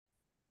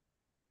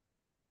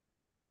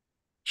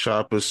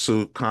Choppa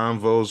suit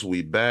convos,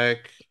 we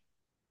back.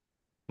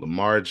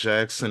 Lamar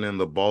Jackson and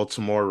the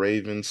Baltimore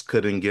Ravens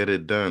couldn't get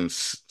it done.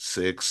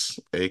 Six,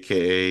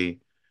 aka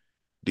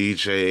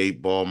DJ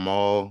 8 Ball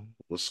Mall.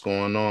 What's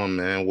going on,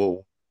 man?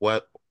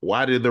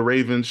 Why did the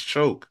Ravens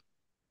choke?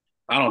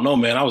 I don't know,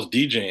 man. I was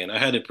DJing. I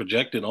had it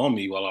projected on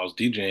me while I was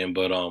DJing,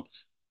 but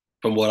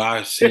from what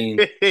I've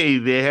seen, Hey,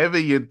 they're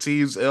having your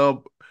team's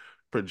L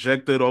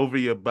projected over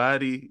your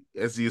body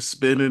as you're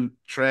spinning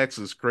tracks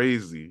is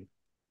crazy.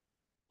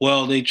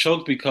 well, they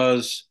choked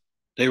because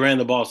they ran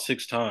the ball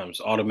 6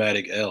 times,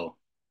 automatic L.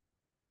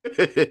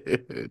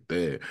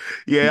 Damn.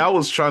 Yeah, I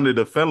was trying to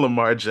defend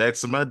Lamar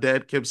Jackson. My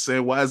dad kept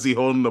saying, "Why is he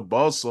holding the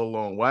ball so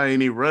long? Why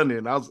ain't he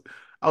running?" I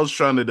was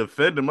trying to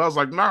defend him. I was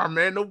like, "Nah,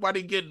 man,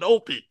 nobody getting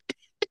open."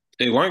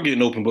 They weren't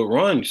getting open, but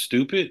run,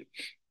 stupid.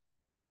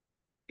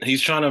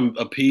 He's trying to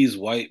appease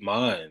white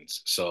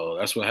minds, so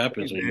that's what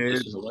Hey, happens when you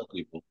listen to man, white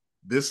people.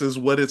 this is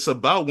what it's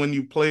about when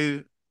you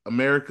play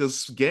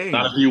America's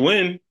Not game. if you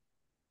win,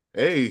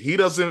 Hey, he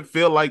doesn't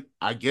feel like,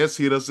 I guess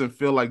he doesn't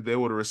feel like they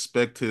would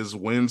respect his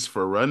wins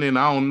for running.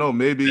 I don't know. and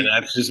Maybe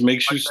that just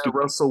makes you like that stupid.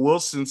 Russell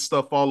Wilson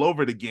stuff all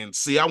over it again.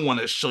 See, I want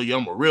to show you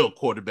I'm a real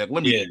quarterback.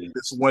 Let me Yeah, get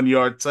this 1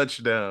 yard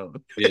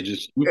touchdown. yeah,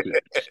 just stupid,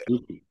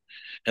 stupid.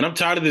 And I'm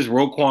tired of this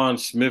Roquan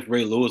Smith,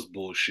 Ray Lewis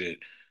bullshit.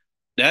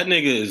 That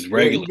nigga is Yeah,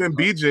 regular. even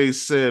BJ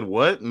said,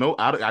 "What? No,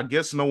 I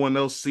guess no one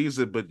else sees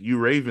it, but you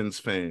Ravens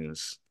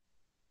fans."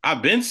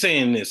 I've been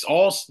saying this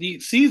all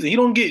season. He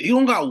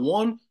don't got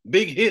one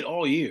big hit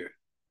all year.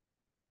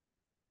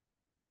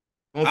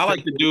 I don't I think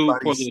like the dude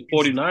anybody for the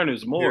sees those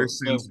 49ers more,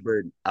 but comparisons,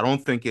 but I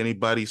don't think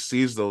anybody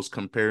sees those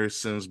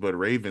comparisons, but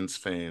Ravens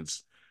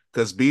fans,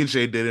 because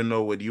BJ didn't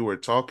know what you were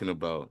talking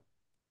about.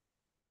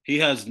 he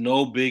has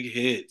no big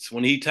hits.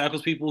 When he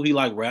tackles people, he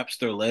like wraps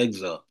their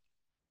legs up.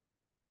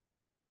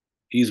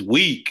 He's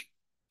weak.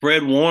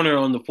 Fred Warner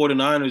on the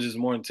 49ers is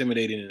more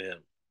intimidating than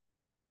him.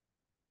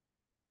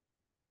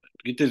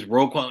 Get this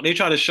Roquan. They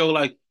try to show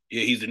like,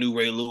 yeah, he's the new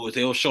Ray Lewis.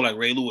 They'll show like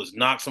Ray Lewis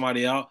knock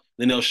somebody out.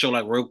 Then they'll show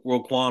like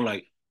Roquan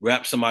like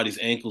wrap somebody's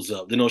ankles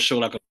up. Then they'll show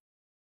like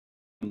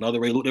another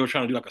Ray Lewis. They were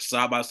trying to do like a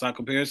side by side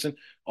comparison.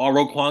 All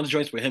Roquan's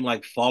joints were him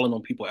like falling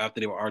on people after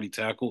they were already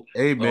tackled,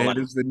 Hey, or man, like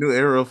this is the new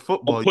era of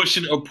football.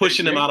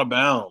 pushing them out of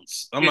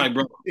bounds. I'm like,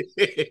 bro,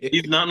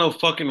 he's not no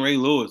fucking Ray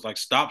Lewis. Like,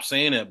 stop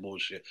saying that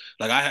bullshit.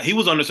 Like, he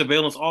was under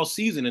surveillance all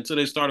season until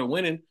they started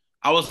winning.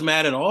 I was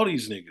mad at all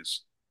these niggas,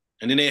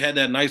 and then they had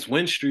that nice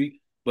win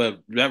streak.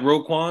 But that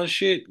Roquan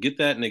shit, get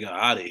that nigga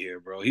out of here,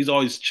 bro. He's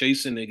always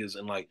chasing niggas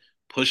and like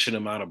pushing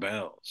them out of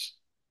bounds.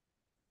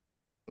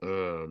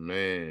 Oh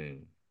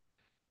man.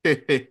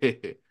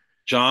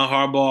 John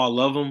Harbaugh, I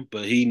love him,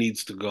 but he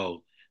needs to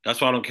go. That's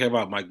why I don't care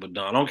about Mike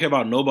Badon. I don't care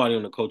about nobody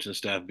on the coaching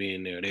staff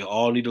being there. They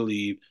all need to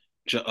leave.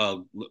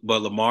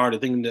 But Lamar, the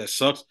thing that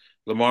sucks,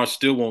 Lamar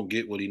still won't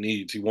get what he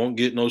needs. He won't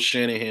get no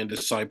Shanahan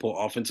disciple,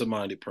 offensive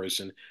minded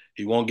person.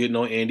 He won't get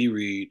no Andy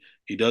Reid.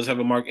 He does have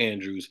a Mark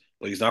Andrews,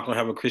 but he's not going to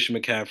have a Christian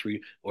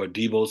McCaffrey or a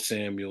Debo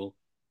Samuel.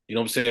 You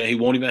know what I'm saying? He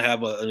won't even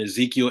have an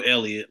Ezekiel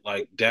Elliott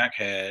like Dak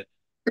had.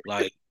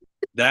 Like,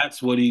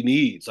 that's what he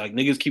needs. Like,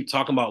 niggas keep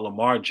talking about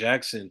Lamar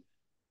Jackson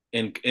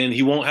and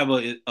he won't have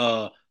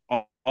a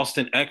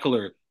Austin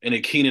Eckler and a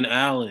Keenan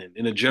Allen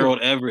and a Gerald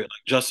Everett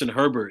like Justin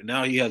Herbert.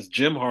 Now he has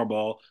Jim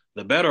Harbaugh,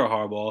 the better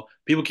Harbaugh.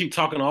 People keep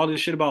talking all this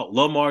shit about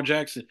Lamar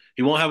Jackson.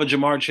 He won't have a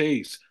Jamar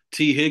Chase,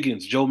 T.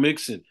 Higgins, Joe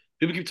Mixon.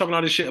 People keep talking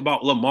all this shit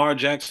about Lamar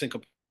Jackson,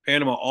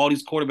 comparing him to all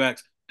these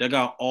quarterbacks that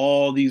got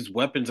all these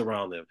weapons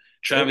around them.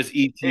 Hey, Travis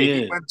hey, he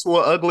Etienne. went to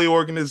an ugly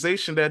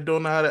organization that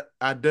don't know how to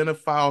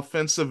identify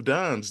offensive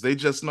dons. They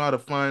just know how to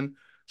find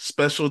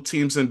special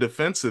teams and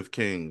defensive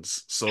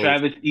kings. So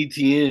Travis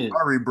Etienne.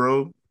 sorry,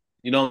 bro.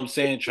 You know what I'm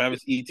saying?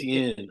 Travis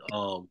Etienne.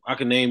 I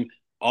can name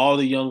all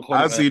the young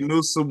quarterbacks. Ozzie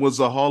Newsome was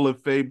a Hall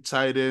of Fame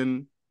tight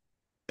end,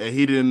 and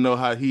he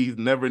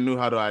never knew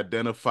how to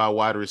identify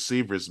wide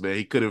receivers, man.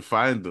 He couldn't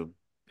find them.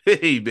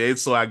 Hey, man.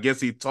 So I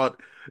guess he taught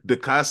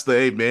DeCosta,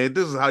 hey, man,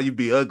 this is how you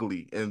be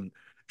ugly and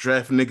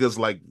draft niggas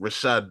like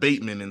Rashad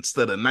Bateman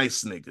instead of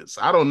nice niggas.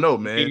 I don't know,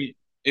 man. It,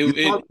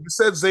 it You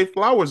said Zay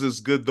Flowers is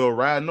good though,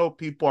 right? I know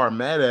people are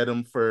mad at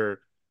him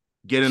for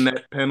getting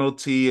that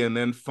penalty and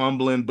then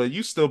fumbling, but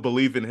you still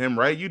believe in him,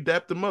 right? You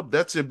dapped him up.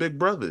 That's your big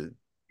brother.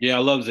 Yeah, I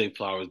love Zay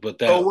Flowers, but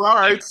Oh, well, all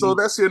that right. So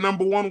that's your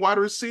number one wide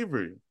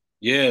receiver.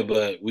 yeah,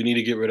 but we need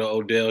to get rid of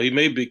Odell. He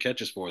made big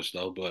catches for us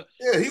though, but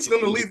Yeah, he's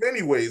gonna leave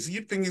anyways.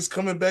 You think he's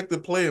coming back to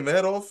play in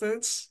that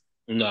offense?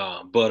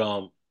 nah.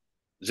 But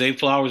Zay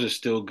Flowers is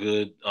still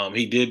good.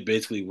 He did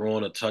basically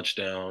ruin a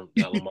touchdown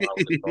that Lamar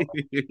would have thrown,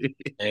 It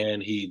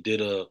and he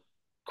did a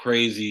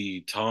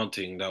crazy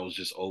taunting that was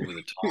just over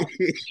the top.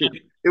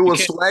 You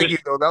was can't push, swaggy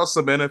though. That was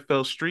some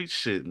NFL street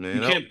shit,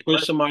 you man. can't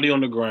push somebody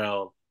on the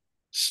ground,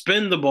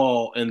 spin the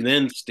ball, and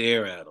then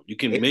stare at them. You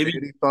can Hey man, maybe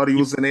he thought he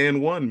you, was an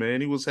and one,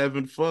 man. He was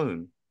having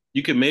fun.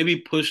 you can maybe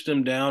push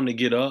them down to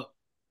get up,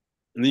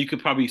 and then you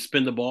could probably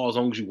spin the ball as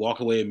long as you walk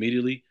away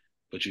immediately,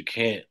 but you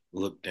can't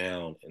look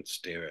down and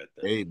stare at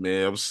them. Hey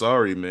man, I'm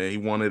sorry, man. He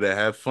wanted to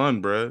have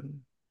fun, bro.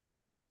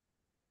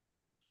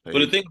 But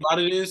the Hey, thing about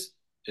it is,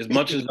 as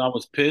much as I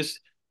was pissed,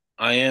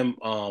 I am.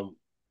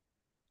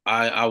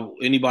 I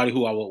anybody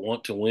who I would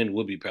want to win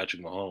would be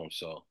Patrick Mahomes.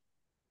 So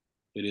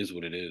it is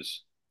what it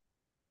is.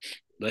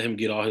 Let him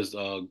get all his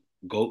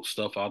goat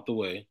stuff out the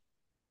way.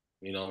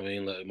 You know what I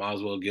mean? Might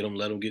as well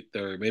let him get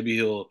third. Maybe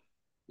he'll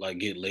like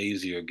get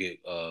lazy or get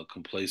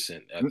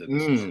complacent after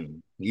this.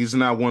 Mm-mm. He's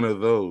not one of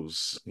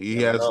those. He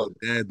Never has a know.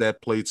 dad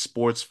that played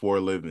sports for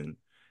a living.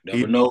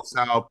 He Never know. knows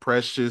how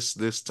precious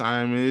this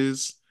time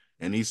is,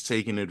 and he's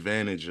taking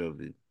advantage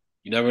of it.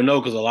 You never know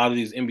because a lot of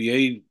these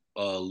NBA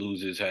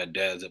losers had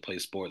dads that play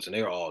sports, and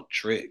they're all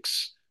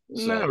tricks.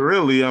 Not So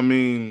really. I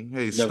mean,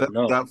 hey, you never Steph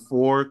know. got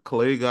four,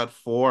 Clay got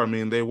four. I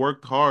mean, they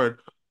worked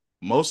hard.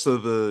 Most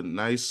of the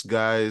nice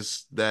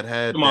guys that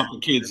had I'm that. talking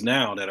about the kids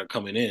now that are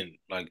coming in,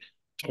 like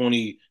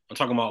 20. I'm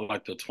talking about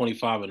like the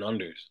 25 and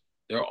unders.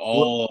 They're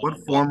all What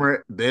buck.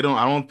 former they don't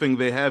I don't think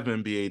they have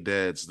NBA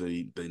dads.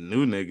 The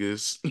new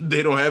niggas.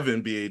 They don't have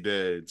NBA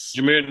dads.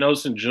 Jameer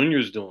Nelson Jr.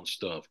 is doing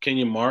stuff.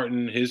 Kenyon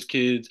Martin, his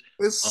kids.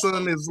 His Um,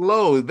 son is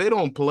low. They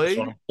don't that's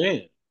what play. I'm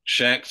saying.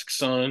 Shaq's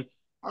son,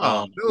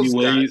 D Those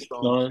guys Wade's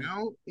don't son,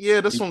 count.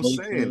 Yeah, that's D what I'm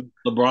Wade's saying. son,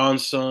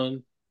 LeBron's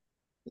son.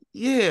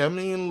 Yeah, I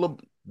mean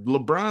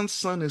LeBron's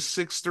son is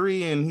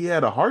 6'3" and he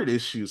had a heart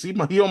issues. He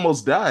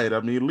almost died. I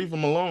mean, leave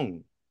him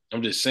alone.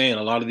 I'm just saying,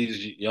 a lot of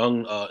these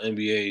young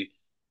NBA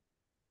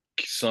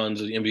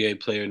sons of NBA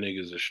player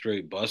niggas are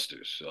straight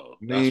busters. So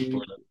I that's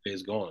where mean, the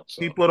is going.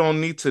 So people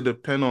don't need to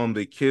depend on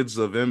the kids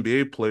of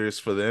NBA players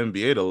for the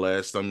NBA to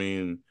last. I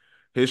mean,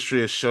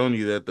 history has shown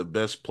you that the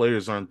best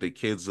players aren't the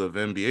kids of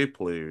NBA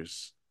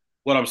players.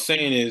 what I'm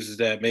saying is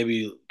that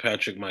maybe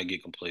Patrick might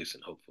get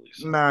complacent, hopefully.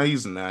 So Nah,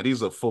 he's not.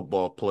 He's a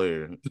football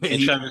player. and He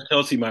Travis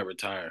Kelsey might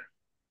retire.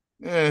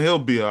 Yeah, he'll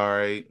be all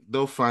right.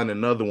 They'll find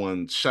another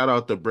one. Shout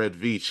out to Brett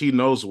Veach. He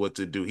knows what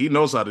to do. He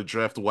knows how to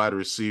draft wide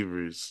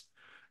receivers,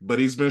 but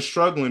he's been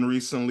struggling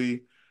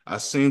recently.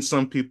 I've seen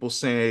some people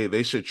saying, hey,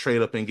 they should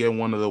trade up and get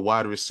one of the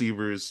wide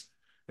receivers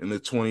in the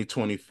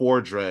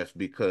 2024 draft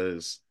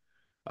because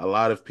a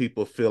lot of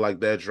people feel like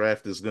that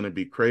draft is going to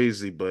be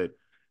crazy. But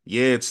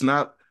yeah, it's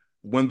not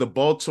when the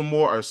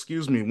Baltimore, or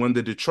excuse me, when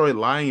the Detroit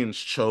Lions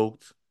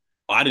choked.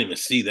 Oh, I didn't even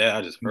see that.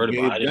 I just heard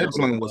about it. I Gabe, didn't that know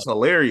they joint was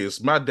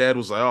hilarious. My dad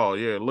was like, "Oh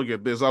yeah, look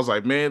at this." I was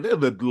like, "Man, they're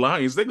the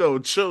Lions. They're gonna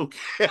choke."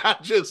 I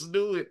just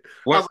knew it.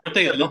 I was weren't like,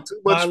 they "Man, up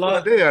too by a much fun.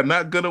 lot? They are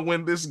not gonna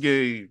win this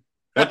game."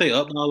 Weren't they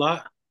up by a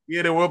lot?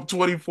 Yeah, they were up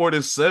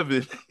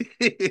 24-7.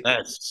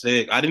 That's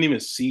sick. I didn't even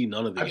see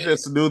none of the I game.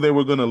 just knew they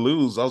were gonna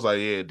lose. I was like,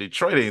 "Yeah,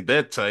 Detroit ain't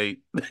that tight.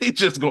 They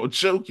just gonna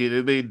choke it,"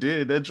 and they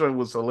did. That joint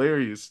was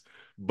hilarious.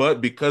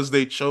 But because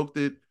they choked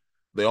it,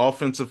 the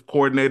offensive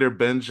coordinator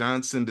Ben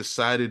Johnson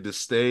decided to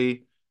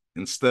stay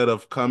instead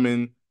of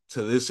coming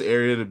to this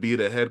area to be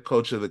the head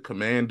coach of the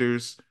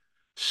Commanders.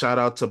 Shout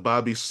out to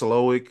Bobby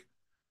Slowick,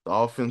 the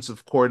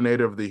offensive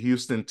coordinator of the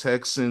Houston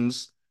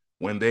Texans,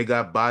 when they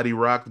got body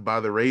rocked by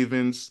the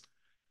Ravens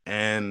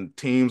and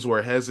teams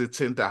were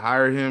hesitant to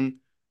hire him.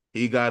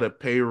 He got a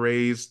pay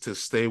raise to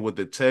stay with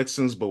the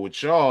Texans, but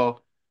with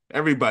y'all,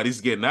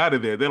 everybody's getting out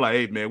of there. They're like,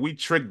 hey, man, we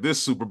tricked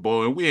this Super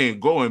Bowl and we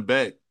ain't going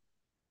back.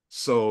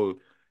 So,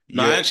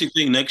 No, I yeah, actually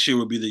think next year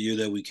would be the year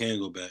that we can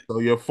go back. so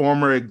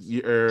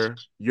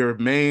your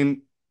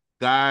main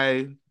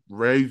guy,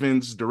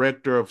 Ravens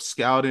director of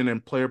scouting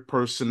and player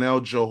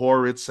personnel, Joe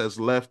Horitz, has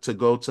left to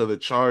go to the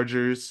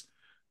Chargers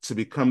to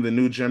become the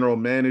new general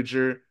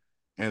manager.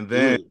 And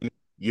then Good.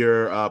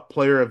 your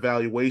player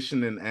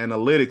evaluation and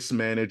analytics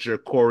manager,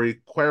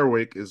 Corey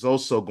Querwick, is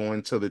also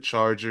going to the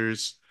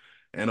Chargers.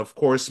 And of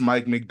course,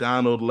 Mike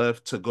McDonald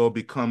left to go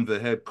become the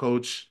head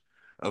coach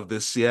of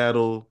the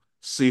Seattle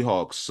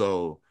Seahawks.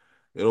 So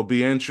it'll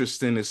be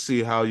interesting to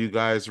see how you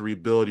guys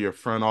rebuild your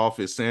front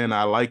office. And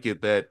I like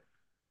it that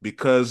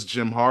because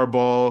Jim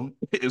Harbaugh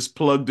is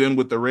plugged in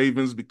with the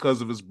Ravens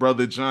because of his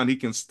brother John, he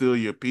can steal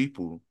your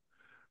people.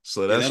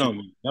 So Yeah, that's that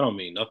don't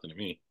mean nothing to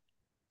me.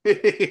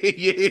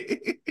 yeah.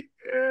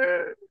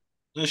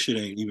 That shit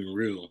ain't even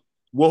real.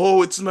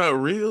 Whoa, it's not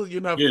real.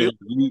 You're not Yeah, feeling.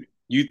 like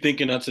you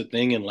thinking that's a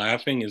thing and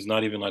laughing is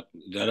not even like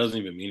that doesn't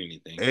even mean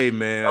anything. Hey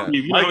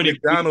man, Mike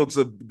McDonald's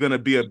gonna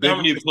be a You know how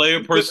big. many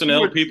player You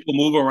personnel were, people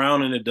move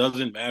around and it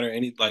doesn't matter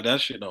any like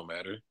that shit don't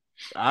matter.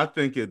 I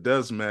think it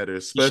does matter,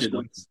 That shit especially.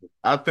 don't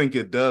I think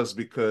it does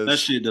that because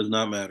shit does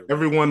not matter, bro.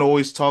 everyone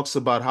always talks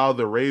about how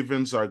the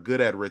Ravens are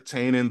good at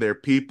retaining their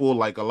people.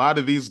 Like a lot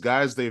of these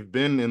guys, they've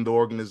been in the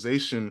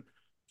organization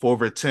for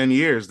over 10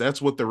 years.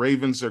 That's what the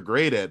Ravens are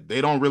great at.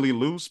 They don't really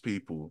lose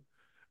people.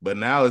 But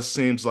now it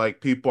seems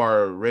like people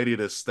are ready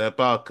to step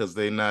out because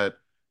they're not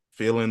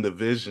feeling the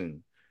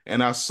vision.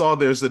 And I saw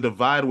there's a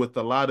divide with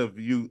a lot of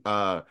you.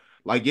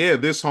 Like, yeah,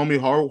 this homie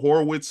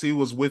Horowitz, he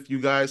was with you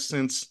guys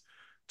since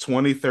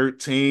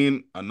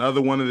 2013.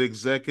 Another one of the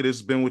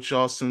executives been with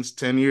y'all since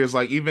 10 years.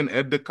 Like even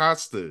Ed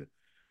DaCosta,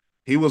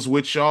 he was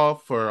with y'all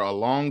for a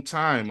long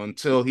time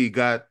until he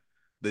got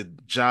the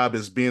job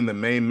as being the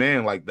main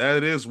man. Like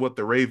that is what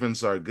the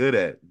Ravens are good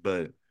at.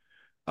 But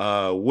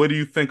what do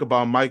you think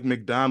about Mike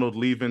McDonald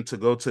leaving to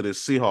go to the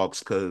Seahawks?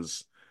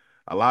 Because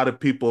a lot of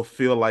people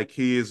feel like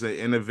he is an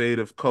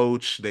innovative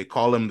coach. They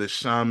call him the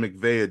Sean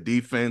McVay of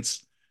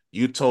defense.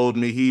 You told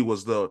me he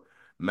was the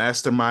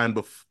mastermind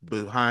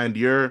behind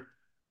your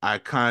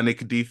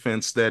iconic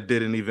defense that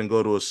didn't even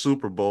go to a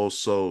Super Bowl.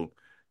 So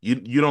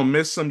you don't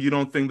miss him. You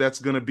don't think that's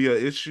gonna be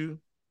an issue?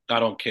 I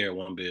don't care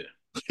one bit.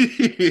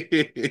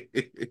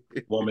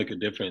 Won't make a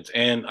difference.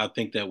 And I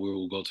think that we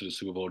will go to the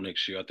Super Bowl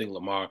next year. I think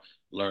Lamar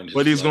learned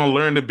But his he's gonna lesson.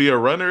 learn to be a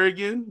runner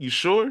again. You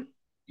sure?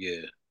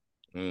 Yeah.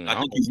 I I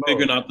think don't he's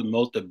figuring know. out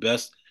the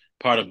best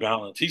part of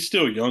balance. He's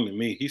still young to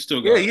me. He's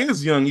still Yeah, got he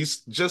is young. He's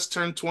just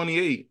turned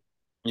 28.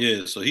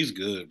 yeah, so he's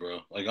good, bro.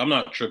 Like I'm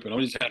not tripping.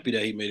 I'm just happy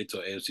that he made it to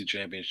an AFC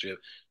Championship.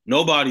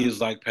 Nobody is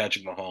like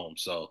Patrick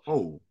Mahomes,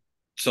 Oh,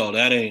 so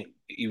that ain't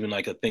even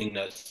like a thing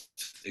that's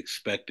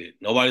expected.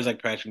 Nobody's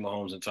like Patrick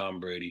Mahomes and Tom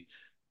Brady.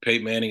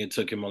 Peyton Manning, it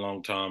took him a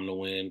long time to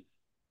win.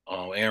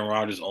 Aaron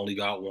Rodgers only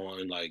got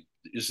one. Like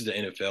this is the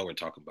NFL we're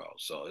talking about,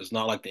 so it's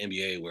not like the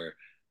NBA where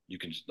you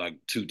can just, like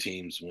two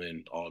teams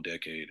win all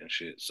decade and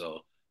shit.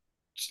 So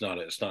it's not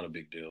a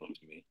big deal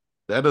to me.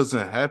 that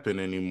doesn't happen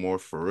anymore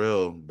for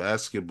real.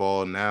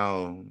 Basketball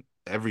now,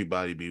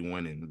 everybody be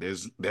winning.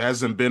 There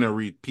hasn't been a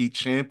repeat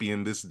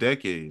champion this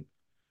decade.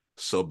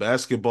 So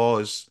basketball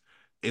is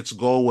its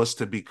goal was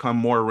to become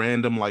more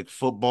random like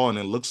football, and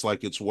it looks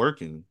like it's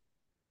working.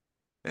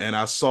 And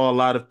I saw a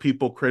lot of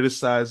people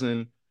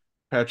criticizing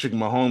Patrick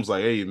Mahomes,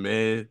 like, hey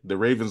man, the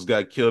Ravens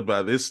got killed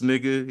by this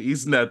nigga.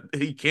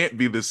 He can't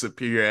be the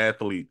superior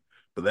athlete.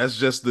 But that's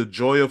just the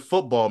joy of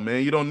football,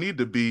 man. You don't need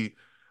to be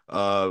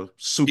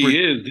super He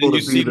is. cool Didn't to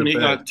you be see the when he best.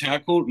 got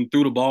tackled and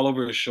threw the ball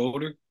over his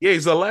shoulder? Yeah,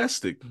 he's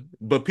elastic.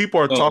 But people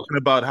are Oh, talking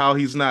about how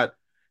he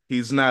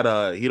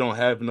don't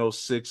have no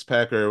six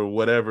pack or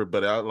whatever.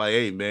 But I like,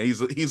 hey man,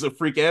 he's a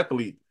freak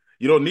athlete.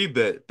 You don't need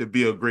that to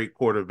be a great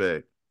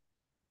quarterback.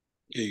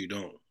 yeah, you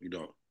don't. You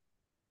don't.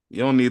 You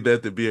don't need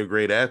that to be a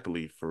great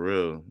athlete for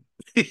real.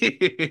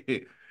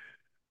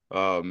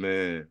 Oh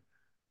man.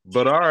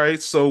 But all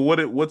right, so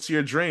what's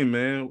your dream,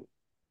 man?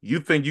 You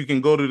think you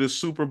can go to the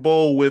Super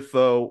Bowl with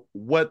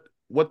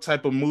what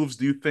type of moves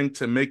do you think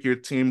to make your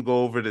team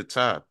go over the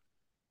top?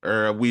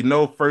 Or we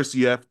know first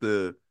you have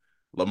to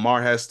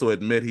Lamar has to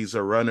admit he's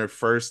a runner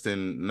first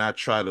and not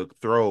try to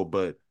throw,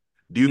 but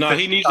do you No,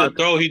 think he needs to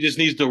throw. He just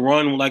needs to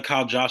run like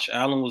how Josh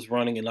Allen was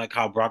running and like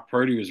how Brock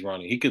Purdy was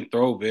running. He can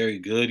throw very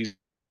good. He's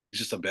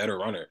just a better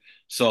runner.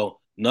 So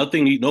no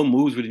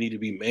moves really need to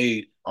be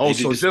made. oh, They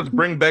did so this. just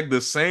bring back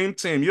the same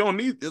team. You don't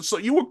need so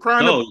you were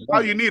crying about No, how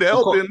you need of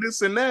help course, in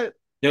this and that.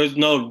 there's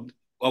no.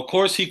 Of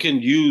course, he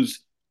can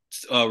use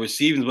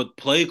receiving, but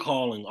play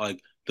calling, like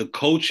the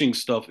coaching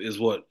stuff, is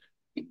what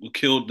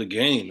killed the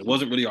game. It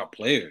wasn't really our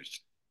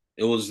players.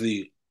 It was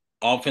the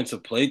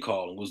offensive play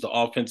calling. It was the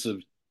offensive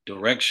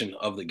direction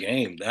of the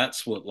game.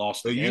 That's what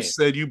lost So the you game.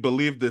 said you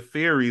believe the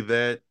theory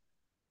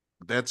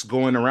that's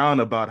going around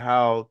about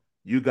how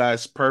you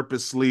guys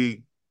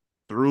purposely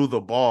threw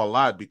the ball a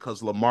lot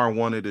because Lamar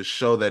wanted to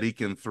show that he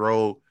can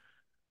throw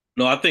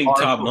No, I think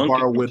bar for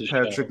bar with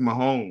Patrick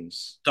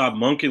Mahomes. Todd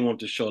Monken wanted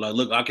to show like,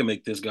 look, I can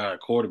make this guy a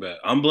quarterback.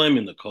 I'm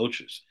blaming the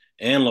coaches,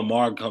 and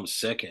Lamar comes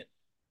second.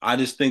 I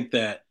just think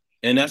that,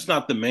 and that's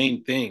not the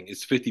main thing.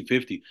 It's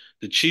 50-50.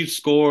 The Chiefs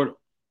scored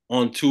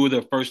on two of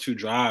their first two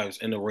drives,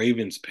 and the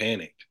Ravens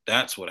panicked.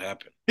 That's what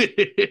happened.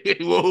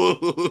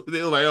 Whoa,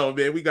 they were like, "Oh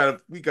man, we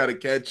gotta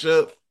catch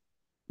up."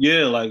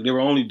 Yeah, like they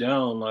were only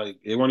down, like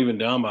they weren't even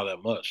down by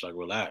that much. Like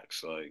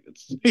relax, like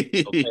it's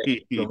okay.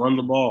 You can run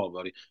the ball,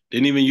 buddy.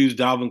 Didn't even use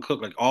Dalvin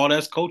Cook. Like all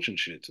that's coaching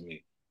shit to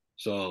me.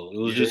 So it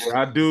was Yeah, just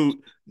I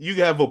do. You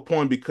have a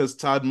point because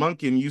Todd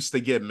Monken used to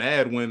get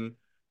mad when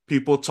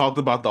people talked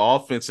about the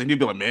offense, and he'd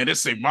be like, "Man,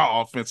 this ain't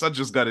my offense. I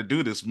just got to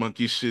do this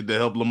monkey shit to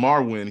help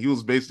Lamar win." He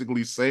was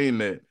basically saying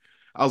that.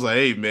 I was like,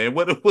 "Hey, man,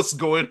 what's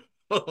going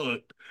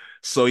on?"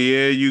 So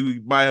yeah,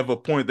 you might have a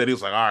point that he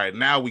was like, "All right,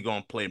 now we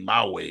gonna play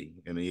my way,"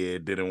 and yeah,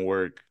 it didn't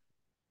work.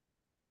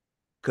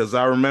 Because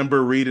I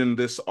remember reading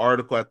this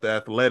article at the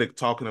Athletic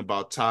talking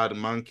about Todd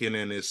Monken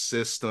and his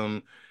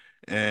system,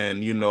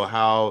 and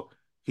how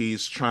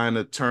he's trying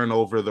to turn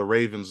over the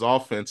Ravens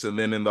offense. And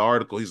then in the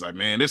article, he's like,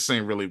 "Man, this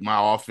ain't really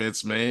my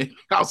offense, man."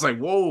 I was like,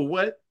 "Whoa,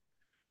 what?"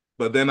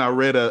 But then I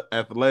read a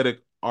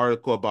Athletic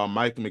article about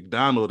Mike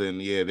McDonald,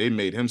 and yeah, they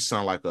made him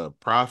sound like a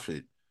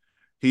prophet.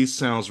 He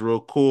sounds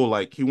real cool.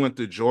 Like he went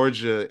to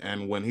Georgia,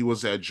 and when he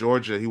was at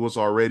Georgia, he was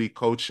already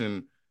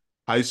coaching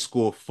high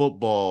school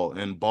football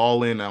and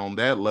balling on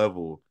that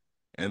level.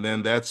 And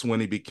then that's when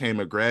he became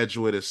a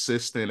graduate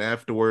assistant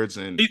afterwards.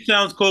 And he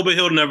sounds cool, but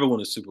he'll never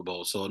win a Super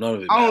Bowl, so none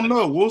of it I don't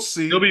know. matters. We'll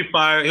He'll see. be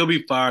fired. He'll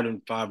be fired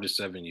in 5 to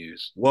 7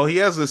 years. Well, he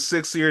has a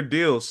 6-year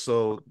deal,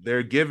 so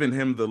they're giving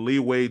him the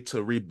leeway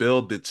to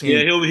rebuild the Yeah,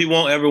 team. he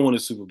won't ever win a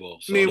Super Bowl,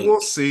 I so mean,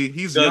 we'll see.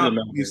 He's young. doesn't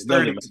matter. He's It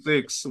doesn't matter.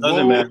 36.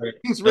 Doesn't Whoa, matter.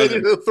 he's ready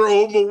Doesn't. to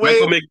throw him away.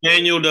 Michael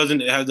McDaniel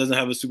doesn't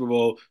have a Super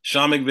Bowl.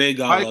 Sean McVay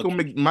got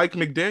lucky. Mike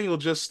McDaniel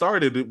just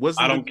started. It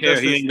I wasn't this don't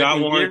care. just He his ain't got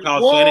second one. year.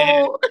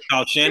 Whoa,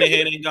 Kyle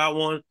Shanahan ain't got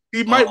one.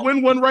 he Um, might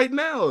win one right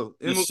now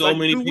in there's so like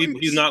many two people.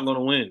 He's weeks. not going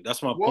to win.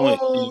 That's my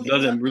point. Whoa, It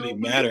he's not doesn't really gonna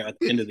win. matter at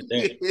the end of the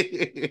day.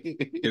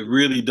 It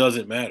really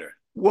doesn't matter.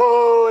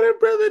 Whoa, that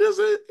brother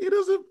doesn't.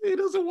 He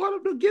doesn't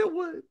want him to get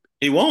one.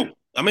 He won't.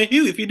 I mean,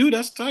 if you do,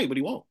 that's tight, but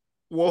he won't.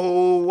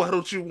 Whoa, why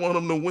don't you want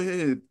him to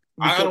win?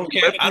 I Because don't he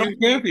care. left I you? don't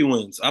care if he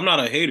wins. I'm not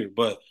a hater,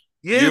 but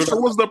Yeah, you're so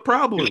what's the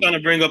you're problem? trying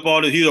to bring up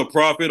all the he's a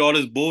prophet, all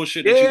this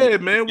bullshit that you won't Yeah, be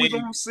man, we saying,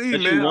 gonna see,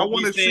 that you man. I won't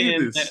want be to see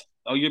saying that. this.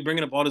 Oh, you're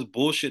bringing up all this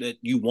bullshit that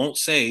you won't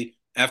say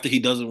after he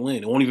doesn't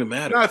win. It won't even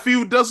Now, matter. if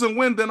he doesn't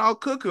win, then I'll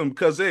cook him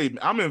because hey,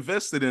 I'm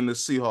invested in the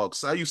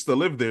Seahawks. I used to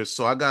live there,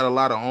 so I got a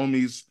lot of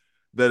homies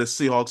that are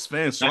Seahawks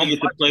fans. So Now I'm you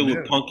get to play watching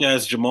with him. punk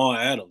ass Jamal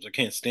Adams. I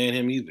can't stand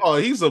him either. Oh,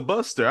 he's a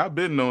buster. I've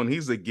been known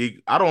he's a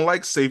geek. I don't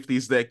like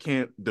safeties that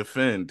can't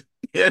defend.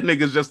 Yeah,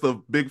 nigga's just a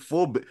big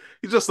fullback.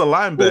 He's just a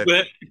linebacker.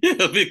 Fullback,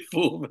 a big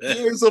fullback. Yeah,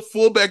 he's a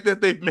fullback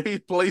that they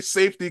made play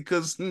safety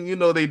because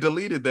they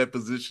deleted that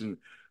position.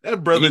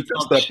 That And brother he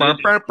just talks a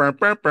shit.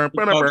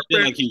 He talks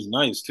shit like he's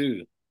nice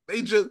too.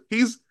 they just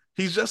he's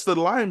just a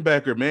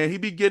linebacker, man. He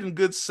be getting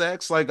good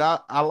sacks. Like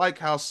I like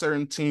how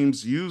certain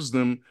teams use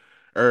them,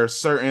 or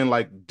certain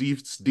like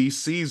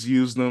DCs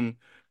use them.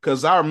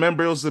 Cause I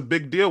remember it was a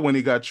big deal when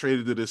he got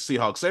traded to the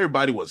Seahawks.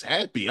 Everybody was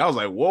happy. I was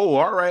like, whoa,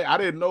 all right. I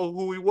didn't know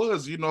who he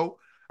was.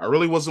 I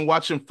really wasn't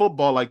watching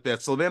football like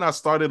that. So then I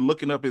started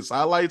looking up his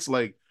highlights.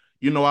 Like,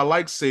 I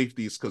like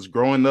safeties because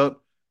growing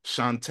up,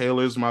 Sean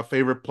Taylor's my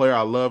favorite player.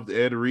 I loved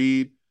Ed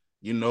Reed.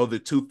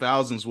 The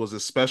 2000s was a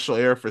special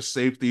era for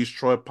safeties.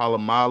 Troy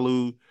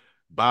Polamalu,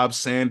 Bob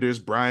Sanders,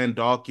 Brian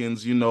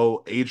Dawkins,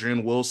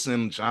 Adrian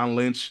Wilson, John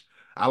Lynch.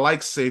 I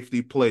like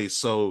safety play.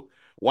 So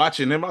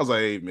watching him, I was like,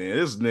 hey, man,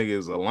 this nigga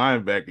is a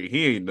linebacker.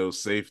 He ain't no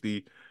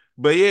safety.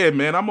 But yeah,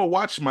 man, I'm going to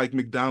watch Mike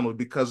McDonald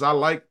because I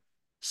like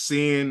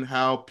seeing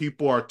how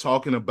people are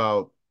talking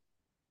about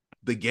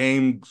the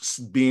game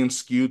being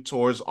skewed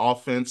towards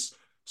offense.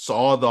 So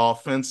all the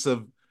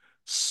offensive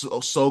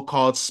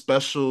so-called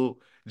special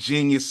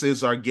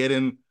geniuses are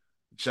getting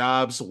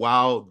jobs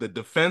while the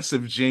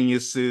defensive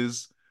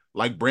geniuses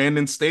like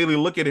Brandon Staley,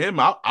 look at him.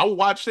 I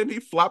watched him. He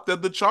flopped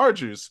at the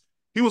Chargers.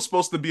 He was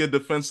supposed to be a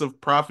defensive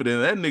prophet,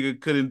 and that nigga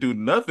couldn't do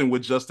nothing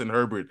with Justin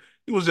Herbert.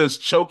 He was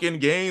just choking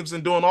games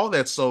and doing all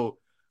that. So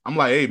I'm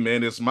like, hey,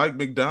 man, is Mike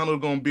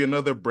McDonald going to be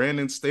another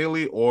Brandon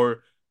Staley,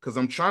 or because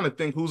I'm trying to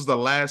think who's the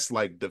last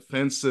like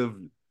defensive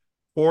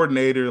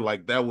coordinator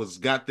like that was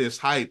got this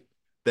hype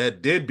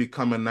that did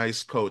become a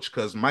nice coach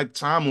because Mike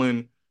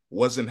Tomlin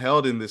wasn't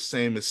held in the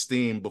same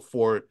esteem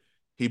before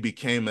he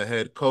became a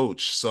head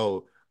coach.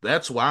 So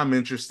that's why I'm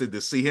interested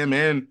to see him.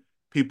 And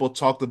people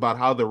talked about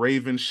how the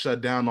Ravens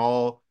shut down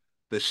all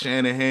the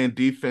Shanahan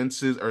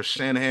defenses or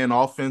Shanahan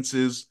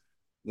offenses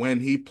when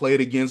he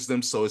played against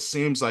them. So it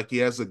seems like he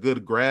has a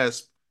good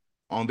grasp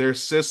on their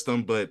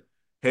system. But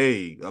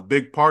hey, a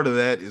big part of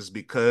that is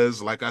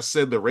because, like I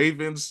said, the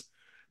Ravens,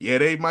 yeah,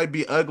 they might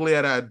be ugly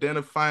at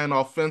identifying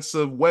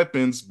offensive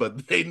weapons,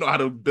 but they know how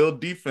to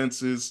build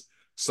defenses.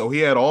 So he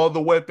had all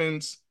the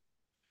weapons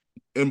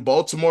in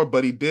Baltimore,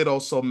 but he did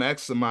also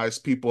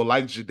maximize people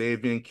like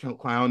Jadeveon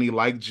Clowney,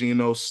 like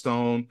Geno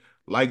Stone,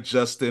 like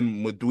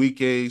Justin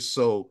Madueke.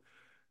 So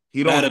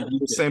he don't Bad have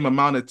the abuse. same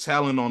amount of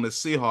talent on the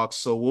Seahawks.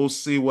 So we'll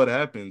see what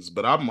happens.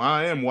 But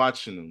I am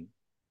watching him.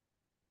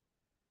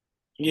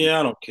 Yeah,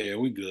 I don't care.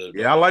 We good,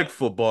 Yeah, I man. like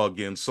football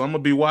again, so I'm gonna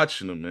be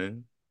watching them,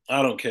 man.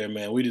 I don't care,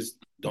 man. We just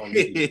don't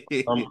need this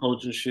dumb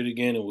coaching shit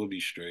again, and we'll be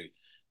straight.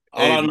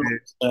 All Hey I know man,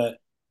 is that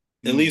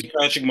at least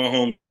Patrick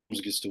Mahomes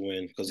gets to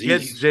win because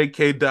get he's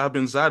J.K.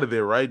 Dobbins out of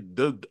there, right?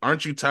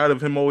 Aren't you tired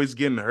of him always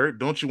getting hurt?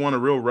 Don't you want a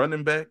real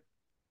running back?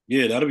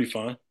 yeah, that'll be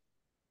fine.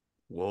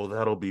 Well,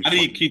 that'll be I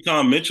need fun.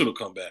 Keaton Mitchell to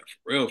come back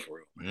for real,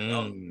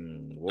 man.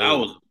 That Whoa.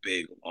 was a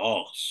big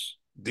loss.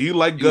 Do you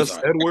like He was Gus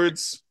like,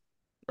 Edwards?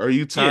 Are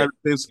you yeah, tired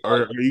of his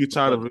or like, are you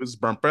tired like, of his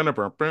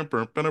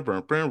no,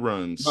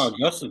 runs?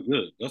 Gus is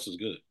good. Gus is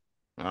good.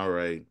 All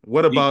right.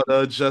 What He about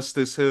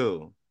Justice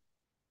Hill?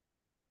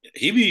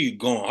 he be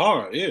going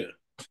hard. Yeah,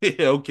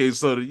 Yeah, okay.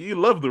 So you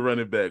love the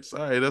running backs.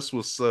 All right, that's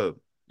what's up.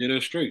 yeah,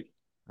 they're straight.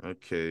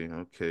 Okay,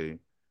 okay.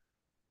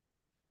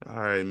 All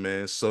right,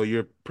 man. So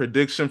your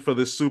prediction for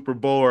the Super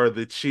Bowl are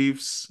the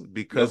Chiefs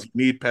because Yep. you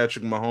need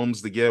Patrick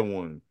Mahomes to get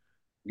one.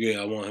 Yeah,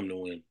 I want him to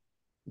win.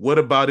 What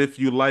about if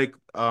you like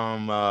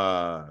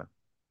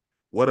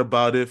what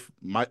about if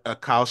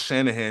Kyle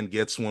Shanahan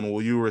gets one?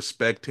 Will you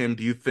respect him?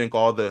 Do you think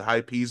all the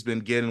hype he's been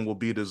getting will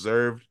be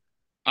deserved?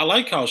 I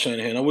like Kyle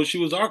Shanahan. I wish he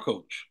was our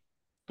coach.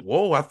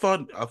 Whoa, I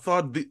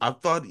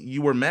thought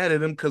you were mad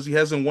at him because he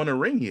hasn't won a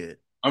ring yet.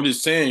 I'm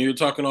just saying, you're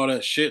talking all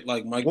that shit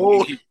like Mike. You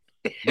Whoa. keep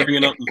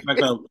bringing up the fact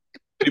that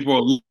people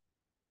are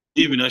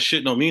leaving. That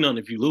shit don't mean nothing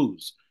if you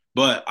lose.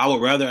 But I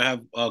would rather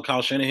have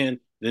Kyle Shanahan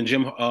than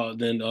John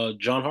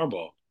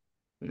Harbaugh.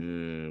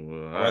 Yeah,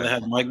 well, all I'd rather right.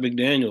 have Mike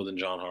McDaniel than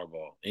John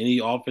Harbaugh. Any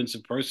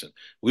offensive person.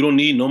 We don't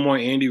need no more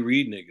Andy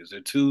Reid niggas.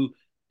 They're too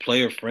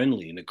player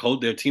friendly,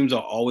 and their teams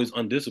are always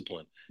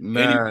undisciplined.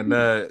 Andy Nah, Reid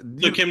nah.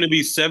 took him to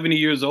be 70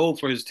 years old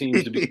for his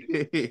teams to be.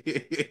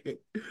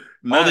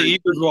 All Nah, the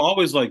Eagles were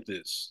always like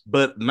this.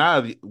 but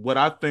nah, what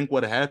I think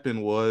what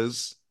happened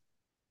was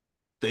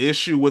the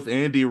issue with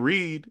Andy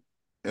Reid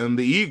and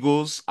the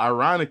Eagles,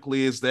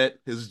 ironically, is that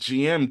his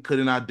GM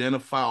couldn't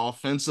identify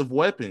offensive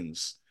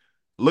weapons.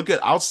 Look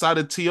at outside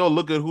of T.O.,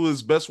 look at who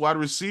his best wide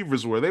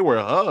receivers were. They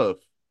were Huff.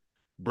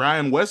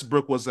 Brian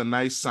Westbrook was a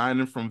nice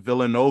signing from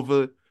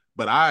Villanova,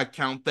 but I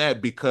account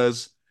that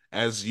because,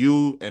 as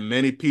you and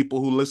many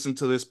people who listen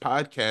to this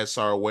podcast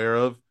are aware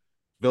of,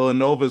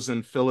 Villanova's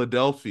in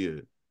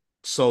Philadelphia.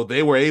 So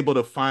they were able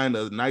to find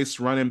a nice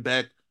running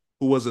back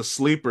who was a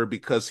sleeper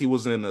because he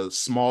was in a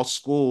small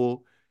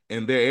school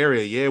in their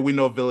area. Yeah, we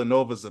know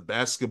Villanova's a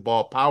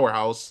basketball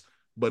powerhouse,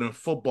 but in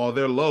football,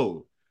 they're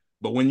low.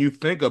 But when you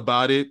think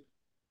about it,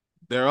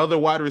 their other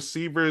wide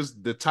receivers,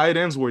 the tight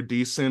ends were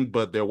decent,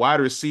 but their wide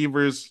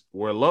receivers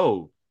were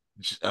low.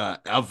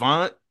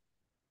 Avant,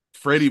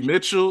 Freddie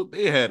Mitchell,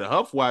 they had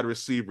tough wide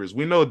receivers.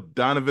 We know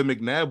Donovan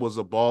McNabb was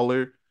a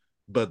baller,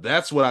 but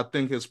that's what I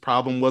think his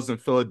problem was in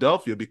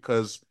Philadelphia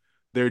because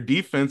their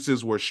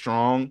defenses were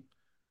strong,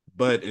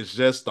 but it's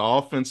just the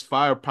offense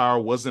firepower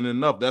wasn't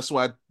enough. That's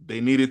why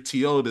they needed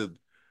T.O. to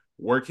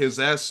work his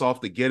ass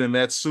off to get in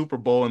that Super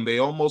Bowl, and they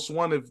almost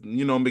won if,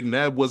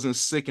 McNabb wasn't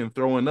sick and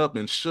throwing up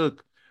and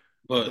shook.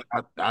 But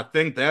But I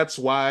think that's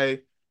why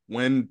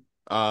when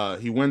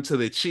he went to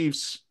the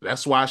Chiefs,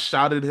 that's why I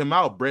shouted him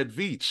out, Brett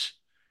Veach,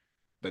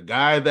 the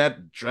guy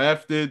that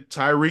drafted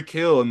Tyreek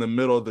Hill in the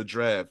middle of the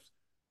draft.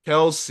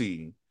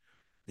 Kelsey,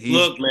 he's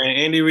look, man,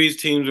 Andy Reid's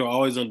teams are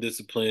always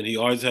undisciplined. He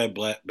always had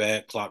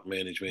bad clock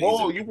management. He's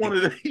a whoa, you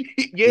wanted to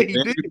yeah, He's he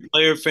a did. very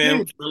player He fan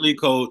did. friendly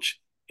coach,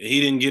 and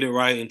he didn't get it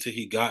right until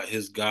he got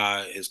his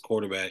guy, his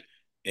quarterback,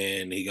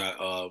 and he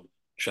got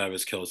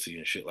Travis Kelsey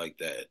and shit like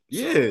that. So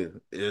Yeah,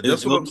 yeah, his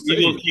that's what I'm Eagles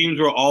saying. teams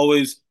were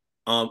always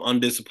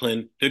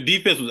undisciplined. Their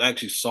defense was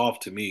actually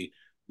soft to me.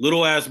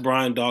 Little ass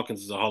Brian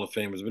Dawkins is a Hall of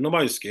Famer, but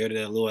nobody's scared of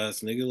that little ass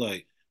nigga.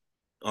 Like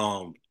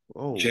um,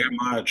 Oh,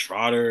 Jeremiah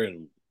Trotter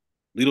and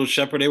Little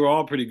Shepard, they were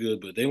all pretty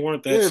good, but they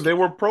weren't that yeah, they scary.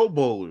 were Pro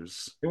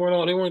Bowlers. They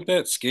weren't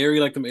that scary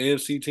like them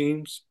AFC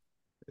teams.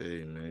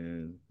 Hey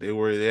man, they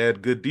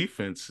had good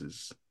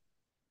defenses.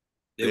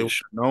 They They were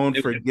were known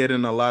they for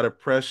getting a lot of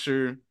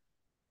pressure.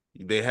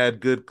 They had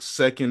good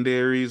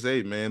secondaries.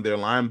 Hey man, their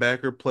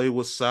linebacker play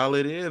was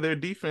solid. Yeah, their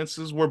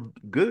defenses were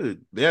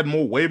good. They had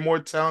way more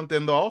talent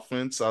than the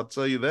offense. I'll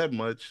tell you that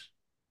much.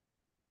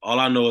 All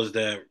I know is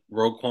that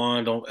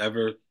Roquan don't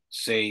ever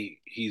say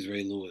he's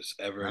Ray Lewis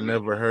ever I again.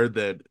 never heard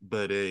that,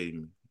 but hey,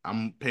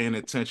 I'm paying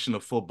attention to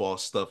football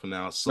stuff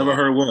now. Never So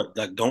heard what?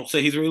 Like, don't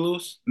say he's Ray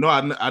Lewis? no,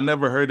 I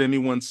never heard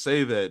anyone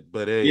say that.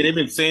 But Yeah, hey, they've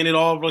been saying it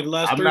all for like the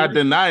last I'm 3 years. not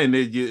denying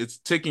it. It's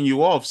ticking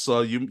you off.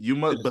 So you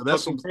must. It's But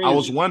that's fucking what I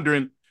was crazy.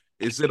 wondering.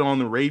 Is it on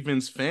the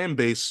Ravens fan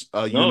base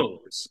No,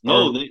 universe,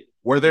 no, or they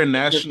were it's there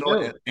national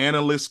NFL.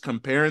 analysts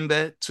comparing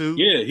that to?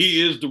 Yeah,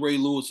 he is the Ray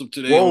Lewis of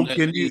today on Whoa, that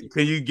team.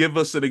 can you give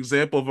us an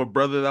example of a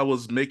brother that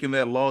was making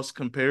that lost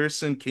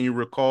comparison? Can you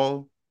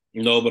recall?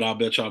 No, but I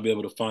bet y'all be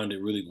able to find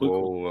it really quickly.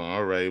 Whoa,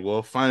 all right.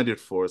 Well, find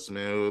it for us,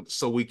 man,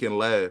 so we can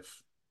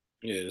laugh.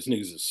 Yeah, this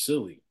niggas is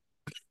silly.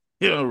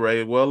 Yeah, all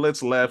right. Well,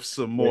 let's laugh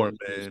some Ray more,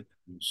 man.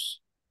 Lewis.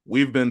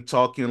 We've been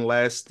talking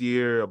last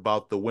year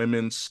about the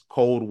women's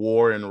Cold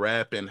War and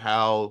rap and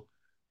how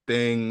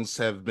things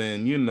have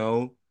been,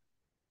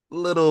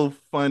 little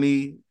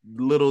funny,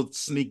 little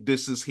sneak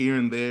disses here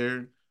and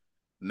there.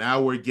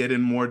 Now we're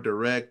getting more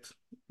direct.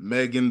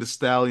 Megan The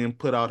Stallion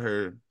put out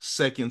her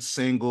second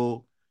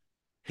single,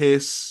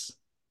 Hiss,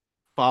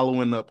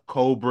 following up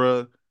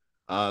Cobra.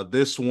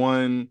 This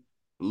one,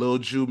 Lil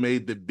Ju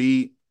made the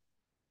beat.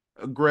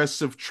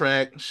 Aggressive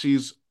track.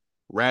 She's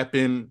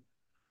rapping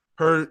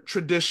her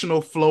traditional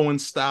flowing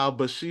style,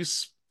 but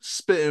she's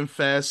spitting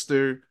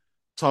faster,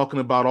 talking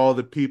about all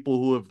the people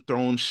who have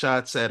thrown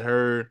shots at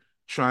her,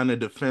 trying to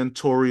defend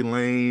Tory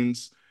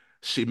Lanez.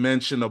 She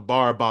mentioned a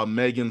bar about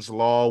Megan's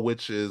Law,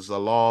 which is a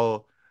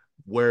law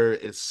where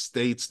it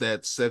states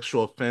that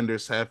sexual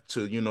offenders have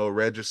to,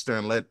 register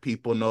and let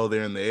people know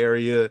they're in the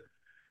area.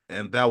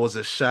 And that was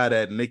a shot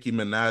at Nicki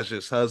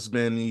Minaj's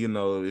husband.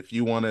 If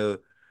you want to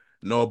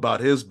know about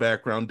his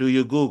background, do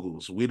your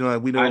Googles. We don't I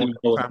didn't even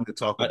know have time to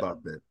talk what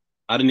about that.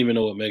 I didn't even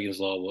know what Megan's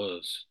Law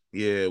was.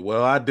 Yeah,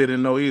 well, I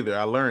didn't know either.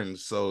 I learned.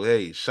 So,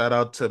 hey, shout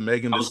out to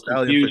Megan I The was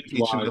Stallion for confused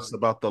teaching why us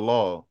about the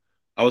law.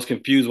 I was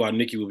confused why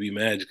Nikki would be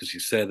mad because she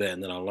said that,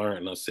 and then I learned,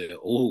 and I said,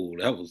 "Oh,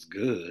 that was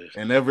good."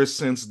 And ever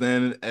since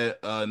then,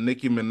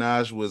 Nicki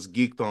Minaj was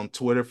geeked on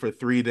Twitter for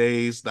 3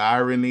 days. The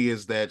irony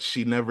is that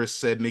she never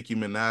said Nicki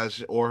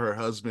Minaj or her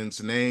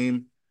husband's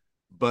name.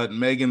 But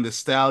Megan The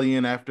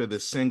Stallion, after the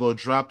single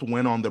dropped,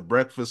 went on The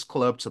Breakfast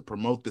Club to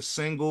promote the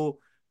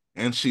single.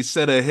 And she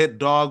said, a hit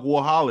dog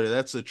will holler.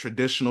 That's a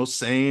traditional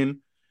saying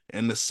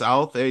in the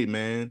South. Hey,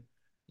 man,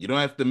 you don't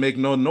have to make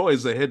no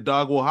noise. A hit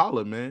dog will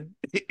holler, man.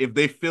 If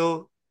they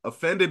feel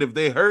offended, if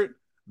they hurt,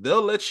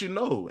 they'll let you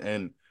know.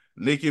 And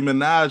Nicki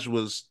Minaj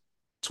was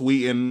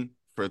tweeting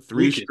for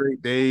three Tweaking,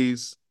 straight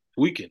days.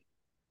 tweaking.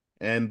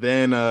 And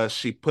then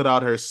she put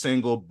out her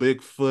single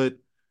Bigfoot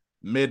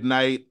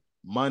midnight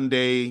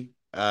Monday,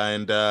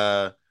 and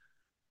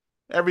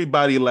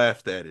everybody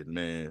laughed at it,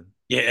 man.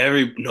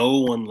 Yeah,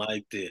 no one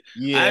liked it.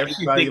 I Yeah,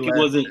 actually everybody think it laughed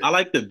wasn't. at I it.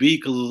 like the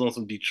beat because it was on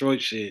some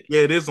Detroit shit.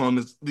 Yeah, it is on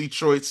this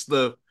Detroit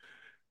stuff.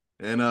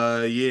 And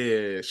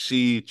yeah,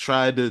 she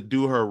tried to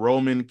do her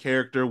Roman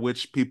character,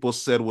 which people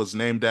said was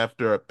named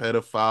after a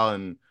pedophile,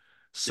 and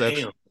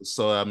Damn. sexual.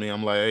 So I mean,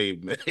 I'm like, hey,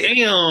 man.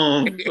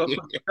 Damn. I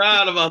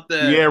forgot about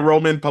Yeah, that.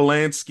 Roman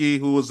Polanski,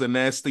 who was a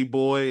nasty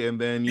boy, and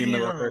then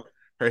Damn.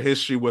 her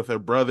history with her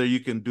brother. You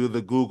can do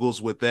the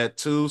Googles with that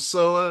too.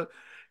 So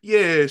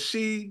yeah,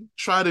 she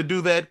tried to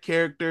do that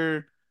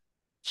character.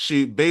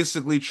 She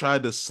basically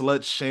tried to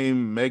slut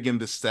shame Megan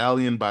The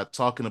Stallion by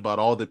talking about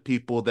all the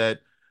people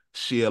that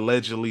she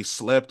allegedly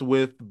slept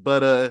with,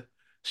 but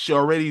she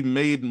already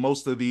made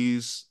most of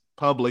these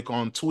public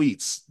on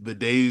tweets the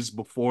days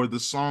before the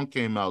song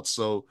came out.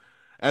 So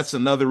that's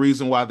another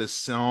reason why the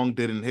song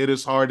didn't hit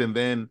as hard. And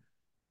then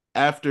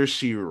after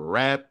she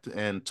rapped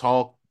and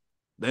talked,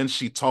 then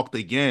she talked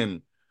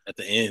again, At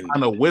the end.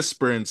 trying to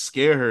whisper and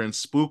scare her and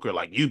spook her,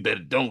 like, you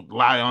better don't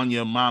lie on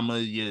your mama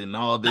and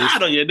all this.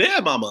 Not on your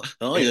dead mama.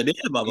 On And, your dead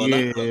mama.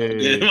 Not on your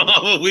dead yeah.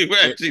 mama. We were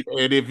actually.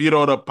 And if you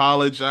don't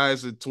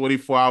apologize in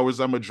 24 hours,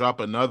 I'm gonna drop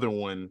another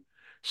one.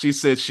 She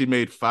said she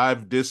made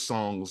 5 diss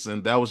songs,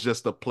 and that was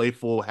just a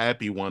playful,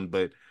 happy one.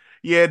 But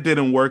yeah, it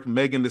didn't work.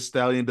 Megan The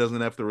Stallion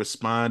doesn't have to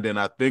respond, and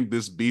I think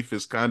this beef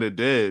is kind of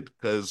dead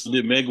because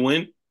Did Meg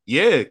win?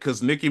 yeah,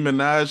 because Nicki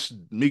Minaj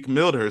Meek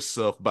milled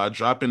herself by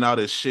dropping out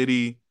a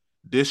shitty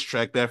diss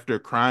track after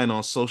crying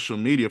on social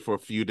media for a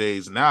few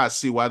days. Now I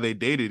see why they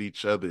dated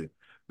each other.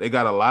 They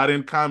got a lot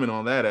in common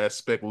on that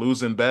aspect,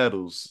 losing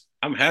battles.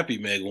 I'm happy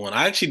Meg won.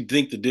 I actually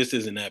think the diss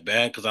isn't that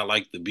bad because I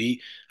like the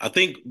beat. I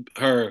think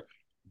her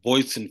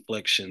voice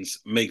inflections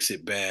makes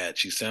it bad.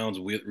 She sounds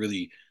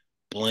really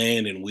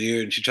bland and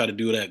weird, and she tried to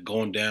do that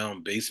going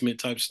down basement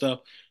type stuff.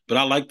 But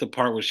I like the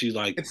part where she's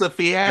like, It's a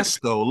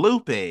fiasco,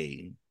 Lupe.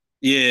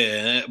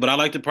 yeah. But I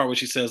like the part where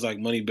she says like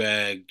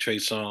Moneybag, Trey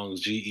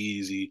Songz, G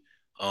Easy.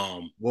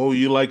 Um, Whoa,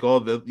 you like all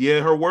the yeah,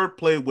 her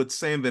wordplay with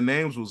saying the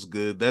names was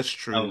good. That's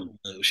true.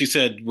 she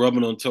said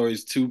rubbing on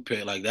Tori's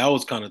toupee. Like that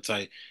was kind of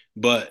tight.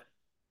 But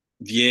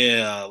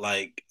yeah,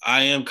 like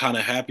I am kind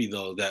of happy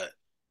though that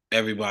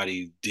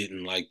everybody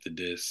didn't like the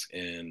disc,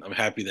 and I'm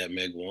happy that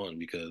Meg won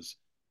because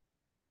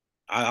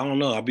I don't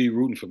know. I'll be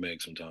rooting for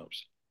Meg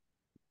sometimes.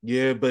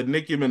 Yeah, but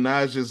Nicki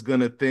Minaj is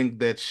gonna think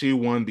that she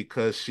won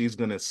because she's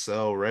gonna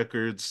sell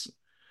records.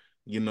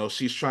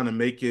 She's trying to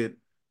make it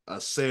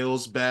a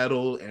sales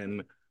battle,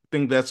 and I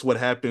think that's what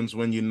happens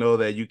when you know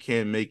that you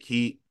can't make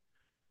heat.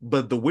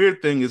 But the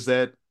weird thing is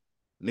that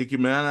Nicki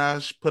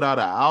Minaj put out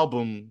an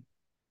album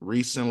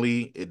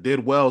recently. It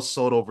did well,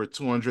 sold over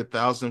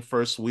 200,000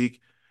 first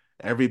week.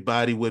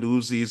 Everybody with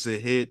Uzi's a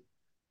hit.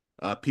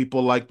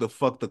 People like the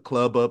 "Fuck the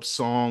Club Up"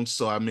 song.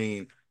 So I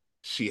mean,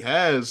 she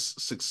has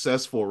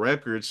successful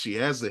records. She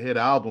has a hit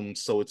album.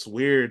 So it's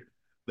weird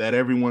that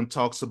everyone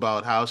talks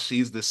about how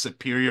she's the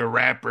superior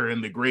rapper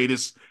and the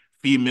greatest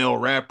female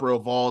rapper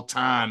of all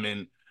time.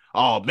 And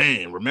oh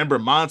man, remember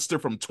Monster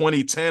from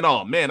 2010?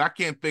 Oh man, I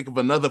can't think of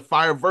another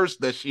fire verse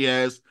that she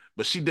has,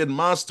 but she did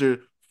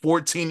Monster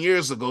 14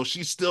 years ago.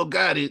 She still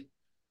got it.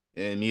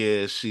 And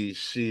yeah, she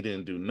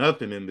didn't do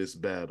nothing in this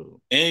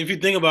battle. And if you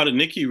think about it,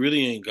 Nicki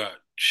really ain't got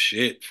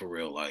shit for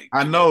real. Like,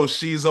 I know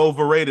she's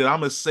overrated. I'm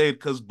gonna say it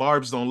because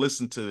Barb's don't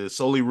listen to this.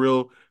 Only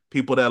real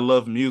people that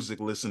love music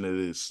listen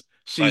to this.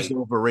 She's like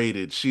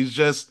overrated. She's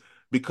just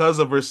because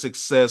of her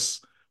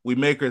success, we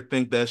make her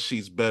think that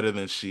she's better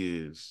than she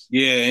is.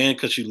 yeah, and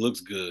because she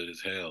looks good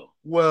as hell.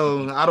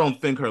 Well, I don't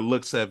think her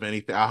looks have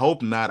anything. I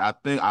hope not.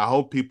 I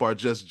hope people are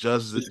just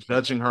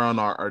judging her on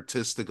our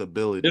artistic This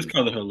ability.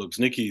 color her looks.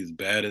 Nicki is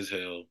bad as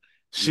hell.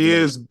 She Even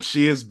though is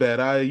she is bad.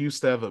 I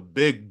used to have a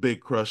big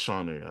crush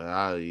on her.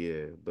 Ah,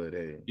 yeah, but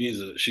hey,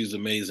 she's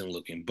amazing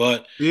looking,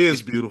 but she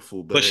is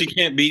beautiful. But she hey,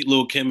 can't beat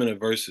Lil Kim in a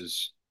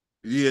versus.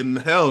 yeah,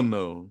 hell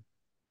no.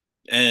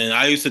 And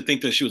I used to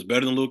think that she was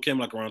better than Lil Kim,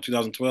 like around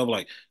 2012.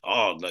 Like,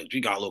 oh, like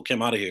you got Lil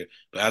Kim out of here.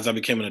 But as I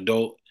became an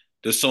adult,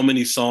 there's so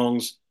many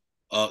songs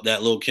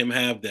that Lil Kim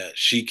have that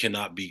she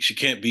cannot beat. She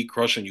can't beat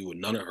 "Crushing You" with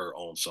none of her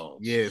own songs.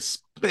 Yes,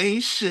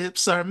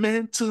 spaceships are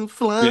meant to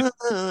Yeah.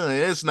 fly.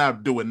 It's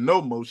not doing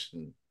no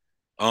motion.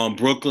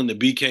 Brooklyn, the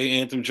BK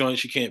anthem joint,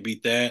 she can't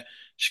beat that.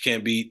 She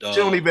can't beat. She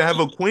don't even have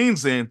a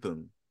Queen's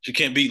anthem. She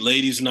can't beat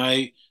 "Ladies'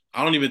 Night."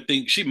 I don't even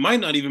think she might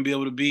not even be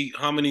able to beat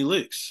 "How Many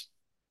Licks."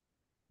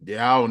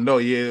 Yeah, I don't know.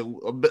 Yeah,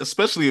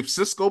 especially if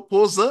Cisco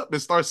pulls up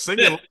and starts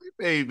singing.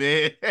 Hey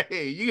man,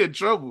 hey, you in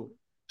trouble.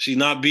 She's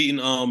not beating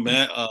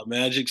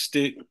Magic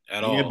Stick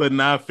at Yeah, all, but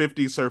now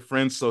 50's her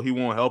friend, so he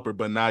won't help her.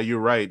 But now you're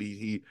right.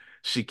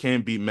 She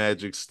can't beat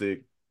Magic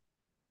Stick.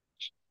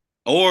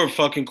 or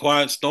fucking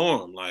Quiet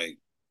Storm. Like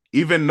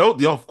Even no,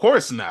 of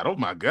course not. Oh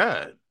my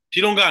God.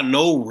 she don't got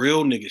no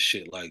real nigga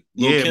shit. Like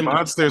Lil Yeah, Kim got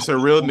Monster's her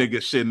real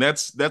nigga shit. And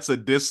that's a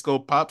disco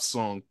pop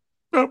song.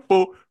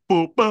 Ba-boo,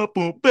 boo,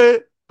 ba-boo, ba,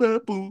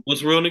 ba-boo.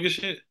 what's real nigga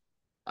shit?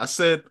 I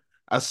said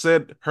I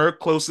said her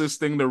closest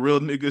thing to real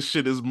nigga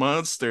shit is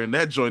Monster, and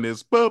that joint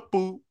is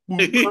ba-boo,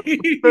 boo,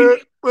 ba,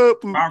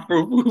 ba-boo.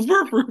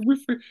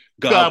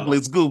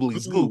 Goblin Goblins,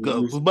 gooblies, goo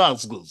ghouls,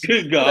 monsters.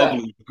 Get out.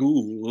 goblin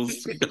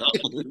ghouls,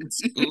 goblin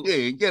ghouls.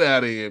 Yeah, get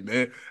out of here,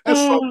 man.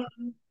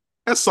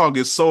 That song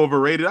is so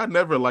overrated. I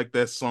never liked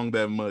that song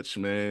that much,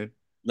 man.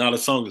 Now the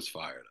song is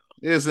fire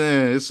though.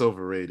 It's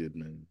overrated,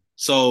 man.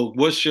 So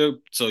what's your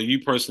so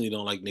you personally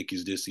don't like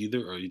Nicki's diss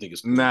either, or you think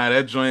it's cool? Nah,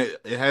 that joint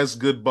it has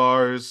good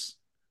bars,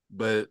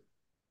 but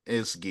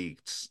it's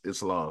geeked.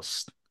 It's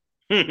lost.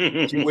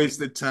 She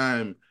wasted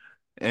time.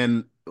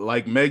 And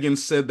like Megan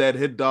said, that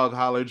Hit Dog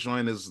Holler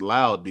joint is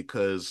loud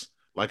because,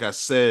 like I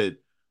said,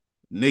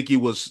 Nicki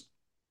was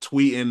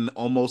tweeting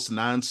almost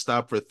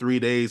nonstop for 3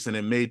 days, and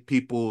it made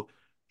people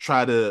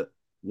try to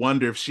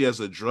wonder if she has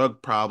a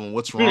drug problem.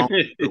 What's wrong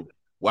with her?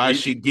 Why is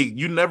she geek?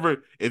 You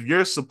never, if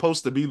you're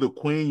supposed to be the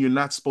queen, you're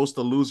not supposed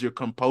to lose your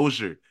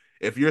composure.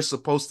 If you're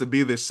supposed to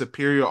be the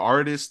superior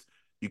artist,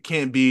 you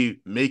can't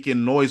be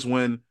making noise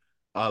when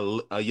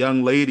a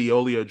young lady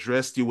only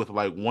addressed you with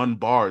like one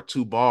bar,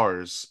 two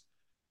bars,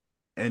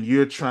 and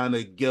you're trying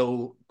to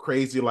go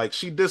crazy. Like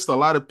she dissed a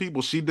lot of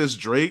people. She dissed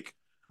Drake.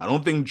 I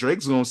don't think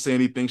Drake's gonna say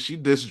anything. She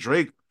dissed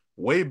Drake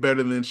way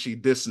better than she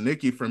dissed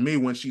Nicki for me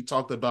when she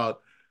talked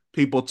about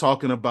people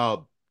talking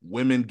about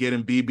women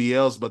getting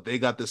BBLs, but they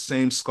got the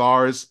same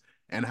scars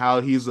and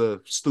how he's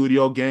a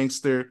studio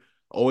gangster,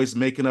 always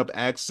making up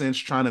accents,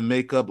 trying to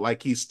make up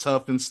like he's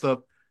tough and stuff.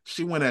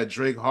 She went at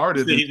Drake He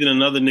harder said than he's in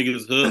another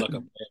nigga's hood like a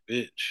bad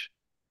bitch.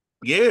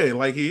 yeah,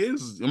 like he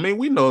is. I mean,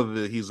 we know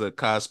that he's a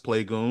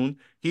cosplay goon.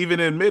 He even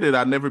admitted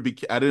I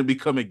didn't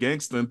become a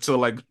gangster until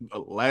like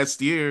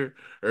last year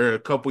or a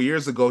couple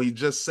years ago. He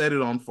just said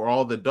it on For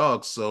All the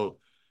Dogs. So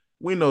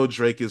we know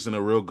Drake isn't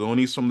a real goon.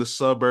 He's from the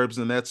suburbs,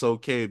 and that's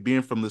okay.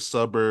 Being from the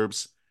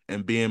suburbs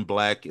and being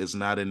black is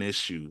not an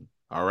issue.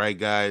 All right,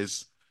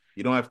 guys.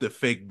 You don't have to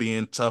fake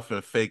being tough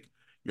and fake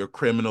your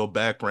criminal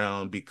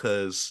background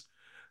because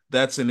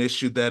that's an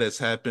issue that has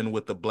happened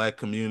with the black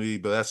community,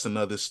 but that's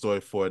another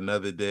story for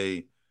another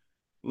day.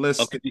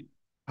 Let's get, Okay.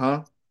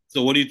 huh?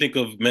 So what do you think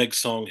of Meg's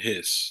song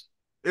Hiss?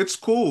 It's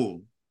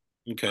cool.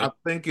 I Okay.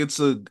 think it's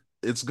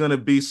gonna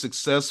be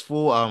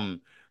successful.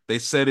 They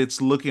said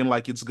it's looking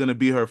like it's gonna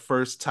be her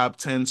first top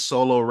 10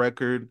 solo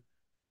record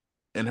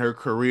in her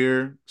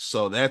career,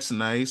 so that's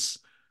nice.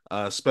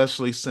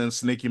 Especially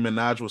since Nicki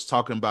Minaj was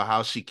talking about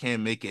how she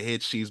can't make a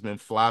hit, she's been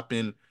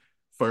flopping.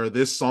 For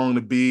this song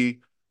to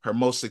be her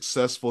most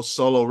successful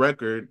solo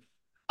record,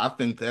 I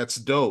think that's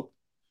dope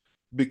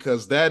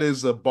because that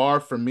is a bar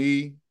for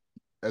me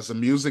as a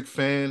music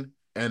fan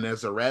and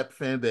as a rap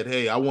fan that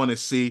hey, I want to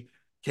see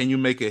can you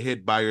make a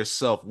hit by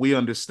yourself? We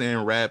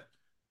understand rap,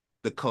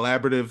 the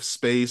collaborative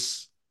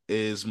space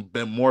is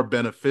been more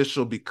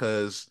beneficial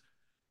because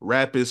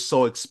rap is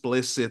so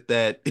explicit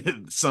that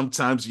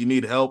sometimes you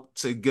need help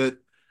to get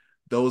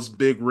those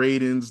big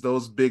ratings,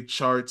 those big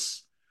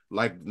charts.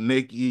 Like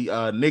Nicki,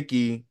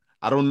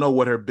 I don't know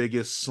what her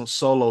biggest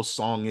solo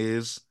song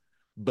is,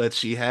 but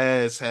she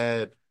has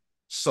had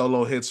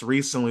solo hits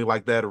recently,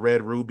 like that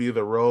Red Ruby,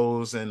 the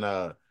Rose, and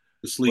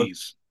The what?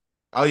 Sleaze.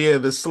 Oh yeah,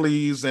 the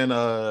Sleaze,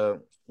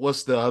 and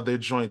what's the other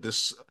joint?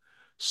 This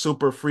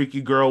Super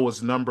Freaky Girl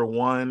was number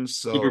one.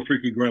 Super So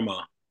Freaky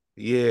Grandma.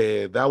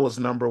 yeah, that was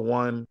number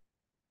one.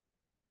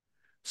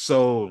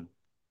 So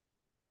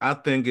I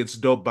think it's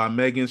dope by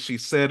Megan. She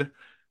said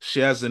she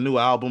has a new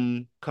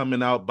album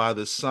coming out by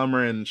the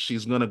summer and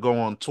she's gonna go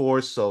on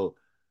tour. So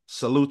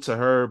salute to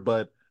her.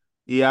 But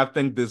yeah, I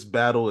think this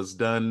battle is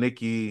done.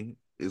 Nicki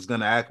is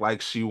gonna act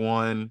like she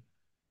won.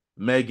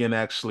 Megan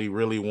actually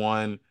really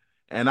won.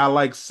 And I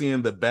like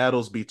seeing the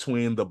battles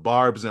between the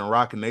Barbs and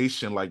Rock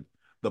Nation. Like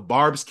the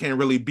Barbs can't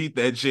really beat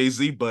that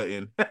Jay-Z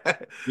button.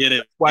 That's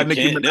Yeah, why they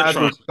Nicki can't. They're Minaj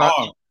trying was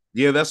hard.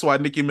 yeah, that's why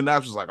Nicki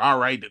Minaj was like, all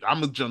right,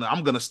 I'm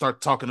gonna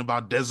start talking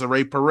about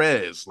Desiree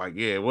Perez. Like,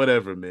 yeah,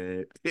 whatever,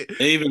 man.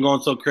 They even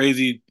going so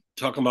crazy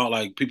talking about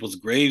like people's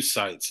grave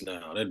sites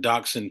now. They're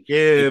doxing.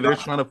 They Yeah, they're dox,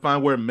 trying to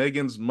find where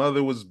Megan's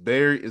mother was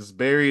buried is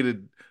buried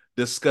and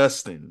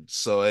disgusting.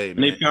 So hey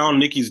and they man. found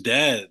Nikki's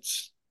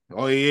dad's.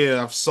 Oh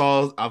yeah, I've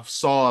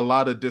saw a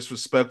lot of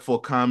disrespectful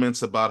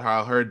comments about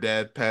how her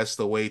dad passed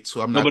away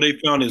too. I'm No, not but they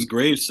found his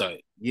grave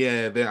site.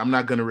 yeah, I'm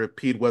not gonna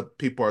repeat what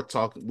people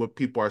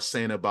are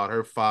saying about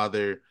her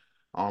father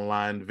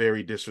online.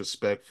 Very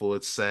disrespectful.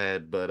 It's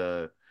sad,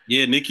 but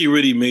Yeah, Nikki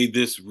really made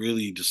this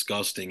really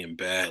disgusting and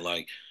bad.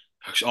 Like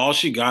all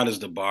she got is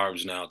the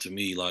barbs now to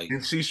me. Like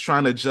and she's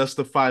trying to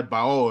justify it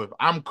by oh, if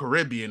I'm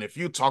Caribbean, if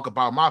you talk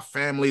about my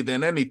family,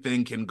 then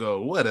anything can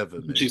go.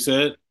 Whatever, she man.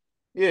 said.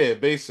 Yeah,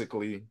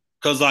 basically.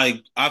 Cause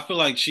like I feel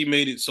like she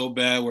made it so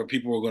bad where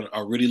people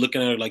are really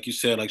looking at her like you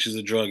said, like she's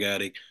a drug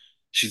addict.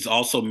 She's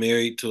also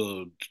married to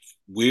a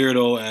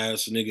weirdo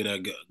ass nigga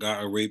that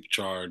got a rape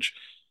charge.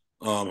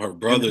 Her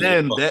And brother's a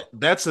then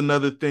that's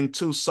another thing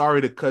too.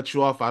 Sorry to cut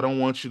you off. I don't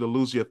want you to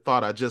lose your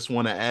thought. I just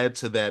want to add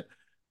to that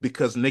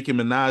because Nicki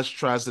Minaj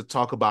tries to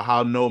talk about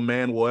how no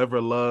man will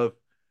ever love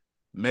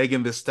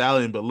Megan The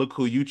Stallion, but look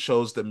who you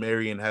chose to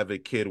marry and have a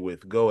kid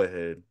with. Go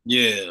ahead.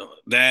 yeah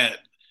that.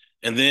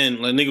 And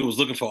then like nigga was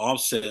looking for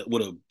Offset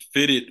with a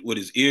fitted with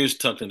his ears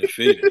tucked in a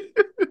fitted.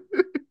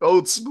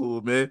 Old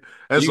school, man.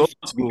 Are That's you old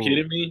fucking school.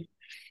 kidding me?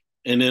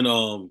 And then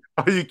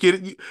Are you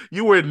kidding?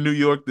 You were in New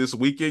York this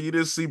weekend. You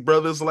didn't see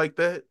brothers like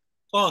that?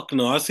 fuck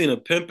no, I seen a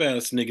pimp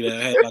ass nigga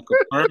that had like a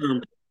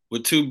perm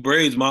with two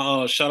braids.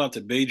 My shout out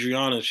to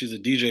Badriana, she's a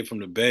DJ from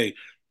the Bay.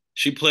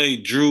 She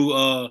played Drew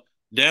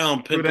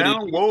down Threw pimp of the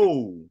down. year.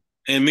 Whoa.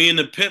 And me and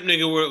the pimp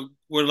nigga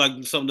were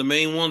like some of the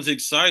main ones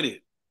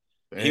excited.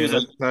 He Man, was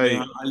like, that's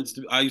man, tight.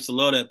 I used to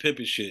love that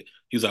pimping shit.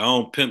 He was like, I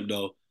don't pimp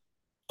though.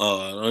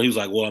 He was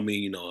like, well, I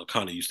mean, I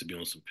kind of used to be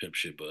on some pimp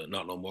shit, but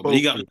not no more. But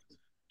he got Focus.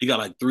 he got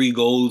like three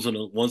golds on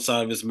the one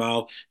side of his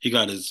mouth. He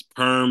got his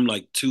perm,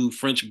 like two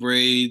French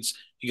braids.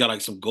 He got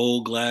like some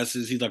gold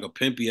glasses. He's like a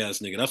pimpy ass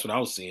nigga. That's what I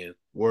was seeing.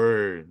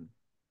 Word.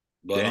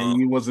 But Dang,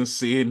 you wasn't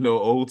seeing no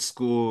old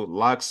school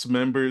locks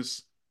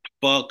members.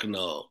 fuck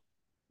no.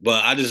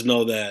 But I just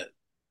know that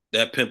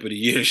that pimp of the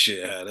year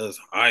shit had us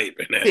hype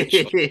and that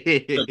shit.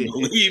 Couldn't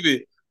believe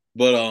it.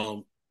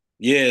 But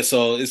yeah.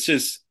 So it's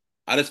just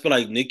I just feel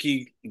like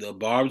Nicki, the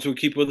Barb's will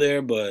keep her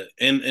there, but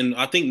and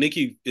I think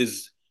Nicki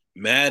is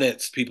mad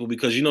at people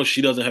because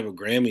she doesn't have a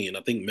Grammy, and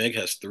I think Meg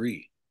has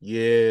three.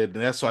 Yeah,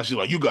 that's why she's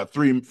like, you got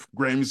three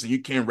Grammys and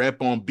you can't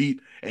rap on beat,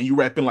 and you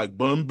rapping like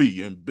Bun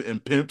B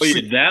and Pimp But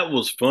C. yeah, that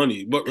was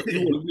funny. But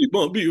you want to be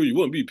Bump B or you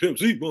want to be Pimp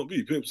C? Bump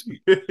B, Pimp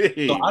C.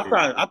 So Hey,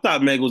 man. I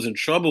thought Meg was in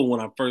trouble when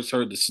I first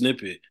heard the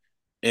snippet,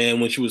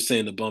 and when she was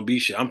saying the Bun B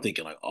shit, I'm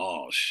thinking like,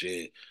 oh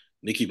shit,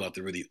 Nicki about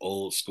to really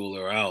old school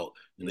her out,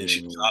 and then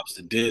she Mm, drops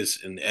the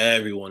diss, and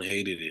everyone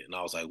hated it, and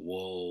I was like,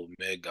 whoa,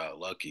 Meg got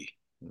lucky.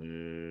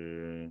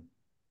 mm,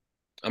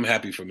 I'm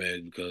happy for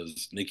Meg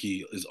because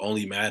Nicki is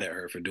only mad at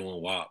her for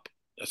doing WAP.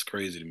 That's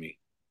crazy to me.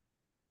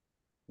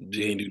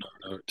 She yeah. ain't do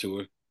nothing to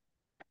her.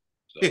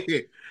 So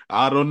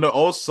I don't know.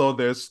 Also,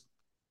 there's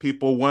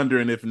people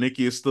wondering if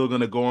Nicki is still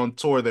going to go on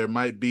tour. There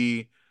might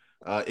be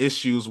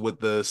issues with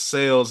the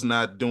sales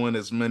not doing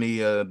as many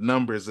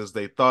numbers as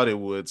they thought it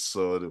would.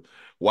 So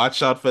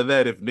watch out for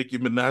that. If Nicki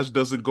Minaj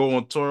doesn't go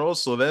on tour,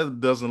 also that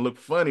doesn't look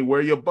funny.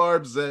 Where your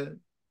barbs at?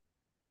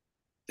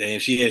 damn, I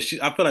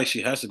feel like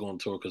she has to go on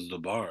tour because of the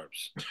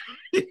Barbs.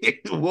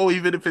 Well,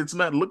 even if it's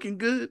not looking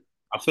good,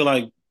 I feel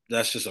like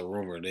that's just a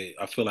rumor.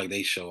 I feel like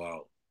they show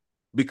out.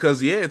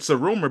 because yeah, it's a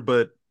rumor.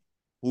 But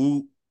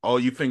who? Oh,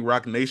 you think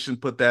Rock Nation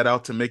put that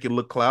out to make it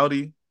look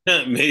cloudy?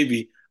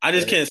 Maybe. I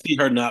just can't see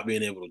her not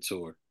being able to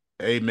tour.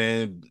 Hey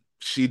man,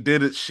 she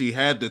did it. She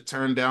had to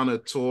turn down a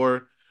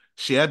tour.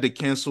 She had to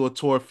cancel a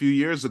tour a few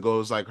years ago. It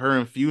was like her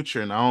and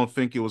Future, and I don't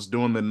think it was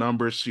doing the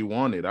numbers she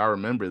wanted. I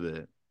remember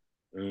that.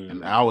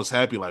 And Mm. I was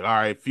happy, like, all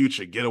right,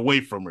 Future, get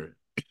away from her.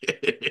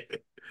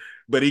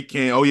 But he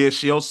can't. Oh, yeah,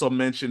 she also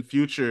mentioned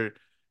Future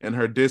in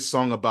her diss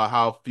song about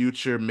how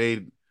Future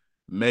made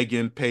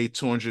Megan pay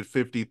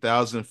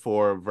 250,000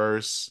 for a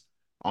verse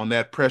on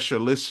that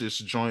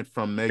Pressurelicious joint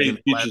from Megan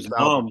Hey, Flat's Future's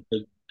album. mom,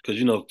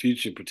 because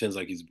Future pretends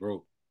like he's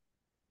broke.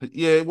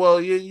 Yeah,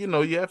 well,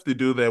 you have to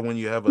do that when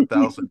you have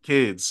 1,000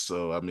 kids.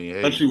 So I mean,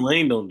 hey, Country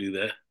Wayne don't do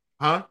that.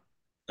 huh?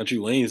 Country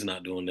Wayne's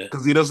not doing that.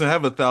 Because he doesn't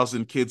have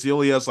 1,000 kids. He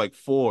only has like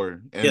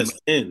four. He And has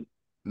 10.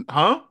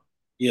 huh?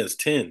 He has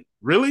 10.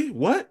 Really?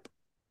 What?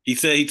 He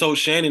said he told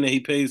Shannon that he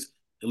pays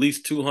at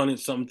least 200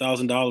 something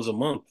 $1,000 a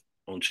month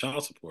on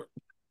child support.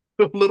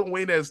 Little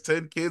Wayne has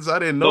 10 kids. I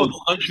didn't know No,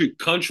 that.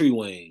 Country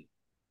Wayne.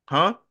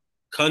 Huh?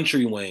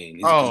 Country Wayne.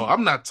 Oh,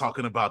 I'm not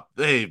talking about.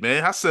 Hey,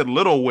 man, I said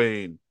Little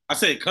Wayne. I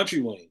said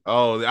Country Wayne,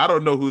 Oh, I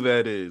don't know who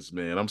that is,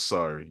 man. I'm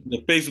sorry. the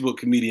Facebook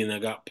comedian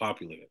that got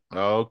popular.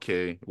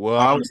 Okay. Well,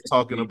 I Popular was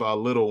talking about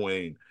Little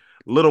Wayne.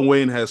 Little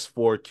Wayne has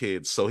four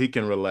kids, so he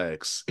can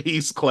relax.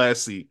 He's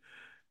classy.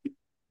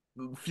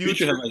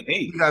 Future Future, has like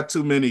he 8. got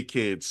too many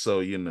kids,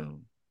 so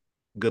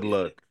good Yeah.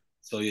 luck.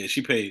 So yeah,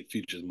 she paid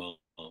Future's mom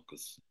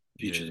because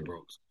Future's Yeah.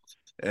 broke.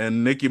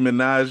 And Nicki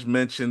Minaj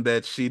mentioned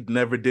that she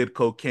never did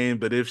cocaine,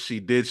 but if she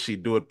did,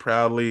 she'd do it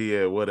proudly.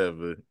 Yeah,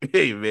 whatever.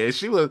 Hey man,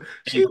 she And was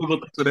people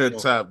think to she's that on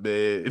top,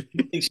 man.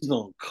 people think she's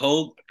on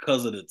coke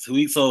because of the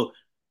tweet. So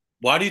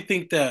why do you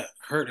think that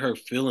hurt her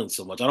feelings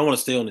so much? I don't want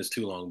to stay on this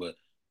too long, but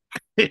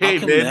how Hey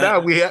come man, that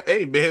now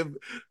hey man,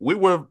 we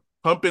were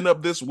pumping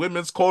up this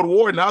women's Cold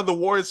War. Now the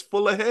war is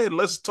full ahead.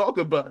 Let's talk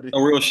about it.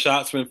 a real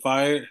shot's been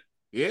fired?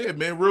 Yeah,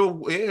 man,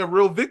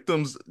 real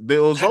victims.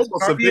 There was Has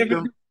almost a Cardi ever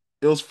victim.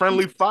 It was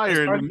friendly has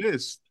fire in the Cardi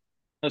mist.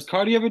 has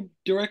Cardi ever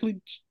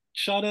directly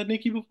shot at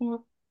Nicki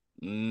before?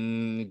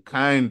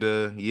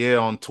 Kinda. Yeah,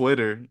 on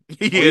Twitter.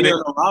 Oh Yeah, yeah,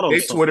 on a Lotto they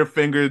song. Twitter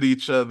fingered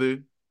each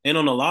other. And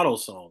on a Lotto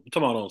song. I'm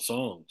talking about on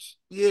songs.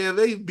 Yeah,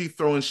 they be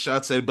throwing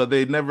shots at, but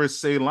they never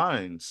say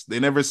lines. They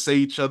never say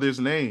each other's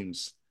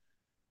names.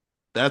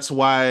 That's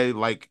why,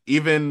 like,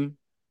 even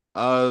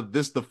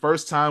this the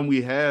first time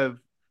we have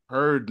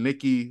heard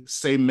Nicki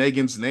say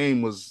Megan's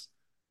name was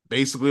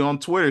basically on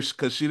Twitter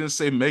because she didn't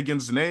say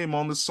Megan's name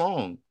on the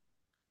song.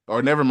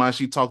 Or never mind,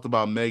 she talked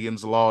about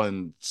Megan's Law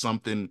and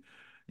something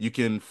you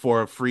can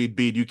for a free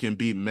beat, you can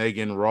beat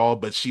Megan Raw,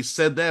 but she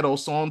said that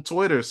also on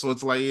Twitter. So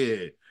it's like,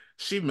 yeah,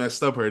 she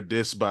messed up her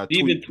diss by She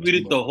even tweeting too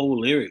tweeted much. the whole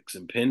lyrics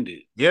and pinned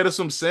it. Yeah, that's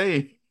what I'm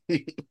saying.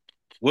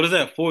 What is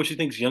that for? She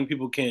thinks young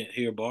people can't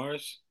hear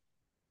bars?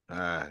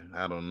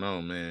 I don't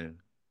know, man.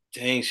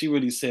 Dang, she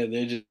really said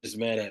they're just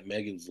mad at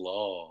Megan's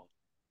Law.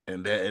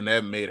 And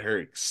that made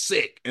her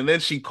sick. And then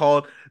she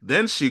called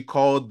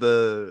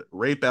the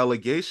rape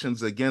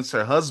allegations against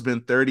her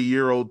husband,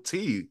 30-year-old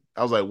T.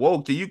 I was like,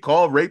 whoa, can you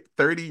call rape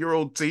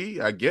 30-year-old T?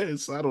 I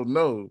guess. I don't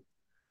know.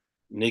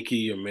 Nicki,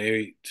 you're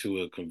married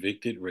to a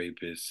convicted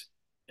rapist.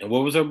 And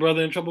what was her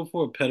brother in trouble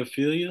for?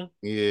 Pedophilia?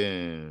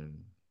 Yeah.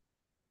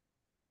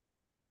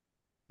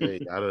 Hey,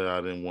 I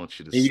didn't want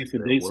you to He say used to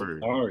that date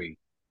word. Safari.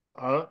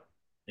 Huh?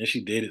 And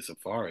she dated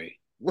Safari.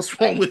 What's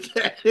wrong with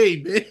that?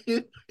 Hey,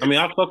 man. I mean,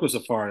 I fuck with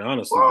Safari,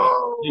 honestly, but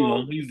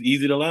Whoa. he's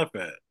easy to laugh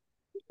at.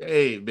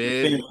 Hey, The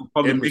man. thing is,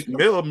 public And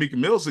respect. Meek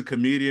Mill's a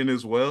comedian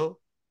as well.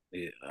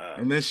 Yeah,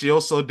 And then she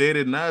also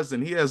dated Nas,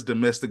 and he has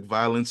domestic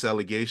violence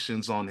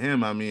allegations on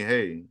him. I mean,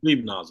 hey,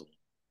 sleep nozzle.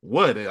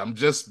 what?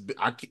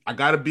 I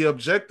gotta be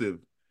objective.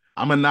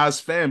 I'm a Nas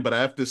fan, but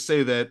I have to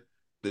say that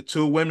the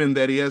two women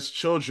that he has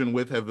children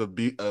with have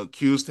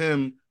accused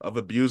him of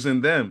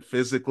abusing them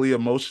physically,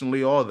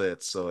 emotionally, all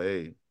that. So,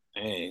 hey.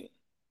 Dang,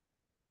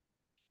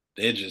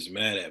 they're just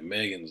mad at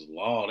Megan's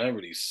Law. That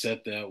really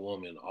set that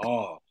woman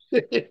off.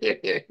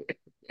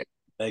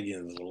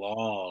 Megan's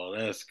Law,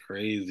 that's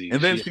crazy.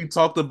 And then She she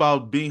talked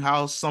about being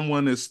how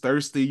someone is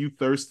thirsty, you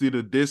thirsty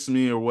to diss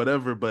me or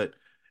whatever. But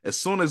as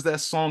soon as that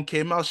song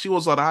came out, she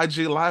was on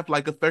IG Live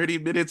like a 30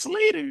 minutes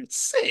later.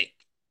 Sick.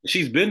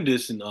 she's been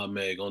dissing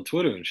Meg on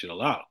Twitter and shit a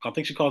lot. I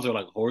think she calls her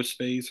like horse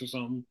face or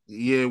something.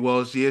 Yeah,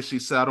 well, yeah, she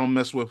said I don't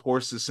mess with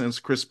horses since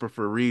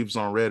Christopher Reeves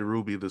on Red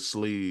Ruby the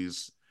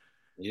Sleaze.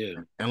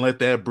 Yeah. And let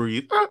that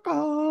breathe.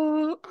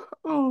 Uh-oh,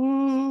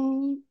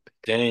 uh-oh.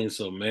 Dang,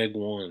 so Meg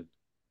won.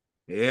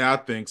 Yeah, I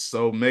think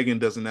so. Megan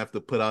doesn't have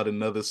to put out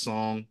another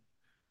song.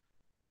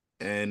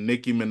 And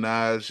Nicki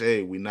Minaj,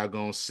 hey, we not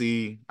gonna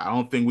see. I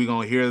don't think we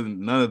gonna hear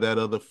none of that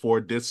other four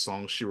diss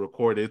songs she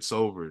recorded. It's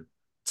over.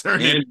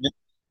 Turn it And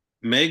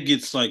Meg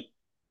gets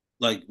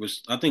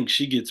I think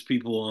she gets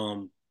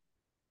people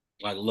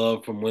like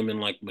love from women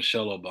like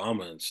Michelle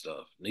Obama and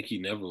stuff. Nicki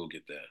never will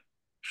get that.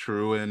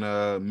 true.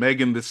 And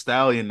Megan The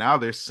Stallion, now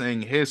they're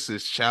saying Hiss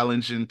is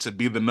challenging to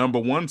be the number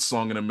one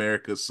song in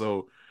America.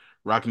 So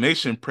Rock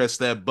Nation press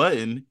that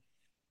button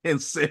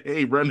and say,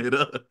 hey, run it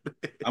up.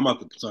 I'm about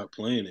to start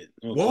playing it.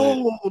 I'm gonna play it.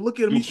 Whoa, look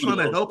at him. I'm He's gonna put trying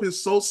it to on. help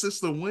his soul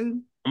sister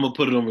win. I'm gonna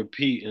put it on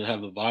repeat and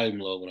have the volume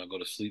low when I go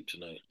to sleep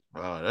tonight.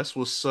 That's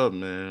what's up,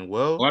 man.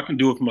 Or Well, I can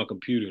do it from my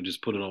computer and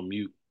just put it on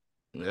mute.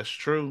 that's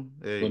true.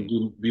 I'm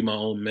gonna Hey, be my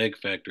own Meg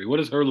factory. What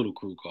is her little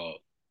crew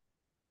called?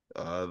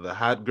 the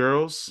hot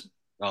girls.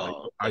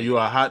 Oh, Are damn. you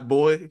a hot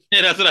boy?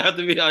 Yeah, that's what I have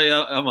to be. Oh,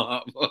 yeah, I'm a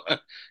hot boy.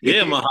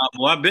 Yeah, I'm a hot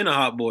boy. I've been a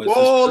hot boy since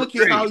Whoa, third look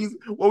at how grade. he's.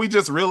 Well, we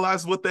just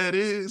realized what that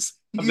is.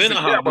 I've He been said,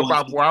 a "Yeah, hot I'm boy a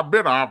hot boy. I've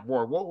been a hot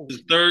boy." Whoa,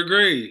 since third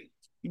grade.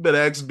 you better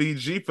ask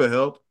BG for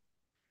help.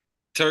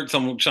 Turk,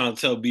 I'm trying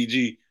to tell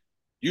BG,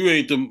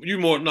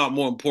 you not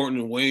more important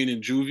than Wayne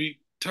and Juvie.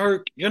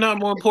 Turk, you're not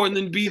more important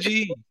than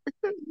BG.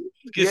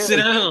 Just Yeah, sit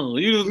down.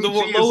 You're the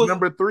BG is lowest.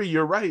 number 3.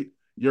 You're right.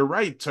 You're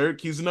right,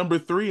 Turk. He's number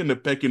 3 in the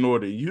pecking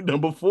order. You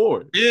number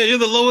 4. Yeah, you're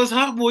the lowest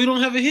hot boy. You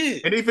don't have a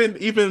hit. And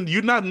even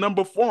you're not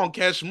number 4 on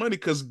Cash Money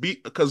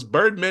because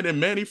Birdman and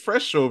Manny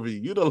Fresh over you.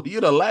 You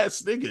the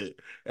last nigga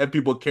that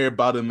people care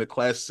about in the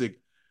classic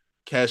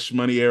Cash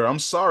Money era. I'm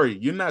sorry,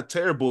 you're not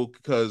terrible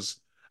because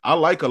I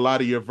like a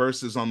lot of your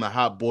verses on the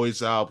Hot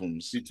Boys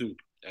albums. Me too,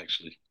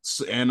 actually.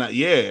 And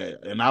yeah,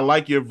 and I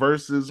like your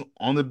verses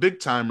on the Big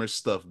Timer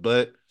stuff.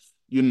 But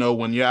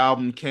when your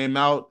album came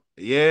out,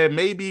 yeah,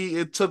 maybe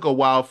it took a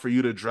while for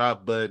you to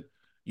drop, but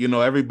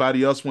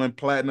everybody else went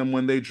platinum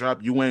when they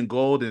dropped. You went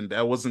gold, and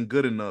that wasn't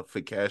good enough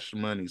for Cash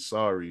Money.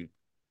 Sorry.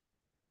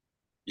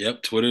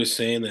 Yep, Twitter is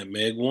saying that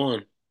Meg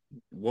won.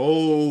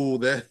 Whoa,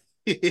 that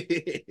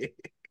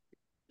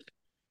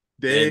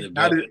And dang. the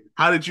How best.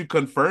 did you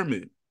confirm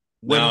it?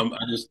 When Now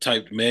I just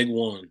typed Meg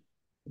won.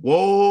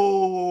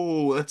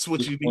 Whoa, that's what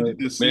This you point, needed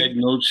to see. Meg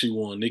knows she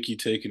won. Nikki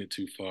taking it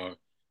too far.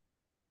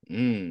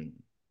 Mm,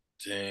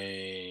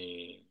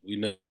 Dang.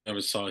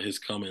 Never saw his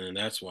coming, and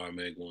that's why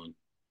Meg won.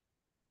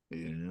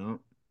 yeah.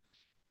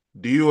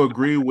 Do you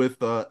agree with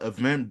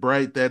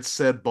Eventbrite that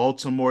said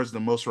Baltimore is the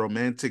most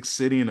romantic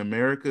city in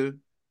America?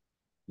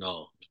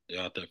 No, they're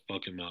out their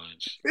fucking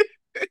minds.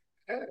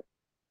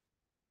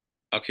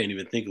 I can't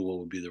even think of what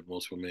would be the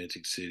most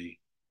romantic city.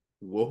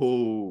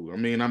 Whoa. I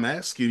mean, I'm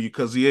asking you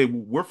because, yeah,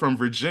 we're from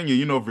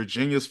Virginia.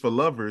 Virginia's for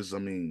lovers. I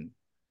mean,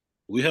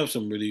 We have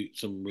some really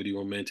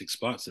romantic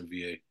spots in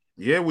VA.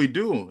 yeah, we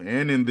do.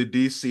 And in the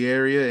DC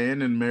area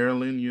and in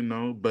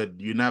Maryland, but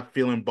you're not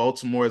feeling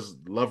Baltimore's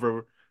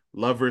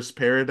lover's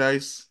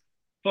paradise.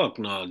 Fuck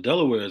nah,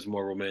 Delaware is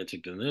more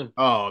romantic than them.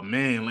 Oh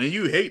man, man,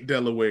 you hate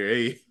Delaware,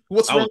 eh?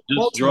 What's I wrong was with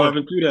just Baltimore?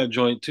 driving through that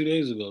joint 2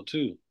 days ago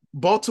too.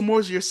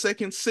 Baltimore's your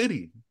second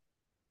city.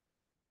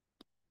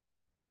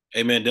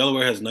 Hey man,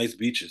 Delaware has nice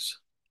beaches,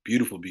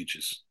 beautiful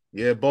beaches.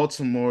 Yeah,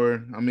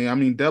 Baltimore. I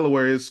mean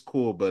Delaware is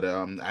cool, but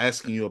I'm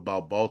asking you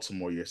about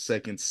Baltimore, your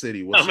second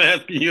city. I'm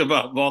asking you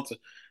about Baltimore.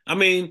 I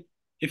mean,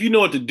 if you know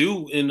what to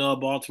do in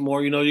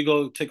Baltimore, you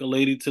go take a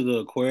lady to the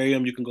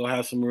aquarium. You can go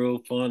have some real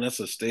fun. That's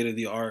a state of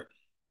the art,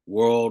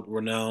 world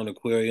renowned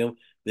aquarium.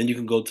 Then you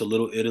can go to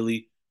Little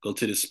Italy. Go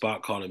to this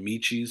spot called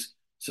Amici's.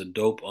 It's a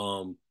dope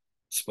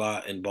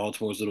spot in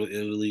Baltimore's Little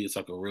Italy. It's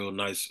like a real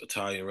nice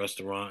Italian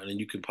restaurant, and then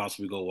you can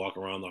possibly go walk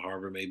around the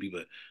harbor maybe,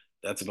 but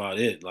that's about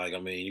it. Like I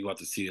mean, you got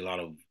to see a lot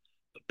of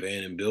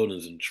abandoned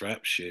buildings and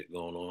trap shit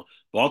going on.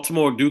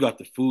 Baltimore do got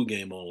the food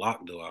game on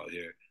lock though out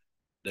here.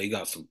 They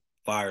got some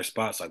fire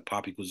spots like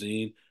Poppy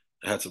Cuisine.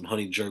 I had some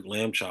honey jerk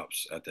lamb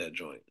chops at that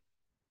joint.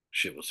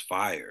 Shit was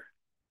fire.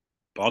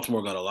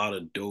 Baltimore got a lot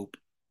of dope,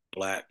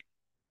 black,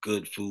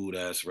 good food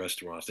ass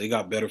restaurants. They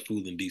got better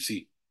food than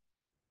DC.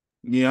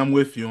 Yeah, I'm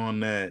with you on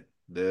that.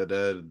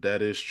 That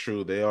is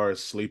true. They are a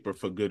sleeper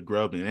for good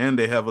grubbing, and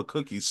they have a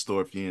cookie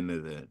store if you're into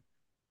that.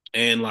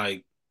 And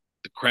like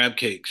the crab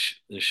cakes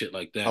and shit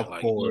like that. Of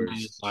Like, you know what I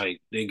mean? course.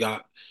 Like they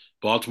got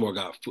Baltimore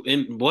got food.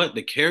 And what?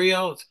 The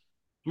carryouts?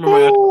 Remember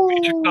after the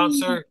feature Ooh,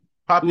 concert?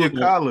 pop We your was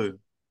collar.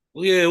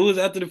 well, yeah, it was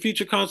after the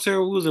feature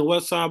concert. We was in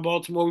West Side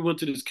Baltimore. We went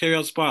to this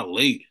carryout spot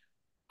late.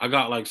 I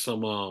got like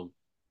some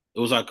it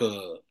was like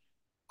a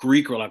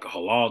Greek or like a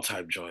halal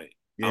type joint.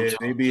 Yeah,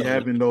 they be Telling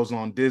you, having those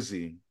on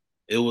Dizzy.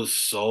 it was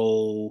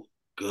so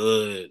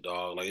good,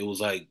 dog. Like it was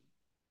like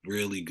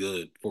really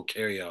good for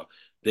carryout.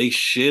 They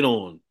shit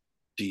on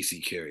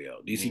DC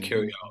carryout. DC Hmm.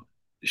 carryout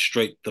is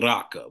straight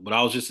traka. But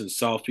I was just in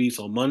Southeast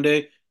on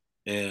Monday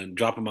and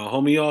dropping my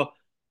homie off,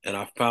 and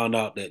I found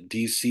out that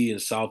DC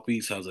and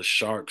Southeast has a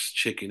Sharks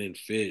chicken and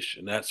fish,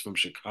 and that's from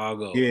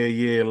Chicago. Yeah,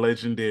 yeah,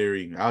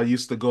 legendary. I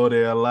used to go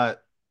there a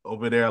lot,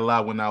 over there a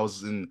lot when I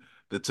was in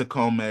the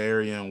Tacoma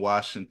area in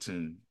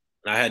Washington.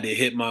 And I had to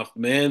hit my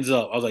man's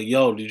up. I was like,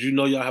 "Yo, did you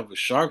know y'all have a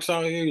Sharks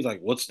out here?" He's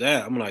like, "What's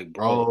that?" I'm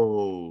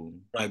Oh,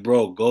 like,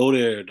 bro, go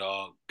there,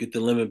 dog. Get the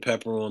lemon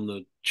pepper on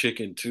the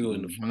chicken too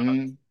and the fries.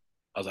 hmm.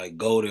 I was like,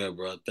 go there,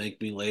 bro.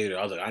 Thank me later.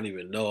 I was like, I didn't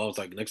even know. I was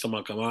like, next time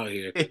I come out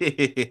here,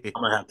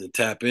 I'm gonna have to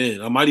tap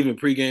in. I might even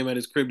pregame at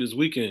his crib this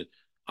weekend.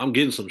 I'm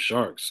getting some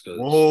sharks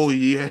because Whoa,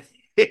 yeah.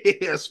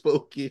 That's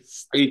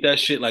focused. I eat that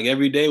shit like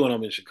every day when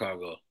I'm in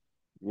Chicago.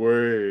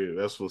 Word.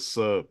 That's what's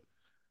up.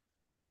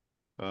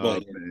 Oh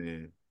But yeah,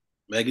 man.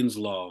 Megan's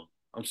Law.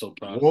 I'm so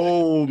proud of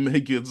Megan. Whoa,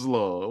 Megan's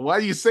Law. Why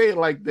you say it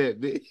like that,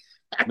 man?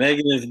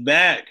 Megan is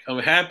back. I'm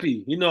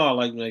happy. You know I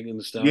like Megan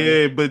The Stallion.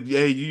 Yeah, but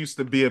yeah, you used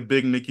to be a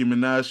big Nicki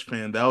Minaj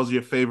fan. That was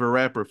your favorite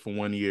rapper for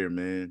 1 year,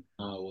 man.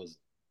 I was.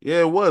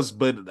 Yeah, it was,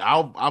 but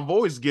I've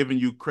always given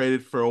you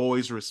credit for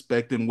always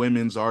respecting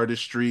women's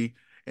artistry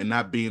and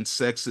not being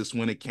sexist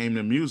when it came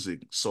to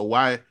music. So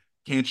why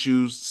can't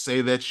you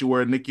say that you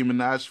were a Nicki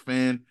Minaj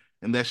fan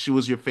and that she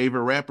was your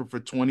favorite rapper for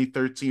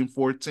 2013,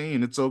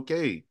 14? It's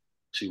okay.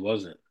 She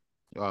wasn't.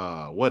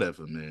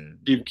 Whatever, man.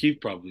 Chief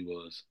Keef probably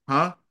was.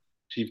 Huh?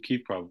 Chief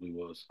Keef probably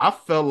was. I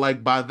felt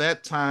like by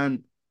that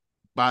time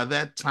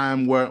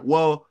where,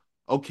 well,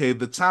 okay,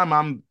 the time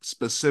I'm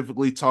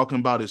specifically talking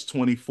about is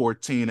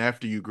 2014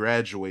 after you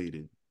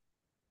graduated.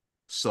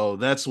 So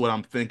that's what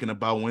I'm thinking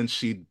about when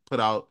she put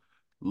out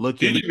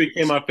Looking Future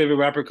became my favorite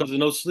rapper because of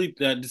No Sleep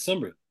that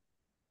December.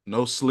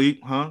 No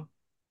Sleep, huh?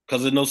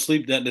 Because of No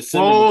Sleep that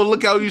December. Whoa,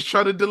 look how he's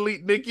trying to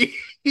delete Nicki.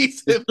 He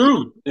It's said,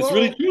 true. It's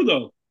really whoa, true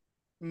though.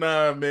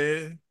 nah,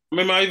 man.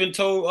 Remember, I even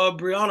told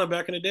Brianna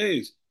back in the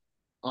days.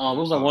 It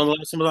was like one of the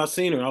last times I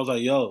seen her. I was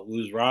like, "Yo," we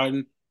was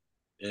riding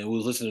and we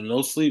was listening to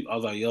No Sleep. I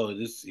was like, "Yo,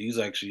 this he's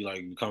actually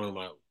like becoming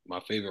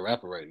my favorite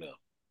rapper right now."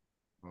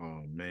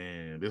 Oh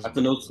man, this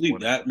After brother No Sleep,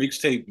 wanted that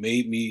mixtape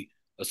made me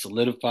a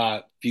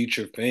solidified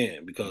Future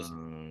fan because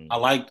I um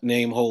like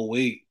Name Whole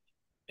Weight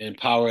and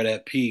Power of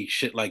That P,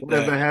 shit like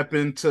that.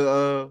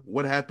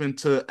 what happened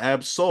to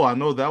Ab Soul? I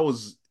know that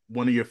was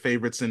one of your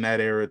favorites in that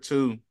era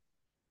too.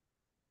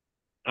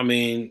 I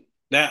mean,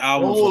 that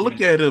album Oh, for look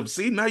me. at him.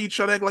 See, now you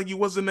try to act like you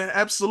wasn't an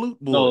absolute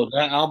boy. No,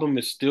 that album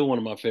is still one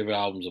of my favorite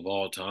albums of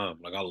all time.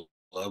 Like I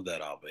love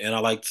that album, and I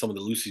liked some of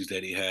the Lucy's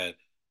that he had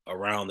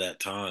around that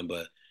time.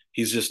 But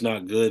he's just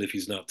not good if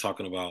he's not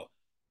talking about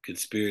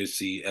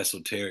conspiracy,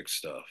 esoteric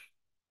stuff.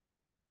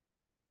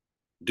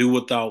 Do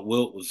Without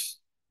Wilt was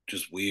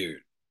just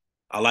weird.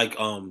 I like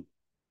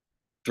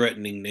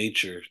Threatening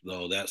Nature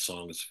though. That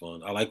song is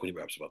fun. I like when he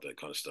raps about that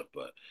kind of stuff.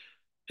 But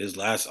his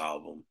last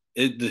album,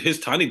 his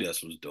Tiny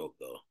Desk was dope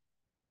though.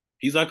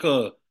 He's like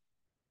a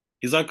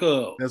he's like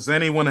a Does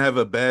anyone have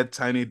a bad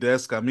tiny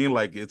desk? I mean,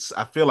 like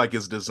I feel like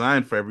it's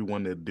designed for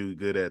everyone to do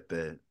good at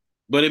that.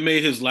 but it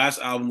made his last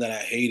album that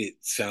I hated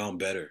sound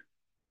better.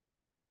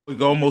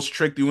 It almost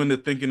tricked you into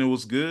thinking it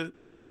was good.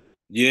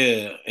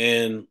 Yeah,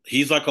 and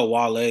he's like a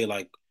Wale,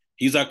 like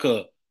he's like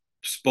a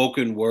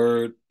spoken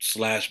word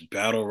slash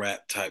battle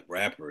rap type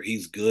rapper.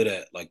 He's good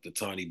at like the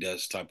Tiny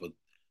Desk type of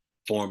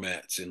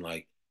formats, and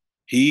like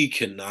he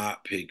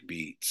cannot pick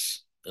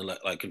beats. And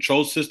like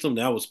Control System,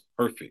 that was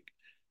perfect.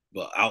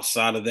 But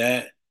outside of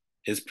that,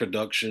 his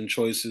production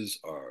choices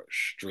are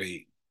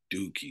straight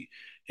dookie.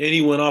 And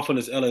he went off on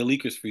his LA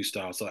Leakers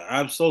freestyle. So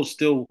Absol's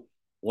still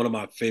one of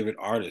my favorite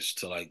artists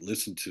to like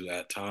listen to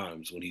at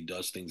times when he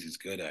does things he's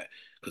good at.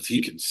 Because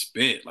he can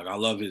spit. Like I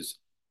love his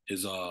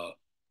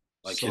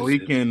like So his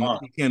art.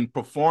 he can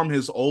perform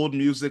his old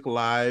music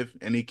live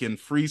and he can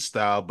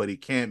freestyle, but he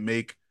can't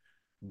make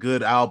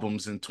good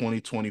albums in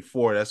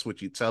 2024. That's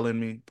what you're telling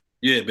me.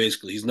 Yeah,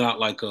 basically. He's not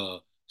like a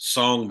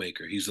song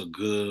maker. He's a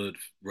good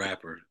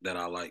rapper that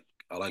I like.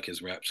 I like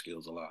his rap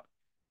skills a lot.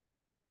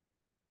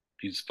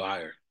 He's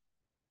fire.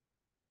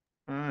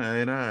 All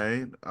right,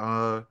 all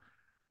right.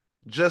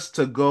 Just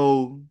to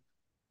go.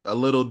 a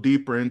little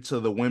deeper into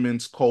the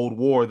women's Cold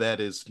War that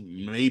is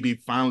maybe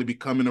finally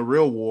becoming a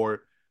real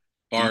war.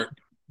 Do you, Fart.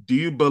 do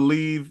you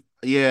believe?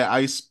 Yeah,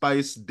 Ice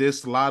Spice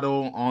diss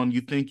Latto on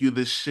 "You Think You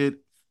the Shit"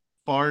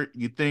 fart.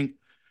 You think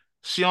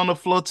she on the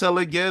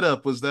flotilla get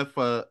up? Was that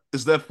for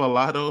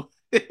Latto?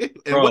 And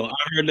Bro, I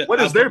heard that. what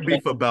I is put their that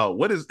beef about?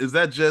 Is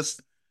that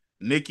just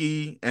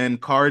Nicki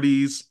and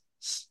Cardi's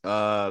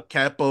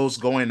capos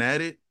going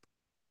at it?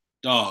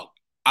 dog.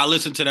 I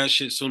listened to that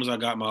shit as soon as I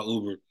got my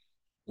Uber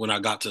when I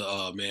got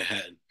to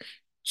Manhattan. As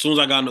soon as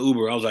I got in the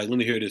Uber, I was like, let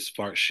me hear this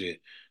fart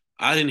shit.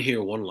 I didn't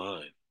hear one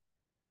line.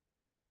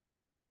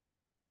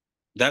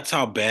 That's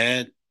how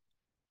bad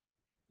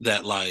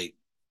that like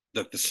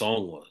that the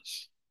song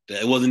was.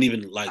 That it wasn't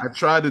even like I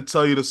tried to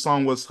tell you the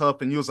song was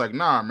Huff, and you was like,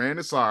 "Nah, man,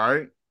 it's all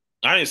right."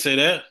 I didn't say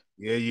that.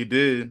 Yeah, you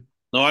did.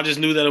 No, I just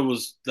knew that it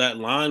was that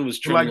line was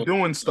You trending like on.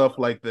 doing stuff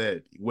like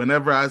that.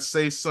 Whenever I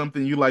say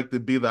something, you like to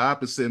be the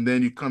opposite, and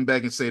then you come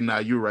back and say, "Nah,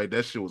 you're right.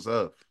 That shit was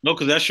Huff." No,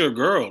 because that's your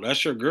girl.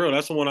 That's your girl.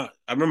 That's the one I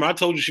remember. I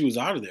told you she was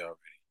out of there already.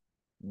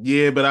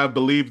 Yeah, but I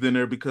believed in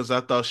her because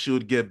I thought she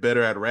would get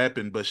better at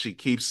rapping, but she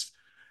keeps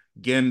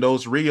getting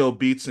those Rio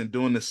beats and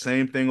doing the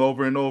same thing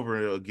over and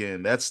over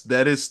again.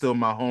 That is still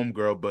my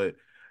homegirl, but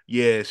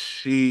yeah,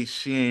 she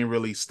ain't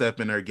really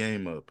stepping her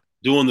game up.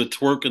 Doing the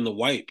twerk and the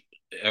wipe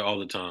all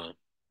the time.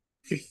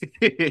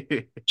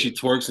 She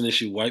twerks and then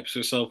she wipes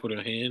herself with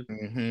her hand.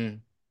 Hmm.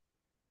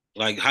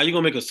 Like, how you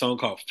gonna make a song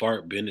called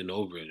 "Fart" bending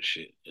over and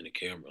shit in the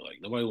camera? Like,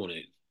 nobody want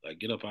to like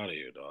get up out of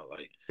here, dog.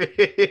 Like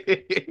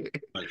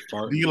Do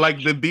farting you and like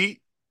the shit.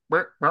 beat?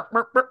 Bro,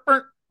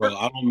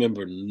 I don't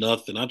remember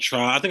nothing. I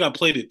tried. I think I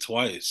played it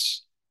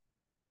twice,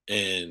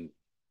 and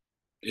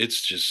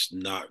it's just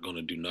not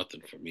gonna do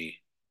nothing for me.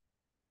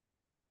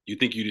 You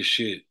think you the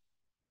shit?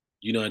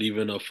 You're not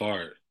even a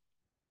fart.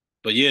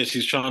 But yeah,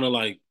 she's trying to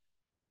like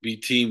be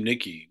Team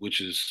Nicki, which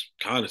is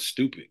kind of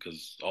stupid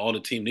because all the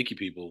Team Nicki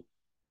people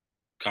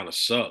kind of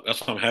suck.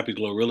 That's why I'm happy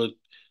Glorilla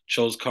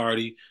chose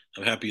Cardi.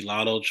 I'm happy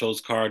Latto chose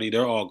Cardi.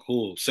 They're all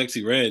cool.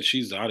 Sexy Red,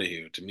 she's out of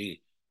here to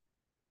me.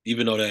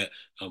 Even though that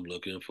I'm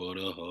looking for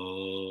the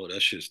hoe,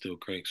 that shit still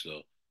cranks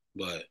though.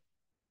 But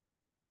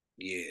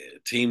yeah,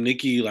 Team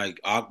Nicki, like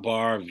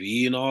Akbar,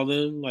 V, and all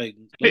them, like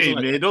those are Hey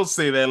like man, don't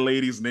say that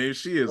lady's name.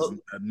 She is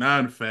a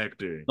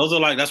non-factor. those are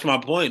like that's my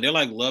point. They're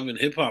like loving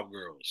hip hop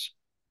girls.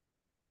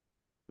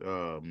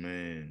 Oh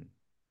man.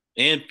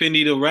 And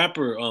Fendi the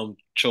rapper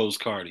chose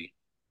Cardi.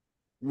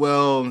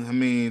 Well, I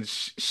mean,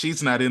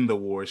 she's not in the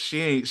war. She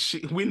ain't.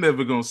 We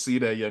never gonna see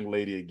that young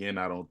lady again.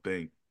 I don't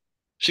think.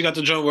 She got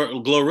the joint where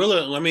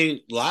Glorilla. I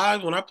mean,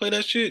 live when I play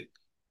that shit,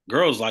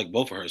 girls like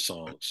both of her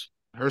songs.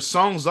 Her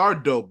songs are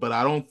dope, but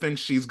I don't think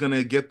she's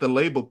gonna get the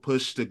label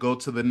push to go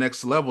to the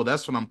next level.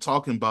 That's what I'm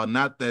talking about.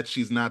 Not that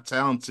she's not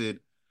talented.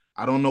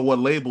 I don't know what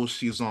label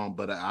she's on,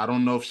 but I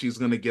don't know if she's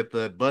gonna get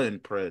the button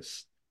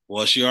press.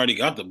 Well, she already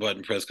got the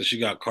button press because she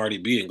got Cardi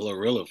B and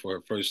Glorilla for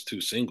her first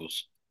two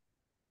singles.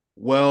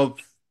 Well,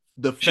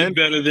 the She's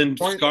better than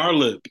point,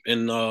 Scarlett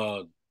and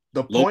the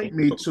Local point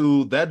me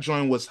to that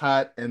joint was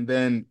hot, and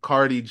then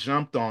Cardi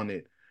jumped on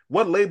it.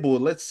 What label?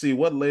 Let's see.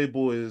 What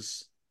label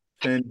is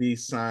Fendi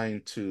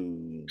signed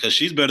to? because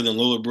she's better than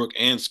Lola Brooke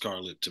and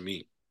Scarlett to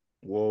me.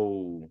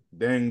 Whoa,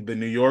 dang, the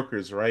New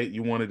Yorkers, right?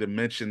 You wanted to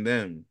mention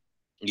them.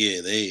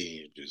 Yeah,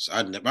 they just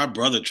my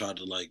brother tried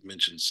to like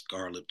mention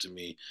Scarlett to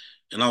me,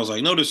 and I was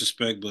like, no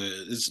disrespect, but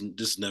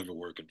this never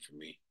working for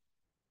me.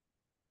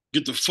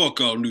 Get the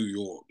fuck out of New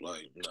York,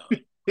 like nah,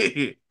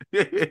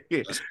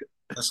 that's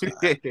that's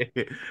not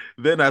happening.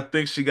 Then I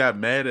think she got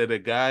mad at a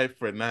guy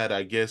for not,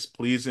 I guess,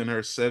 pleasing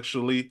her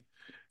sexually.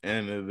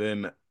 And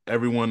then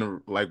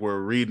everyone like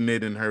were reading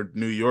it in her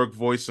New York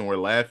voice and were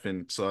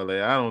laughing. So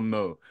like, I don't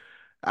know.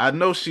 I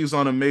know she's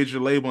on a major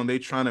label and they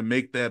trying to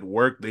make that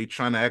work. They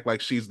trying to act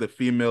like she's the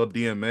female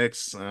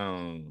DMX.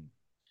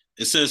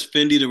 It says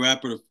Fendi the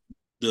rapper,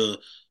 the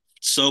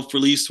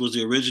self-release was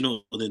the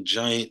original, and then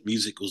Giant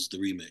Music was the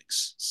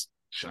remix.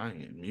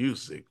 Giant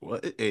music.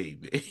 What? Hey,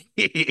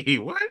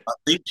 what? I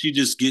think she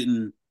just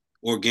getting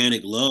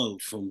organic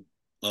love from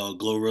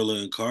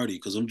Glorilla and Cardi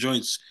because I'm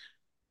joints.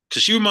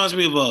 Because she reminds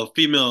me of a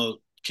female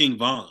King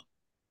Von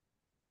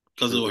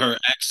because of her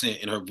accent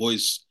and her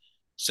voice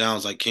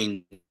sounds like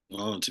King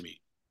Von to me.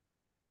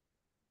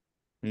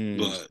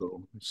 But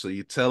So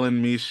you're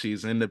telling me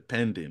she's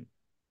independent?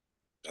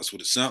 that's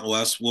what it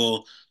sounds.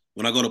 Well,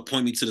 when I go to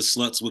point me to the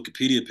sluts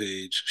Wikipedia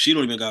page, she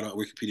don't even got a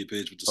Wikipedia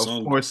page with the Of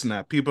song. course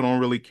not. People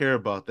don't really care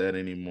about that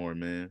anymore,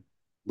 man.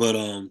 But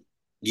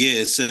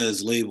yeah, it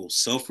says label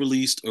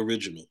self-released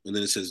original, and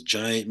then it says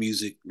Giant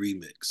Music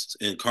remix,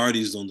 and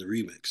Cardi's on the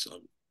remix.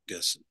 I'm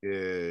guessing.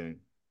 Yeah.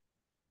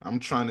 I'm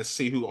trying to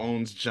see who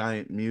owns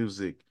Giant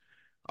Music.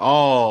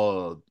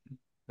 Oh,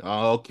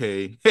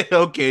 okay.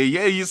 Okay.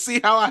 Yeah, you see,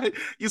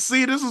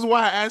 this is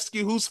why I ask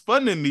you who's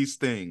funding these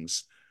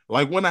things.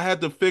 Like when I had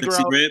to figure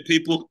Sexy out, red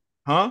people.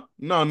 huh?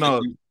 No, no.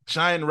 Sexy.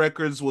 Giant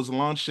Records was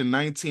launched in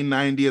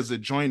 1990 as a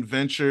joint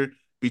venture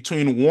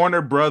between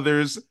Warner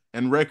Brothers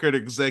and record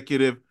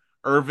executive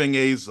Irving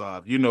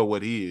Azov. You know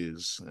what he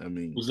is. I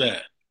mean, Who's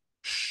that?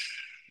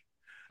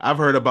 I've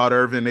heard about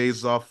Irvin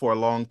Azoff for a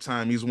long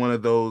time. He's one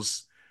of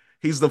those.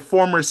 He's the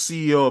former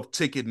CEO of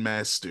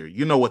Ticketmaster.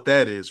 You know what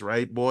that is,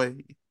 right,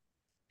 boy?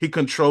 He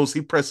controls.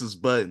 He presses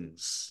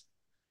buttons.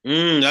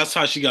 That's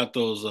how she got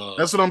those.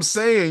 That's what I'm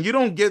saying. You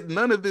don't get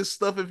none of this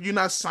stuff if you're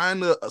not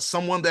signed to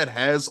someone that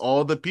has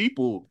all the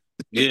people.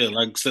 Yeah,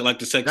 like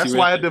the sexy That's red.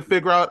 why I had to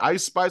figure out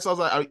Ice Spice. I was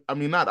like, I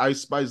mean, not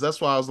Ice Spice. That's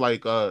why I was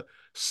like,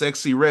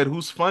 Sexy Red.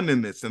 Who's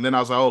funding this? And then I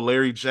was like, oh,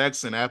 Larry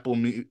Jackson, Apple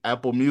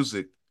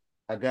Music.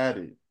 I got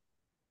it.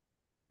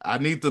 I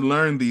need to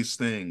learn these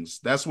things.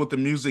 That's what the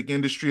music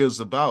industry is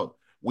about.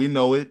 We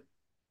know it.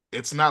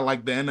 It's not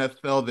like the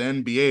NFL, the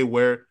NBA,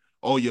 where,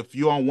 oh, if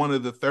you're on one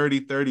of the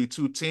 30,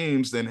 32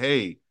 teams, then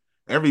hey,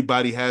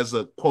 everybody has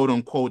a quote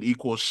unquote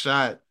equal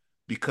shot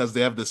because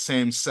they have the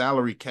same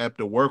salary cap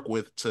to work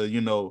with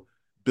to,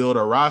 build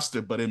a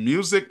roster. But in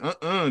music,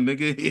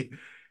 nigga,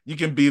 you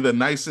can be the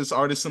nicest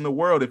artist in the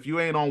world. If you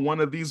ain't on one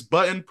of these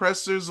button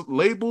pressers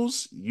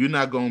labels, you're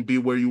not going to be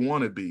where you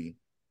want to be.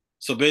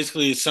 So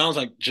basically, it sounds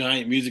like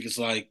Giant Music is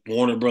like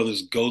Warner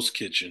Brothers Ghost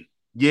Kitchen.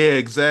 Yeah,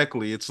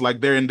 exactly. It's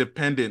like their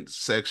independent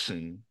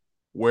section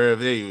where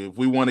they, if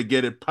we want to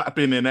get it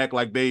popping and act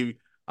like they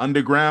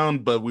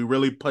underground, but we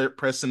really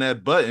pressing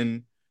that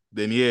button,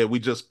 then yeah, we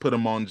just put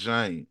them on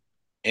Giant.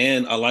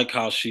 And I like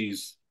how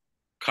she's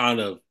kind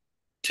of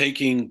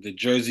taking the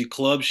Jersey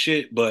club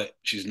shit, but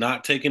she's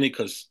not taking it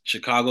because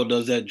Chicago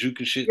does that juke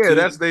shit Yeah, too.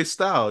 that's their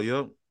style,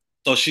 yo.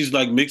 So she's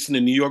like mixing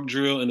the New York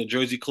drill and the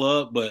Jersey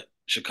club, but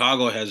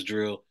Chicago has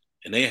drill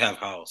and they have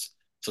house.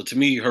 So to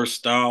me, her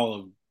style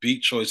of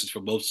beat choices for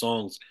both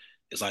songs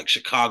is like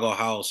Chicago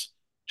house,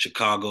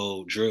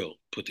 Chicago drill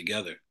put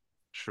together.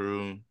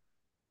 True.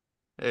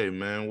 Hey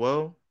man,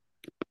 well,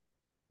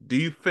 do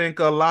you think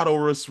a Lotto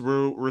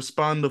will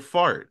respond to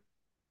fart?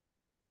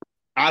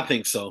 I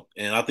think so,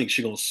 and I think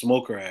she's gonna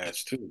smoke her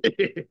ass too.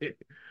 So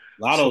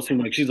Latto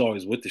seems like she's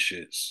always with the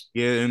shits.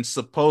 yeah, and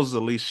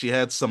supposedly she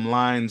had some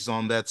lines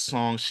on that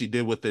song she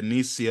did with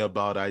Anicia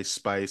about Ice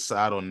Spice.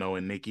 I don't know,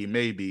 and Nicki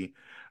maybe.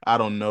 I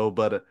don't know,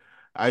 but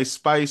Ice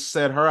Spice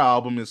said her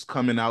album is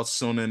coming out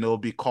soon and it'll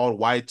be called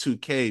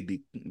Y2K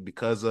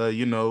because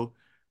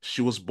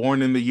she was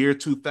born in the year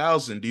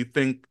 2000. Do you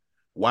think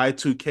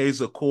Y2K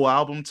is a cool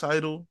album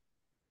title?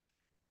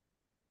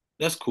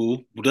 That's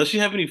cool. But does she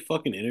have any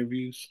fucking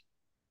interviews?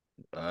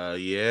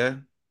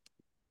 Yeah.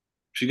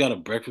 She got a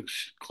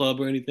Breakfast Club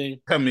or anything?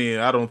 I mean,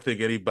 I don't think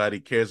anybody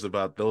cares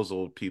about those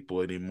old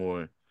people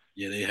anymore.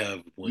 Yeah, they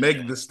have one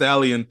Meg The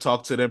Stallion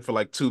talked to them for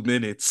like 2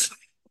 minutes.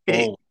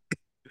 phone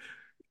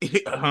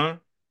Huh?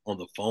 on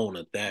the phone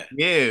at that.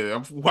 Yeah,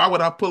 why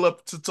would I pull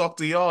up to talk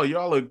to y'all?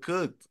 Y'all are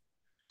cooked.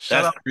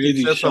 Shout That's out to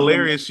crazy. Just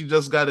Hilarious. She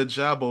just got a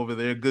job over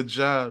there. Good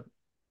job.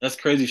 That's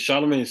crazy.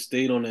 Charlamagne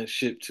stayed on that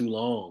ship too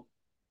long.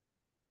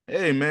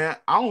 Hey man,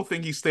 I don't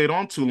think he stayed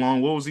on too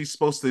long. What was he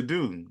supposed to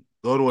do?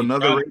 Go to He another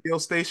tried radio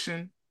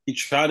station? he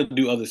tried to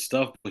do other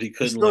stuff, but he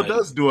He couldn't still like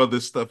does do other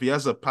stuff. He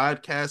has a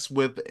podcast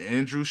with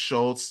Andrew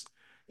Schultz.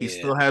 He yeah.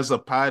 still has a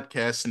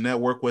podcast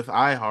network with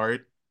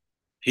iHeart.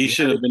 He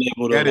should have been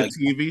able He to had a like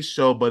TV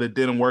show, but it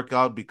didn't work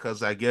out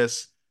because I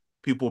guess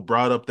people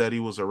brought up that he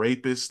was a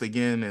rapist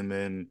again, and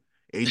then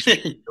HBO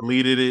he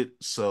deleted it.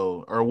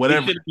 So, or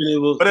whatever, should have been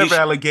able whatever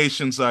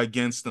allegations are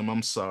against him.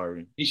 I'm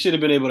sorry. he should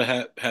have been able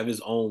to have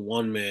his own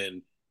one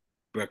man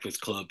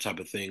Breakfast Club type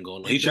of thing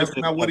going on. He should have That's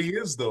been able not to what have he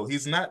is, though.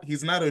 He's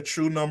not a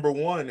true number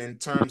one in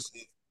terms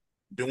of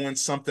doing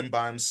something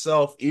by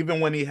himself. Even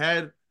when he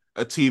had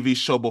a TV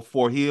show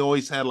before, he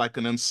always had like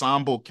an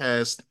ensemble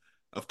cast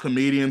of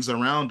comedians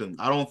around him.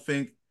 I don't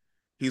think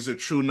he's a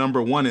true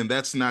number one, and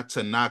that's not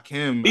to knock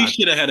him. he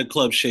should have had a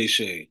club Shay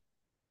Shay.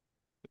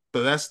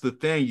 But that's the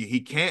thing.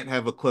 He can't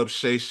have a club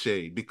Shay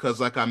Shay because,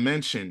 like I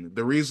mentioned,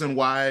 the reason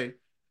why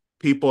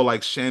people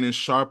like Shannon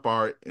Sharp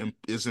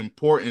is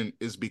important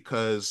is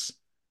because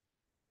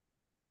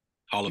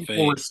Hall of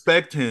people Fame.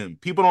 respect him.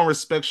 People don't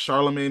respect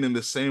Charlemagne in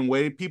the same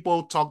way.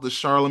 People talk to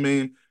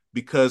Charlemagne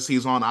because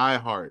he's on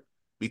iHeart,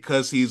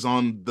 because he's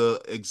on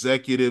the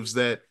executives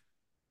that,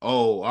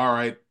 oh, all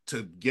right,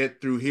 to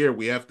get through here,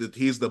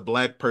 he's the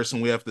black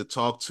person we have to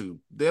talk to.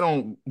 They He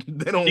don't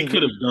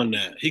could have really. done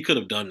that. He could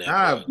have done that,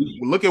 bro. Nah,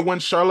 look at when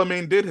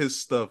Charlemagne did his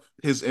stuff,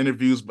 his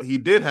interviews, but he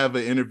did have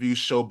an interview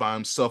show by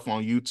himself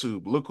on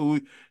YouTube. Look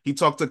who he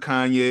talked to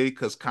Kanye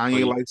because Oh, Kanye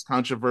yeah, likes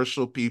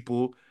controversial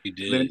people. he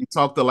And then did. he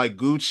talked to like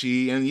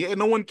Gucci, and yeah,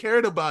 no one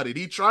cared about it.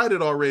 He tried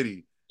it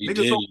already. He Niggas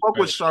did. don't fuck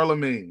with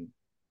Charlemagne.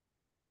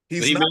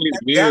 But He's he not made it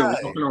that weird guy.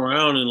 walking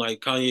around in like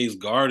Kanye's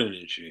garden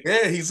and shit.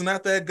 Yeah, he's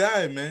not that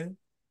guy, man.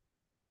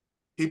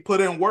 He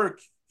put in work.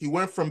 He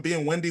went from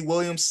being Wendy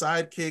Williams'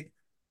 sidekick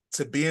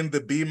to being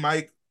the B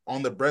Mike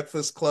on the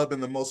Breakfast Club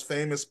and the most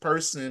famous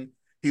person.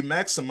 He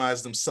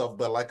maximized himself.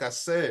 But like I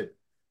said,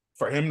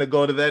 for him to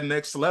go to that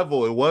next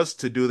level, it was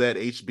to do that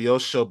HBO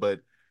show,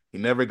 but he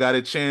never got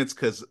a chance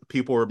because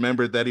people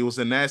remembered that he was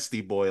a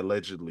nasty boy,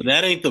 But allegedly.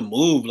 that ain't the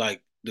move.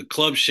 Like the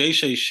club Shay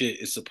Shay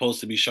shit is supposed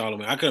to be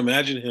Charlamagne. I can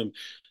imagine him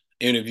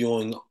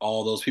interviewing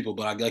all those people,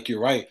 but like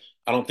you're right.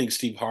 I don't think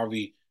Steve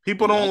Harvey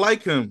People don't liked.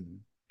 like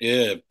him.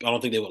 Yeah, I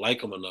don't think they would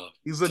like him enough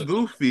He's a to come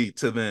goofy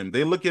to them.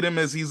 They look at him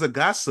as he's a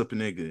gossip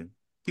nigga.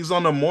 He's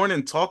on the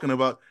morning talking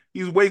about.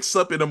 He wakes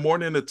up in the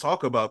morning to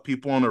talk about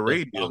people on the the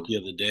radio. donkey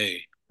of the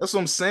day. That's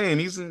what I'm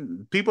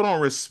saying. People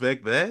don't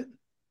respect that.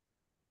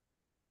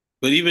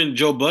 But even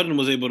Joe Budden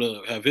was able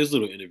to have his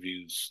little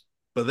interviews.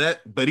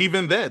 But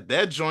even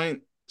that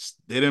joint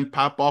didn't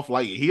pop off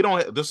like he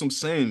don't. That's what I'm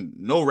saying.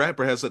 No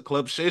rapper has a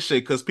club Shay Shay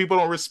because people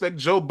don't respect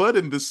Joe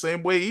Budden the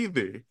same way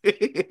either.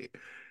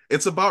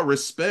 It's about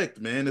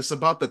respect, man. It's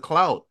about the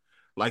clout.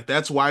 Like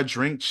that's why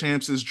Drink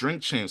Champs is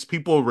Drink Champs.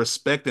 People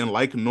respect and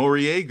like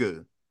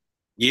Noriega.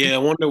 Yeah, I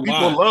wonder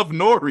People why. love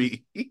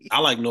Nori. I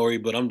like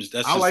Nori, but I'm just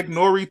that's I just like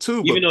Nori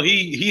too, even but though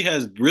he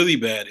has really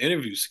bad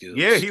interview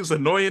yeah, skills, he's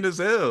annoying as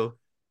hell.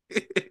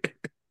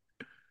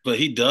 but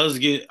he does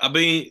get. I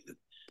mean,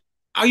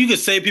 you could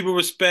say people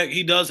respect.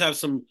 He does have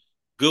some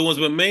good ones,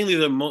 but mainly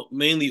they're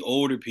mainly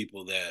older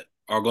people that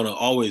are gonna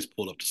always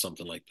pull up to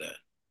something like that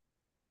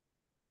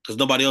because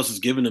nobody else is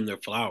giving them their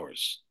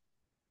flowers.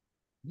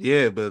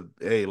 Yeah, but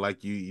hey,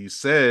 like you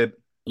said,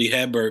 He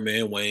had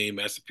Birdman, Wayne,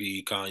 Master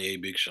P,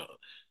 Kanye, Big Sean,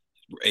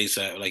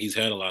 ASAP. Like he's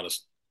had a lot of.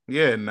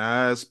 yeah,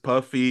 Nas,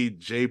 Puffy,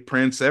 Jay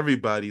Prince,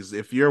 everybody's.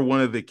 If you're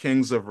one of the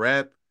kings of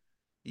rap,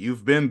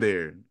 you've been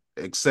there,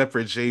 except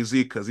for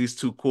Jay-Z, because he's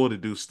too cool to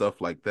do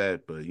stuff like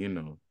that. But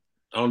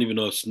I don't even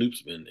know if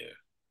Snoop's been there.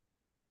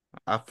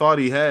 I thought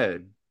he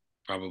had.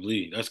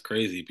 Probably. That's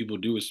crazy. People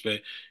do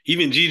respect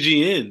even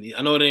GGN.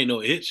 I know it ain't no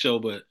hit show,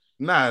 but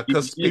Nah,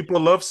 because GGN, people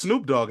love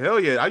Snoop Dogg. Hell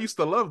yeah, I used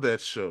to love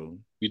that show.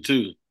 me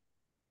too.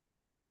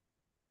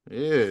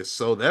 Yeah,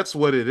 so that's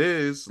what it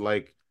is.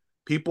 Like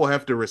people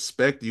have to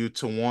respect you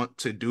to want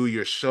to do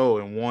your show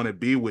and want to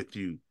be with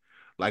you.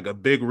 Like a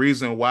big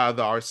reason why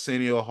the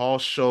Arsenio Hall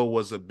show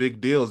was a big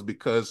deal is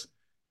because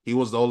he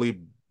was the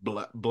only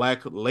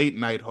black late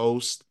night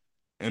host,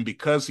 and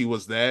because he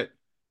was that,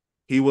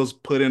 he was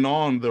putting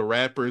on the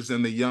rappers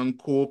and the young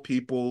cool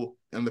people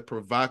and the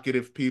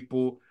provocative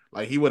people.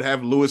 Like he would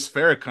have Louis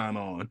Farrakhan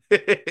on.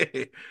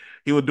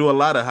 He would do a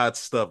lot of hot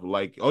stuff.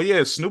 Like, oh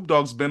yeah, Snoop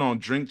Dogg's been on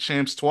Drink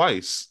Champs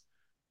twice.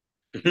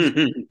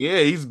 Yeah,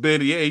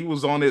 he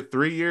was on it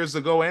 3 years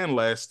ago and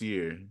last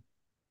year.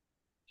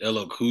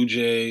 LL Cool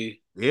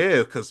J, Yeah,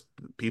 because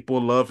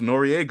people love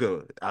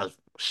Noriega.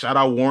 Shout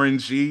out Warren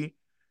G.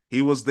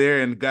 He was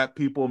there and got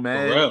people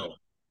mad. Pharrell.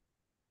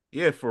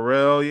 Yeah,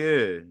 Pharrell,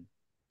 yeah.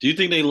 Do you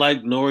think they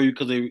like Nori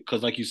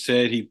because like you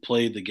said he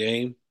played the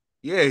game?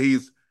 Yeah,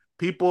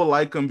 people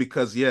like him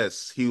because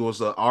yes, he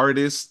was an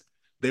artist.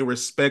 They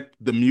respect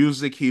the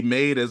music he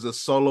made as a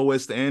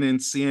soloist and in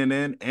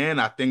CNN,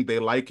 and I think they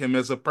like him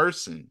as a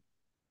person.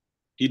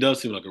 He does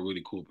seem like a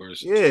really cool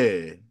person.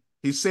 Yeah.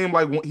 He seemed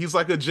like he's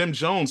like a Jim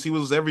Jones. He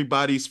was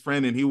everybody's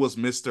friend and he was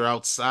Mr.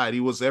 Outside. He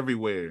was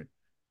everywhere.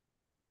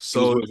 He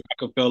was So, with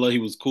Rockefeller. He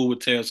was cool with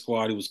Terror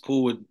Squad. He was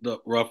cool with the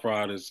Rough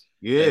Riders,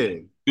 and yeah.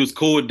 he was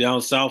cool with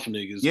down south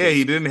niggas Yeah,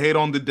 he because didn't hate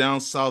on the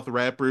down south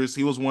rappers.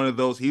 He was one of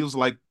those. He was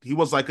like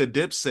a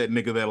Dipset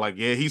nigga that like,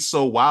 yeah, he's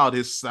so wild.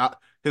 His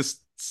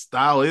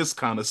style is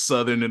kind of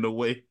southern in a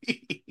way.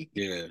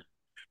 yeah,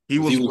 He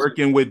because he was was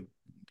working with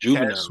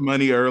Cash juvenile.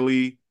 Money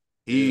early.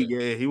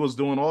 Yeah, He was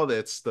doing all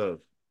that stuff.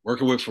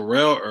 working with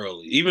Pharrell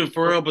early. Even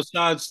Pharrell,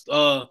 besides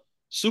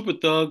Super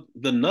Thug,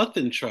 the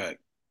Nothing track,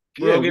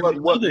 Yeah, Pharrell gave him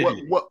another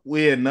hit,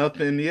 we had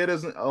nothing. Yeah,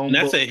 doesn't and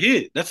but that's a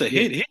hit. That's a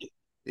yeah, hit. Hit.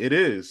 it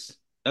is.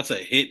 That's a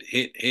hit.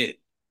 Hit. Hit.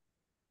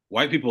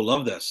 White people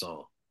love that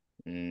song,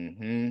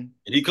 Mm-hmm.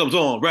 and he comes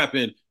on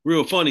rapping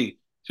real funny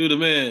to the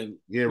man,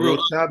 Yeah, real real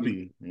ugly,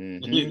 choppy.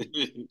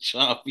 Mm-hmm.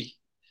 choppy.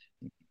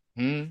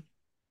 Hmm.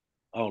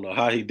 I don't know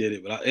how he did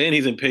it, and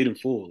he's in paid in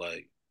full.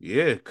 Like,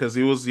 Yeah, because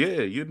he was,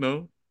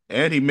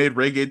 and he made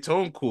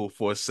reggaeton cool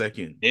for a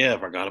second. yeah, I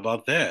forgot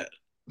about that.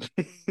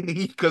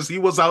 Because he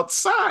was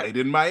outside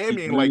in He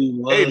Miami and like, really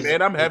hey was.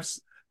 man,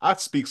 I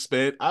speak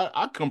Spanish.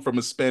 I come from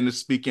a Spanish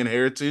speaking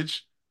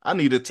heritage. I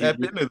need to He,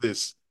 tap into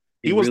this.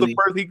 he He was the really,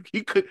 first.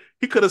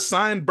 He could have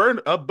signed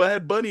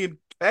Bad Bunny and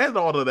had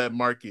all of that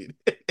market.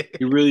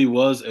 he really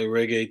was a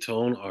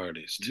reggaeton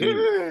artist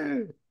too.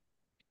 Yeah,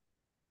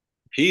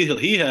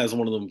 He has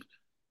one of them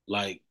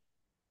like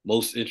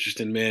most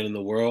interesting man in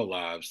the world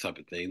lives type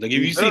of thing. Like,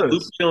 have he you seen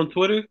Lupe does. on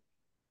Twitter?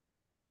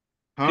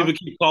 Huh? People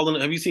keep calling.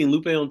 Have you seen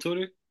Lupe on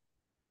Twitter?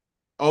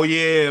 Oh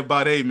yeah,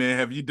 about hey man,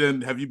 have you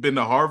been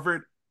to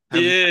Harvard?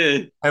 Have you Yeah.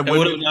 have And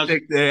women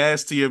shake their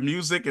ass to your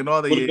music and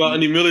all that? what Yeah, about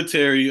any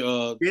military?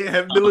 yeah,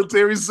 have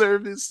military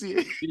service.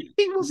 Yeah,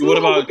 he was What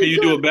low with about can the you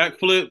do gun. a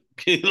backflip?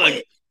 Can you,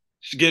 like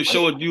Wait,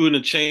 show wait. it you in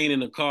a chain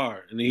in a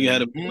car, and then he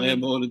had a Mhm.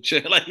 Lambo in the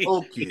chair, like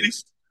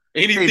Focus.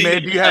 Hey anything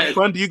man, he do you have had.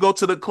 fun? Do you go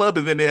to the club?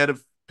 And then they had a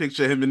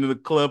picture of him in the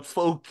club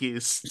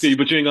focused. See,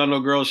 but you ain't got no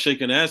girls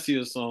shaking ass to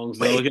your songs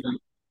though. Wait,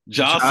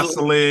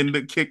 Jocelyn, Jocelyn,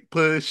 the kick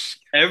push.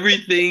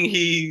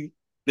 everything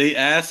they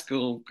ask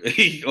him.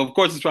 Of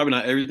course, it's probably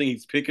not everything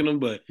he's picking them,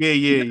 but Yeah,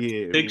 he yeah, has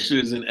yeah.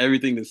 pictures and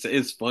everything to say.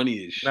 It's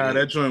funny as Nah, shit.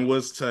 that joint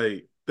was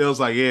tight. They was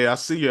like, yeah, I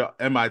see your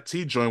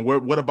MIT joint.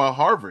 What about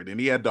Harvard? And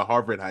he had the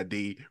Harvard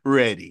ID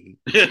ready.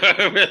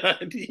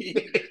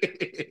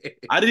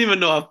 I I didn't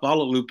even know I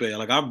followed Lupe.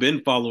 Like I've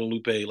been following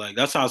Lupe. Like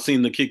that's how I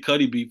seen the Kid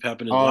Cudi beef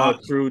happening Oh, live.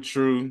 true,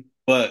 true.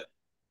 But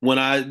when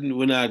I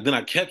then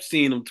I kept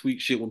seeing him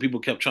tweet shit when people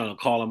kept trying to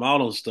call him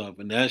out on stuff,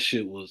 and that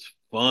shit was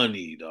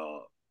funny,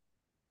 dog.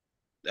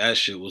 That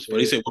shit was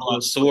funny. He Yeah, said, he "What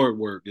about was. sword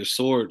work? Your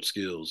sword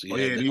skills?" He Oh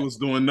yeah, had and that. he was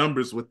doing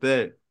numbers with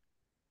that.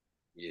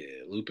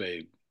 Yeah,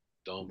 Lupe,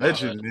 don't buy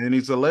that. Legend, man.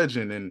 He's a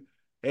legend. And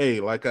hey,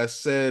 like I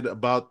said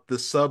about the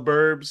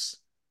suburbs,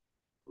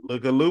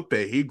 look at Lupe.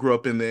 He grew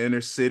up in the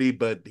inner city,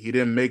 but he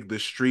didn't make the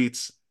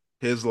streets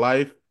his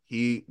life.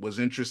 He was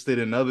interested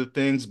in other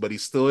things, but he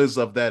still is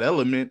of that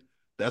element.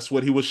 That's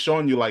what he was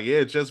showing you. Like,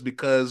 yeah, just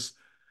because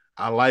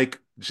I like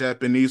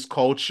Japanese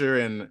culture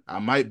and I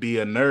might be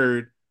a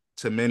nerd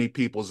to many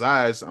people's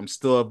eyes, I'm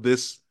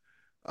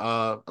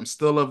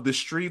still of the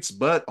streets,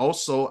 but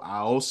also I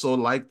also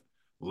like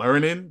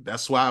learning.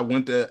 That's why I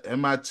went to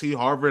MIT,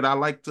 Harvard. I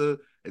like to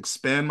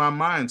expand my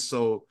mind.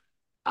 So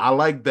I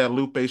like that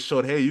Lupe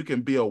showed, hey, you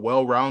can be a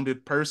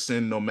well-rounded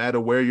person no matter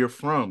where you're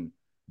from.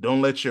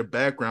 Don't let your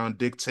background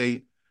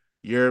dictate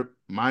your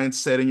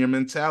mindset and your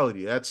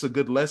mentality. That's a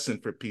good lesson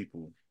for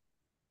people.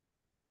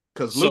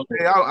 Because So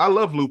I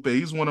love Lupe.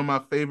 He's one of my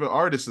favorite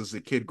artists as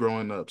a kid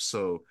growing up.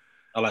 So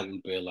I like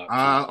Lupe a lot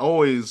too. I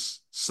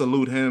always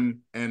salute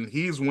him, and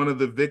he's one of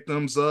the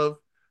victims of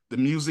the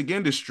music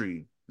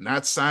industry.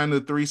 Not signed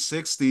to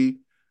 360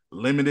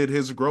 limited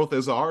his growth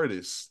as an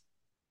artist.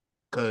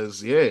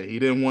 Cause yeah, he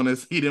didn't want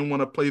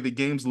to play the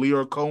games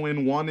Leo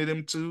Cohen wanted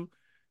him to,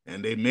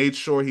 and they made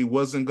sure he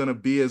wasn't gonna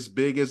be as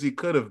big as he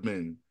could have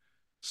been.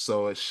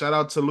 So shout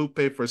out to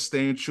Lupe for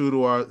staying true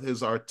to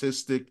his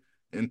artistic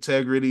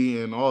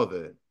integrity and all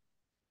that.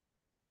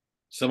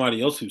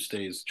 Somebody else who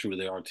stays true to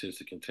their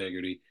artistic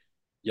integrity,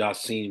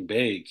 Yasiin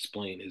Bey,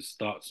 explained his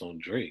thoughts on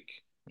Drake.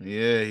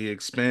 Yeah, he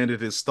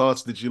expanded his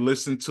thoughts. Did you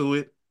listen to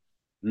it?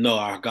 No,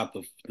 I got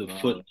the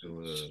Uh,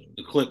 footnotes,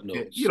 the clip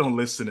yeah, you notes. don't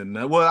listen to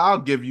that. Well, I'll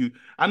give you.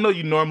 I know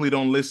you normally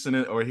don't listen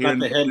to or hear Got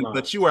the nothing,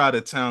 but you were headlines. out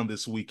of town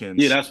this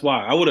weekend. Yeah, So, that's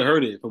why I would have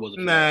heard it if it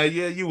wasn't for that. nah,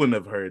 yeah, you wouldn't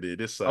have heard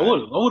it. It's I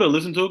would have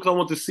listened to it because I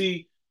want to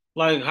see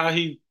like how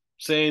he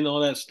saying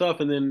all that stuff,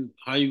 and then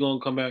how you gonna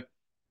come back.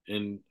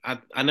 And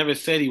I never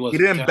said he he wasn't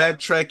didn't talented.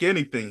 backtrack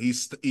anything.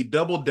 He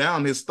doubled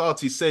down his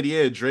thoughts. He said,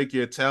 "Yeah, Drake,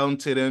 you're a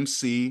talented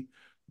MC,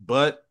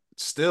 but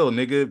still,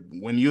 nigga,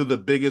 when you're the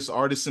biggest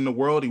artist in the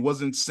world, he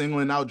wasn't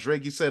singling out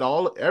Drake. He said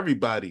all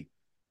everybody.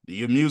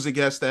 Your music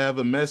has to have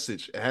a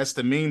message. It has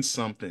to mean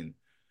something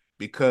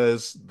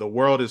because the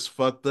world is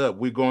fucked up.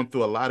 We're going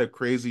through a lot of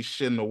crazy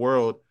shit in the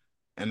world,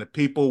 and the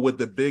people with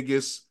the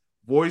biggest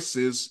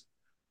voices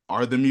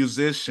are the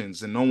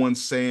musicians, and no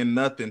one's saying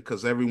nothing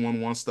because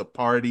everyone wants to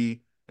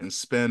party and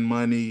spend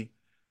money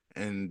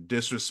and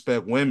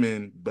disrespect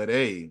women. But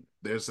hey,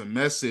 there's a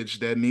message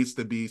that needs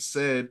to be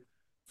said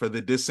for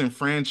the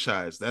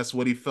disenfranchised. That's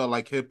what he felt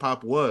like hip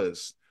hop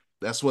was.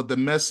 That's what the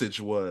message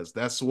was.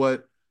 That's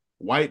what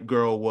White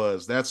Girl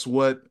was. That's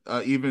what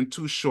even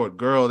Too Short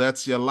Girl.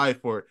 That's your life.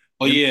 Or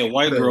Oh in yeah,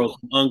 white the girls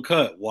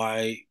uncut,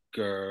 white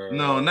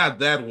no, girl. not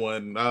that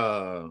one.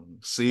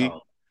 See,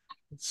 Oh,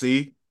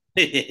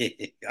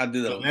 I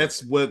did that So on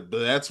purpose.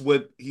 that's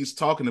what he's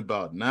talking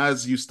about.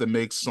 Nas used to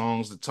make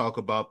songs to talk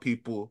about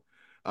people,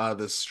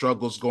 the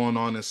struggles going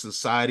on in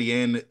society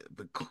and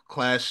the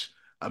clash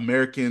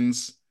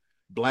Americans,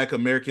 Black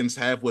Americans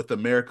have with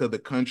America, the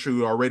country.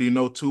 We already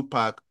know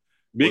Tupac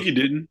was Biggie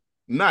didn't.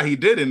 he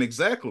didn't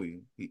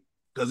exactly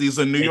because he's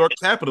a New York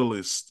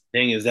capitalist.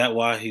 Dang, is that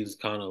why he's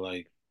kind of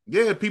like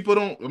Yeah, people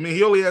don't. I mean,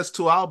 he only has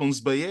two albums,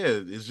 but yeah,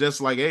 it's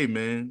just like, hey,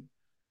 man,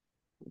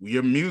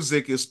 your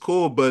music is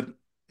cool, but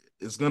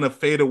it's gonna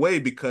fade away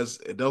because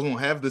it doesn't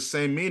have the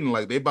same meaning.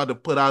 Like they about to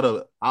put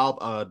out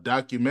a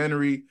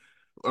documentary.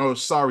 Oh,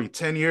 sorry,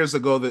 10 years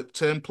ago, that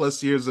 10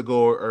 plus years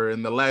ago, or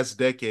in the last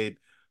decade,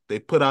 they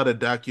put out a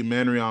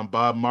documentary on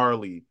Bob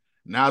Marley.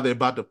 Now they're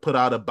about to put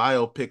out a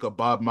biopic of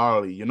Bob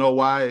Marley. You know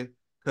why?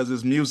 Because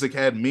his music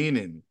had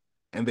meaning,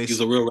 and they he's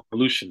a real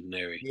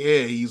revolutionary?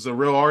 yeah, he's a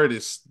real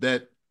artist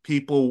that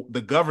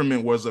the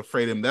government was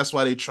afraid of him. That's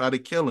why they try to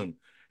kill him.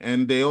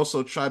 And they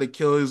also try to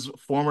kill his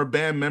former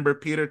band member,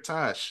 Peter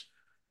Tosh.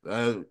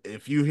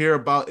 If you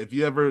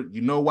ever,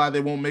 you know why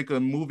they won't make a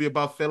movie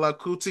about Fela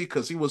Kuti?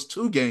 Because he was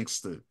too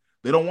gangster.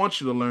 They don't want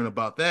you to learn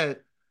about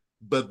that.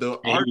 But the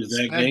And he was artists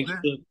that back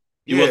then, gangster.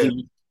 He yeah,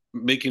 wasn't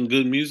making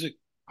good music.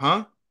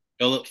 huh?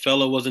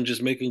 Fella wasn't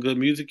just making good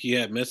music. He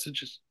had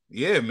messages.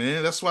 Yeah,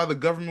 man. That's why the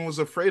government was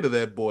afraid of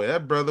that boy.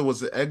 That brother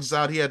was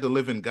exiled. He had to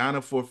live in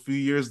Ghana for a few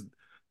years.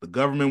 The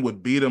government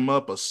would beat him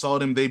up,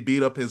 assault him. They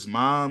beat up his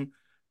mom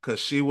because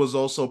she was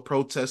also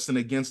protesting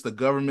against the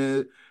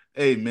government.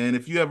 Hey, man,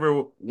 if you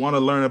ever want to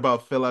learn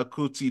about Fela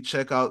Kuti,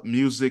 check out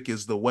Music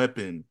is the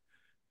Weapon,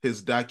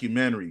 his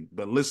documentary.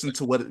 But listen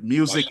to what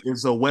Watch music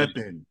is a it.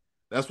 weapon.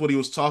 That's what he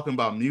was talking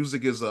about.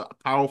 Music is a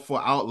powerful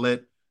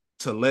outlet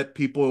to let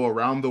people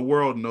around the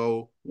world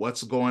know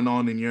what's going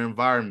on in your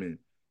environment.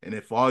 And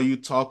if all you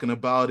talking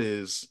about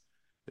is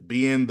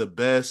being the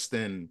best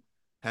and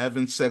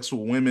having sex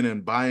with women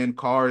and buying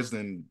cars,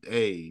 then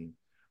hey,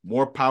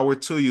 more power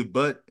to you.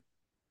 But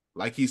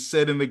like he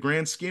said, in the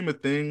grand scheme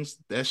of things,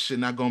 that shit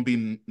not gonna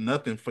be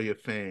nothing for your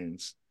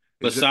fans.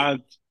 It's just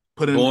Besides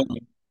putting.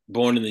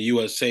 born in the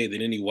USA,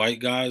 did any white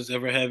guys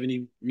ever have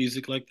any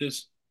music like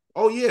this?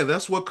 Oh yeah,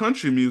 that's what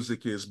country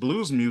music is,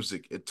 blues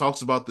music. It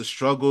talks about the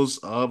struggles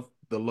of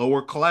the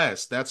lower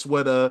class. That's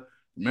what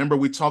remember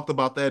we talked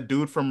about that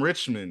dude from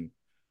Richmond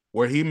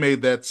where he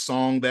made that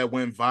song that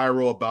went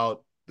viral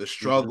about the Mm-hmm.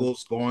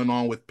 struggles going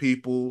on with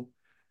people.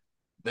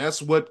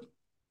 That's what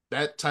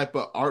that type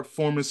of art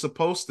form is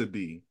supposed to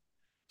be.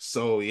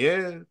 So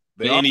yeah,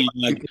 But there are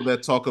people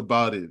that talk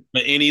about it.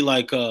 any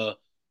like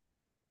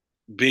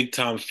big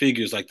time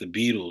figures like the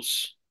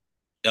Beatles,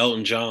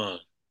 Elton John,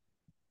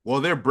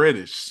 Well, they're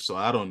British, so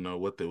I don't know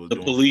what they were the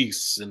doing.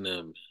 Police, and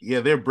them.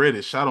 Yeah, they're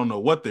British. I don't know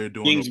what they're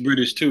doing over King's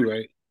British too,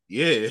 right?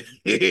 Yeah,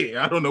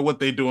 I don't know what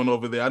they're doing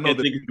over there. Can't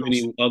think of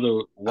any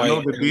other I know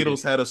white the heritage.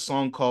 Beatles had a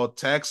song called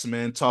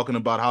Taxman talking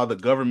about how the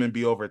government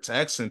be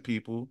overtaxing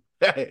people.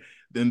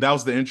 Then that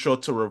was the intro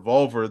to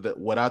Revolver, that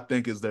what I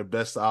think is their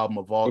best album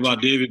of all What time.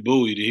 about David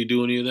Bowie? Did he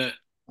do any of that?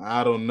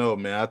 I don't know,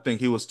 man. I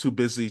think he was too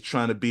busy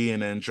trying to be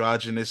an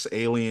androgynous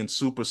alien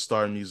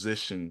superstar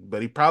musician.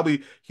 But he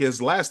probably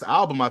his last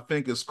album, I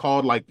think, is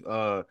called like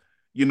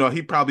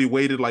he probably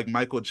waited like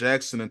Michael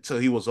Jackson until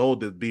he was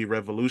old to be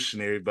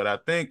revolutionary. But I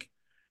think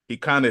he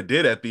kind of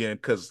did at the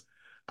end because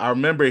I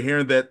remember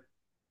hearing that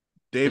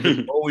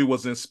David Bowie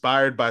was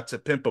inspired by To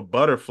Pimp a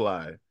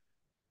Butterfly.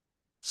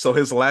 So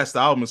his last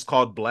album is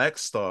called Black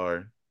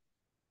Star.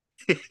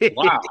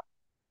 Wow,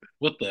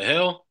 what the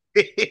hell?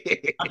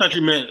 I thought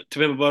you meant To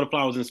Pimp a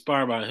Butterfly was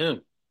inspired by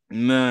him.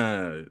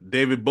 Nah,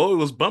 David Bowie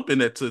was bumping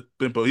that To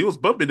Pimp. He was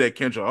bumping that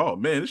Kendrick. Oh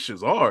man, this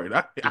shit's hard.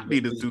 I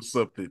need to His, do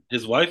something.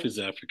 his wife is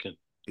African.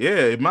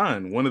 Yeah,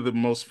 mine. One of the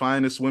most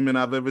finest women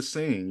I've ever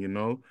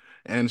seen.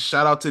 And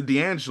shout out to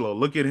D'Angelo.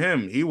 Look at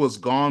him. He was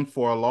gone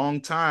for a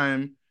long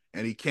time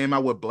and he came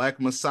out with Black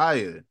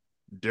Messiah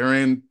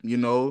during,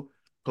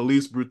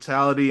 police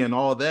brutality and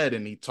all that.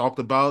 And he talked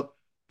about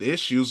the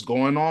issues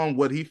going on,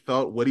 what he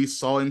felt, what he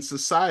saw in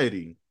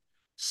society.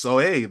 So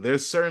hey,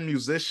 there's certain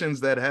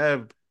musicians that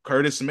have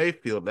Curtis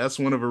Mayfield. That's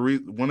one of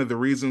the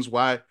reasons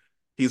why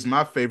he's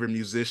my favorite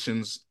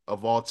musicians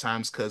of all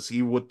times, because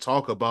he would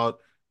talk about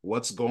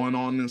what's going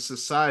on in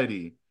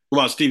society. What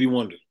about Stevie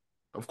Wonder?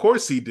 Of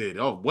course he did.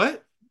 Oh,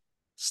 what?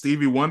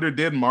 Stevie Wonder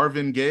did,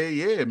 Marvin Gaye,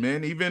 yeah,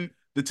 man. Even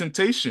the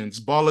Temptations,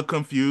 Ball of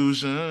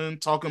Confusion,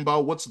 talking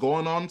about what's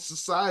going on in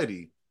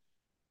society.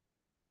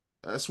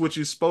 That's what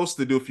you're supposed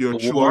to do if you're a The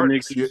true War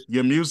artist. Your, niggas.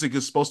 your music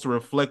is supposed to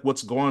reflect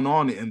what's going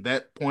on in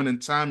that point in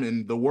time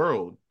in the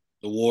world.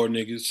 The War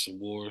niggas. The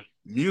War.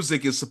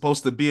 Music is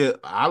supposed to be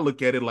I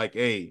look at it like,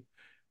 hey,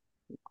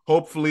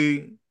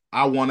 hopefully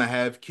I want to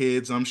have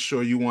kids. I'm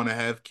sure you want to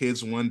have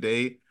kids one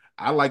day.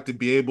 I like to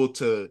be able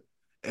to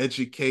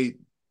educate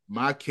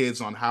my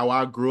kids on how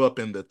I grew up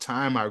and the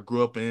time I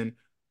grew up in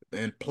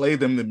and play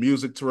them the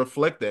music to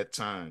reflect that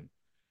time.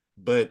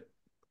 But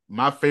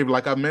my favorite,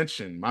 like I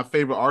mentioned, my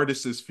favorite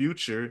artist is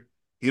Future.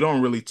 He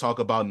don't really talk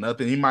about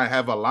nothing. He might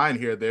have a line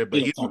here or there, He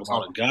but he don't don't talk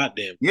about talk. a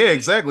goddamn Yeah, thing.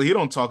 exactly. He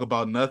don't talk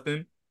about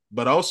nothing.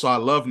 But also I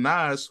love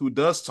Nas, who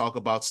does talk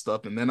about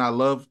stuff. And then I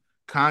love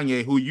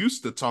Kanye, who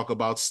used to talk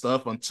about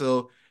stuff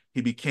until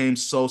he became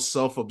so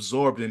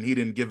self-absorbed and he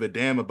didn't give a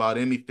damn about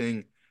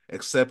anything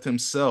except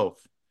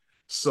himself.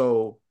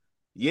 So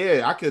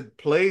yeah, I could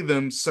play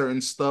them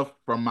certain stuff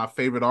from my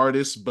favorite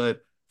artists,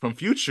 but from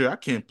Future, I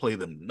can't play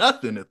them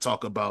nothing to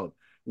talk about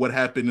what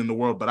happened in the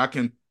world. But I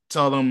can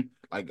tell them,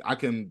 like, I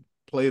can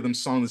play them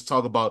songs to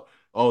talk about,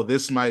 oh,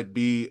 this might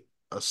be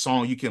a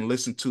song you can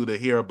listen to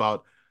hear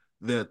about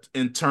the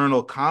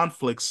internal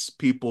conflicts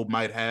people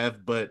might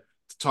have, but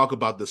to talk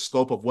about the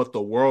scope of what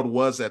the world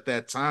was at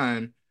that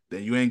time,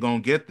 then you ain't gonna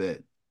get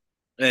that.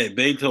 Hey,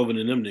 Beethoven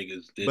and them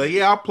niggas But didn't.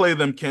 yeah, I'll play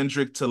them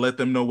Kendrick to let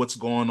them know what's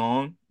going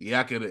on. Yeah,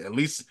 I could at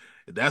least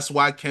that's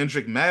why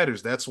Kendrick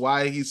matters. That's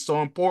why he's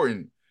so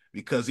important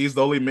because he's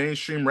the only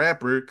mainstream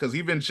rapper. Because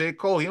even J.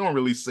 Cole, he don't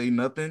really say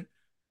nothing.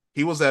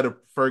 He was at a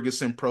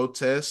Ferguson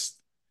protest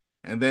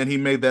and then he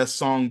made that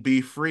song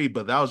Be Free,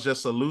 but that was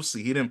just a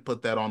Lucy. He didn't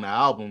put that on the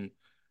album.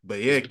 But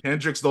It's yeah,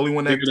 Kendrick's the only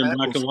one that bigger than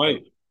black tackles and stuff.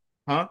 white.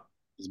 Huh?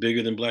 It's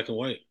bigger than black and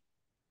white.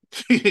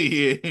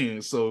 Yeah.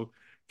 So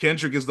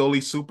Kendrick is the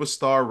only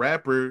superstar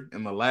rapper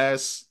in the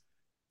last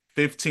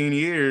 15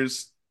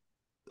 years,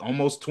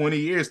 almost 20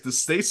 years to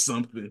say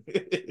something.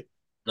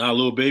 Not a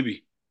little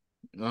baby.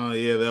 Oh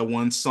yeah, that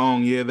one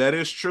song. Yeah, that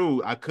is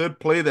true. I could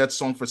play that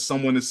song for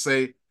someone to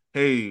say,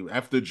 "Hey,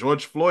 after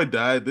George Floyd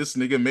died, this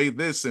nigga made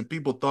this," and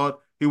people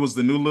thought he was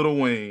the new Lil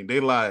Wayne. They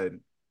lied.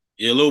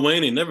 Yeah, Lil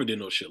Wayne ain't never did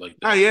no shit like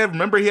Ah, that. yeah,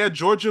 remember he had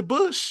Georgia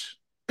Bush.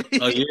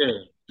 Oh yeah,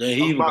 then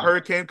he Talking even about got.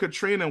 Hurricane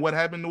Katrina and what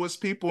happened to his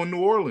people in New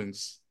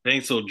Orleans.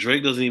 Dang, so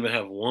Drake doesn't even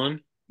have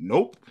one.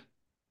 Nope.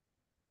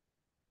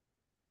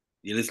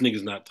 Yeah, this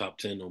nigga's not top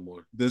 10 no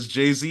more. Does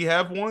Jay-Z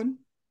have one?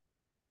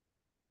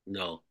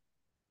 No,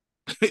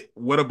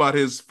 What about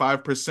his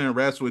 5%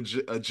 raps with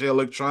J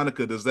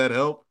Electronica? Does that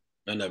help?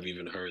 I never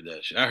even heard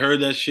that shit. I heard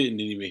that shit and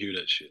didn't even hear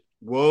that shit.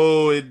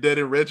 Whoa, it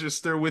didn't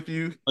register with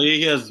you? Oh yeah,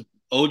 he has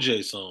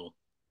OJ song.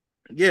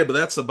 Yeah, but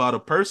that's about a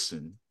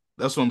person.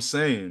 That's what I'm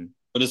saying.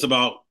 But it's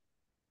about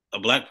a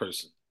black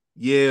person.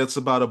 Yeah, it's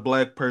about a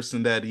black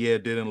person that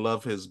didn't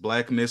love his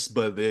blackness,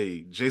 but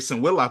they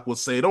Jason Whitlock will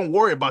say, "Don't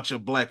worry about your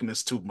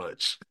blackness too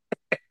much."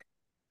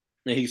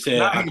 And he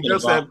Now said, I he care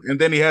does have, about, and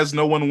then he has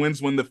no one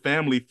wins when the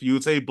family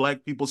feuds. Hey,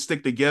 black people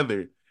stick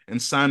together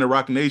and sign a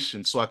Rock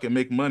Nation so I can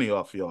make money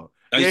off y'all.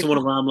 I Yeah, used to want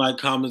to rhyme like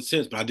common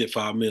sense, but I did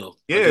 5 mil.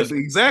 I yeah, guess,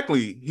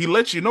 exactly. He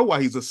lets you know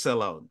why he's a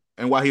sellout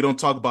and why he don't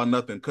talk about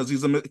nothing because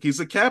he's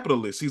a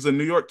capitalist. He's a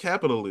New York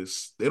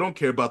capitalist. They don't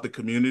care about the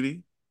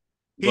community.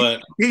 He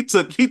but he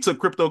took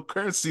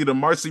cryptocurrency to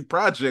Marcy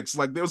projects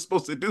like they were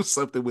supposed to do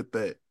something with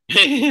that.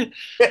 yeah,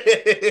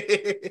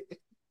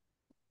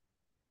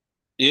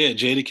 Yeah,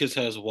 Jadakiss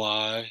has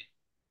why.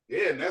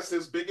 and that's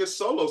his biggest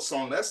solo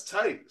song. That's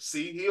tight.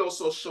 See, he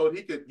also showed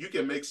you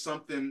can make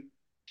something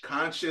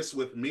conscious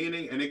with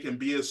meaning and it can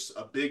be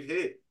a big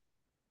hit.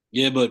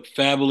 Yeah, but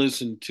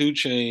Fabulous and Two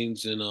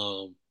Chains and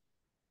none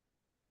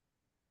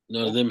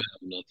of them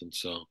have nothing.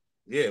 So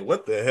Yeah,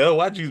 what the hell?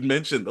 Why'd you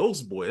mention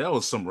those boy? That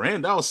was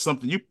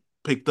something you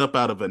picked up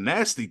out of a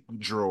nasty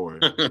drawer.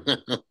 yep,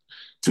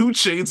 Two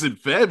Chains and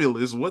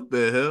Fabulous. What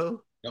the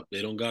hell?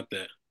 they don't got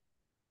that.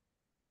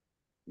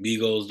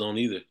 Migos don't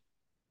either.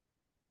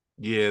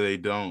 Yeah, they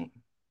don't.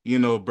 You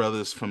know,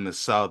 brothers from the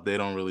South, they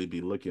don't really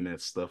be looking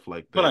at stuff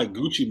like But that. like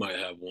Gucci might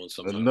have one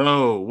somehow.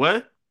 No,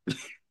 what?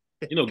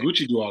 You know,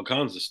 Gucci do all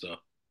kinds of stuff.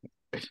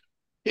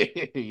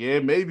 Yeah,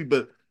 maybe,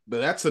 but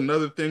that's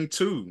another thing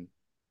too.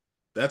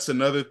 That's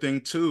another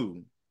thing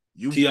too.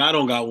 You Ti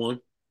don't got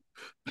one.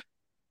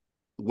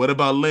 what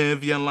about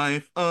live your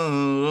life? I'm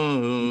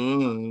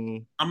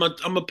a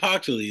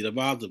Pachali, the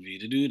Balavi,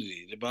 the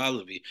Doodly, the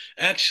Balavi.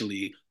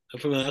 Actually, I'm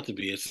from out to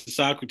be. It's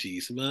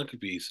Socrates, a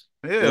masterpiece.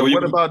 But Yeah,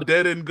 what about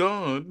dead and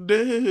gone?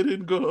 Dead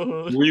and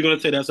gone. were you gonna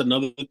say that's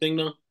another thing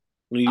though?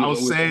 When I you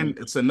was saying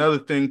it's another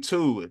thing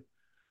too.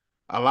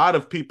 A lot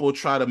of people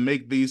try to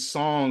make these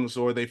songs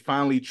or they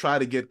finally try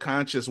to get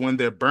conscious when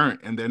they're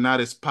burnt and they're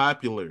not as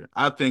popular.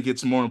 I think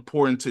it's more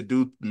important to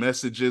do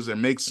messages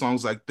and make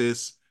songs like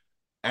this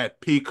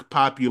at peak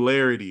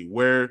popularity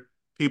where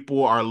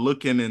people are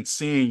looking and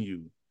seeing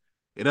you.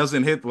 It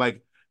doesn't hit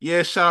like,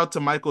 yeah, shout out to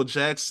Michael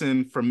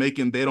Jackson for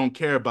making They Don't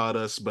Care About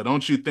Us, but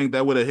don't you think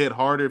that would have hit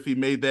harder if he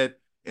made that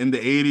in the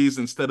 80s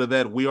instead of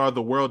that We Are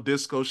the World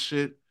disco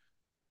shit?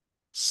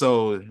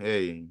 So,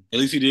 hey, at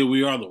least he did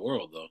We Are the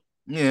World though.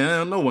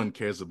 yeah, no one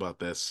cares about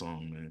that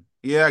song, man.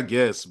 Yeah, I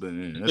guess, but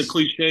It's a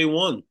cliche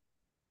one.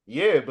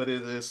 yeah, but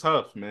it's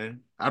tough,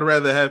 man. I'd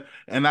rather have,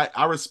 and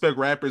I respect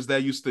rappers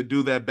that used to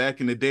do that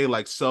back in the day,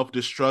 like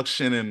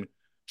self-destruction and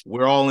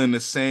we're all in the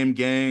same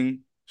gang.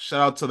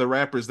 Shout out to the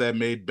rappers that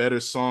made better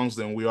songs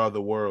than We Are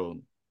the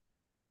World.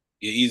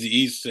 Yeah, Easy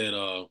East said,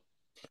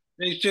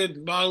 they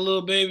shit, my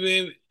little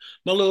baby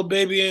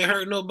ain't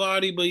hurt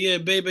nobody, but yeah,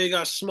 baby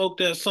got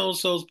smoked at so and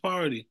so's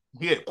party.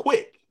 Yeah,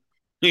 quick.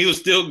 He was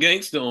still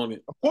gangster on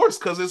it. Of course,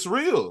 because it's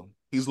real.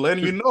 He's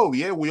letting you know,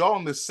 yeah, we all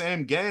in the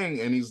same gang,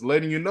 and he's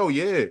letting you know,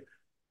 yeah,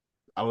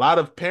 a lot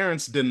of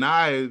parents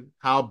deny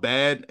how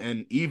bad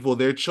and evil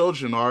their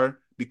children are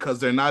because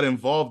they're not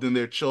involved in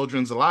their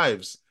children's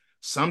lives.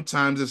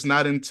 Sometimes it's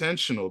not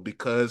intentional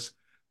because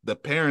the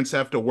parents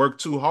have to work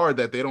too hard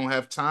that they don't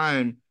have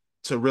time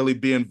to really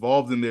be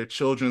involved in their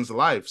children's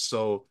life.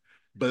 So,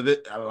 but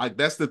like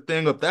that's the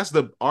thing of that's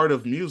the art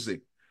of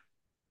music.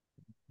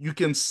 You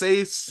can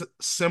say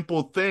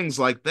simple things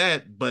like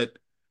that, but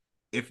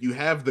if you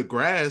have the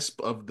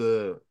grasp of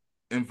the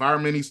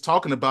environment he's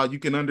talking about, you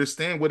can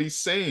understand what he's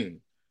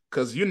saying.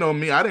 Because you know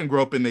me, I didn't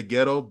grow up in the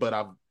ghetto, but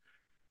I've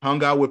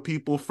hung out with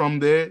people from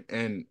there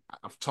and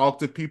I've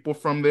talked to people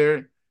from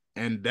there.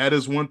 And that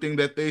is one thing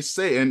that they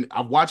say. And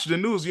I've watched the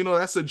news. You know,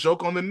 that's a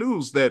joke on the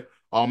news that,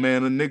 oh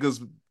man, the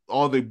niggas,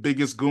 all the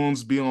biggest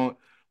goons be on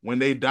when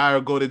they die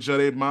or go to jail,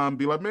 their mom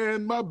be like,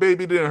 man, my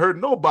baby didn't hurt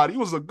nobody. He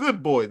was a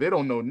good boy. They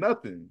don't know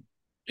nothing.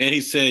 And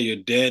he said, "You're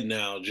dead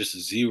now, just a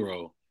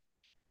zero."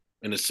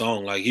 In the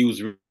song, like he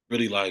was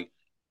really like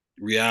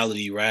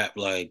reality rap,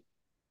 like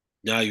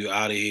now you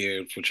out of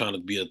here for trying to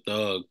be a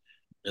thug.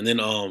 And then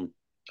I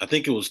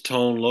think it was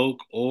Tone Loc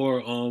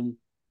or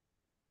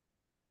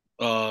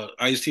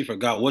Ice-T,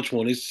 forgot which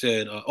one. He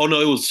said, oh no,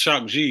 it was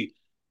Shock G.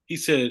 He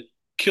said,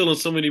 killing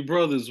so many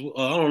brothers,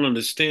 I don't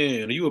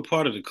understand. Are you a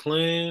part of the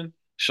clan?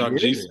 Shock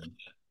G, Yeah.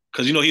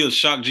 because you know he was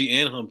Shock G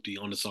and Humpty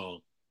on the song.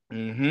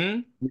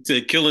 Mm-hmm. He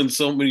said, killing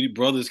so many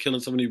brothers.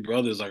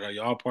 Like, are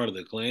y'all part of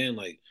the clan?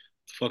 Like,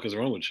 what the fuck is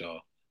wrong with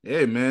y'all?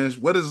 Hey man,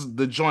 what is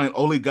the joint?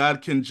 Only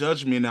God can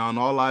judge me now, and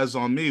all eyes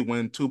on me.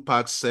 When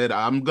Tupac said,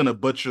 "I'm gonna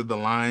butcher the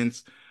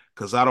lines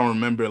because I don't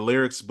remember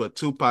lyrics," but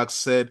Tupac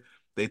said,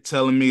 "They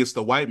telling me it's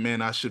the white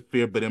man I should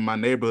fear, but in my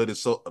neighborhood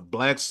it's so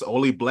blacks,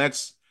 only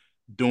blacks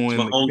It's doing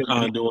my the own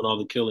killing." kind doing all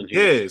the killing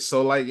here. Yeah,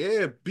 so like,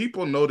 yeah,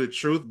 people know the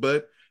truth,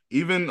 but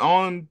even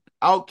on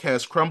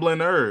Outcast, Crumbling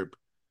Herb.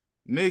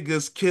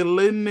 Niggas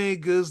killing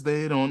niggas,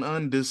 they don't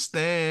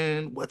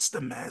understand. What's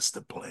the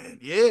master plan?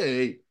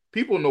 Yeah,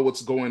 people know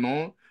what's going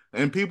on.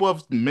 And people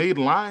have made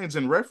lines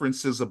and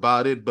references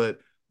about it, but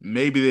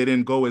maybe they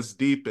didn't go as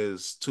deep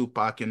as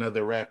Tupac and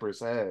other rappers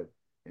have.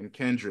 and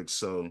Kendrick.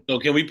 So So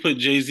can we put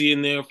Jay-Z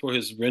in there for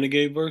his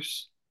Renegade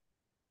verse?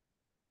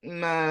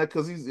 nah,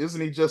 because he's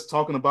isn't he just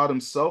talking about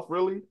himself,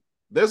 really?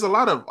 There's a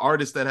lot of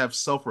artists that have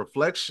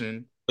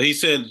self-reflection. But he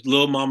said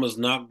Lil Mama's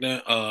knocked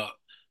down.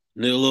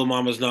 Lil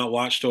Mama's not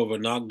watched over,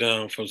 knocked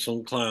down from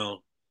some clown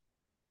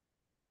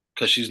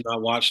because she's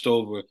not watched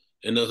over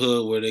in the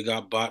hood where they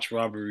got botched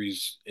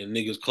robberies and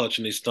niggas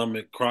clutching their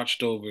stomach,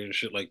 crouched over and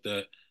shit like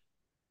that.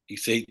 He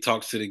say he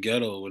talks to the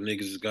ghetto where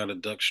niggas got to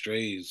duck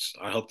strays.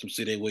 I helped them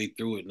see their way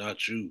through it,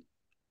 not you.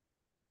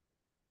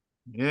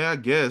 Yeah, I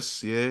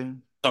guess. Yeah.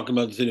 Talking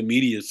about to the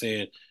media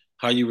saying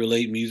how you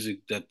relate music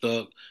that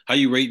thug, how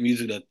you rate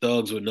music that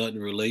thugs with nothing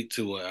relate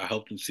to it. I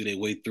helped them see their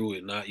way through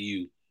it, not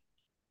you.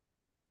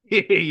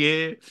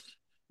 Yeah.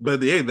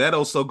 But yeah, that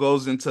also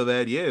goes into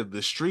that. Yeah,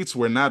 the streets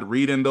were not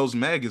reading those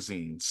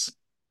magazines.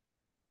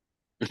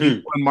 They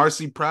People in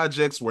Marcy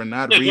Projects were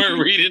not weren't reading.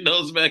 reading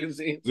those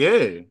magazines.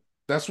 Yeah.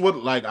 That's what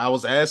like I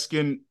was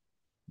asking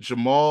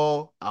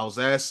Jamal, I was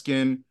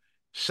asking,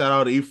 shout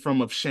out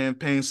Ephraim of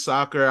Champagne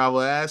Soccer. I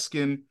was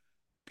asking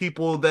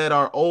people that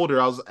are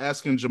older. I was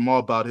asking Jamal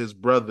about his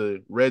brother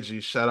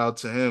Reggie. Shout out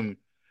to him.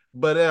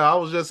 But I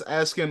was just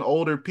asking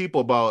older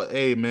people about,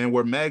 hey man,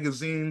 were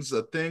magazines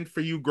a thing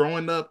for you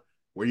growing up?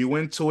 Were you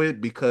into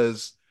it?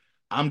 Because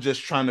I'm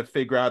just trying to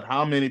figure out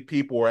how many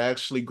people were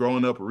actually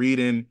growing up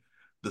reading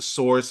the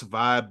Source,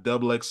 Vibe,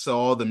 Double XL,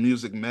 all the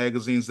music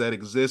magazines that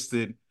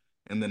existed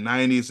in the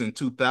 90s and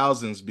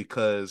 2000s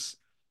because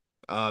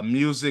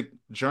music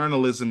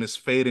journalism is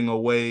fading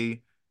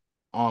away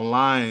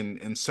online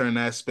in certain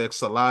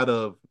aspects. A lot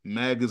of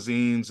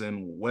magazines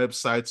and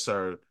websites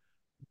are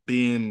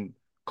being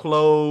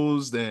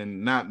closed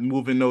and not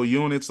moving no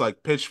units.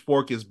 Like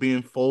Pitchfork is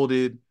being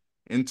folded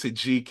into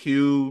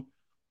GQ.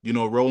 You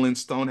know, Rolling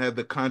Stone had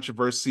the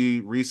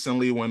controversy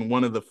recently when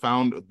one of the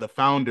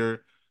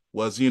founder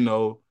was,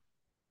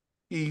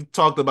 he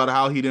talked about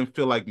how he didn't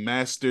feel like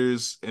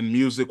masters in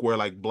music were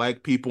like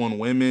black people and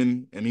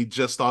women, and he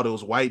just thought it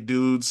was white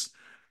dudes.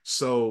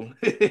 So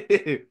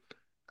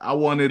I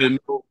wanted to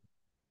know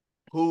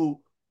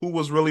who who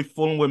was really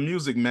fooling with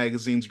music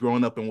magazines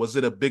growing up, and was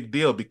it a big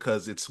deal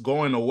because it's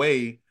going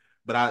away?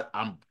 But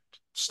I'm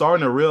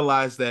starting to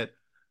realize that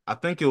I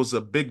think it was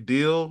a big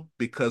deal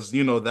because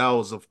that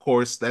was, of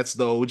course, that's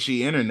the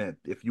OG internet.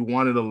 If you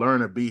wanted to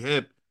learn or be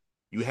hip,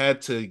 you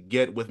had to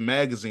get with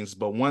magazines.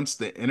 But once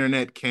the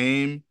internet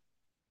came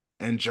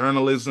and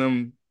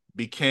journalism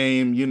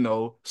became,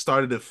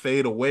 started to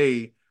fade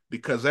away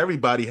because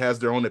everybody has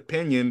their own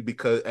opinion.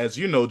 Because, as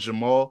you know,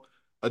 Jamal,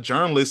 a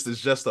journalist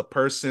is just a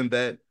person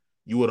that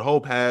you would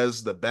hope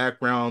has the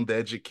background, the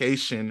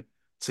education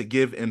to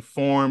give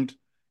informed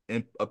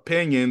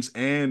opinions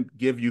and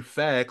give you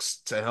facts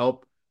to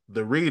help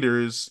the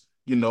readers,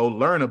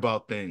 learn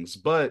about things.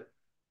 But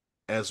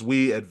as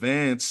we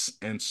advance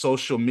and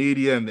social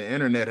media and the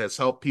internet has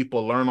helped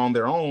people learn on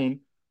their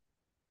own,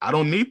 I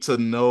don't need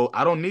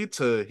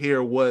to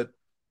hear what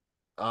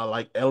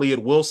like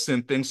Elliot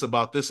Wilson thinks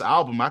about this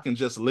album. I can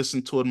just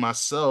listen to it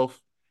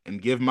myself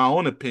and give my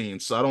own opinion.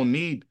 So I don't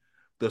need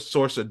the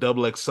Source or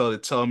Double XL to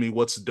tell me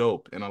what's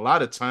dope. And a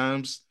lot of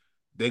times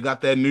they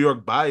got that New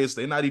York bias.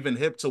 They're not even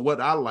hip to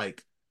what I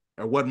like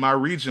or what my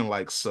region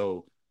likes.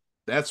 So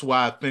that's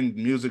why I think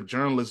music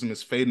journalism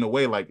is fading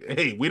away. Like,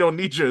 hey, we don't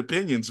need your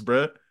opinions,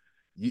 bruh.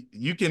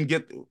 You can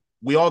get,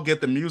 we all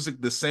get the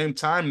music the same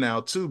time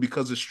now too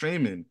because of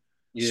streaming.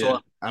 Yeah. So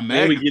a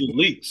And we magazine, getting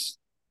leaks.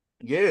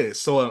 yeah.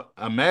 So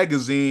a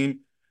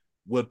magazine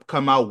would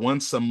come out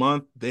once a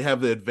month. They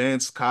have the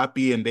advanced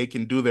copy and they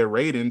can do their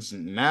ratings.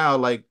 Now,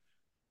 like,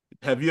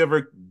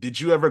 did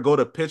you ever go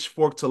to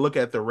Pitchfork to look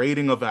at the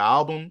rating of an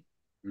album?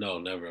 No,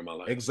 never in my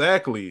life.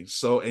 Exactly.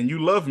 So, and you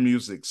love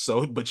music,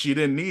 so, but you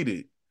didn't need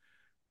it.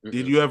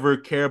 Did Mm-mm. you ever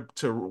care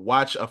to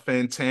watch a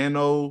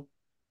Fantano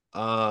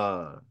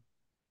uh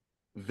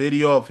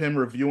video of him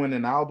reviewing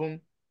an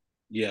album?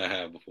 Yeah, I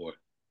have before.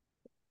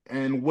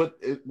 And what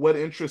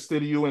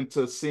interested you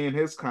into seeing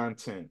his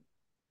content?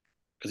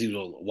 Because he was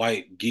a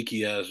white,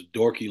 geeky ass,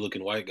 dorky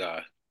looking white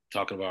guy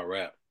talking about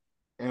rap.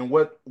 And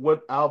what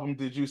album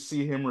did you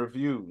see him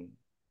review?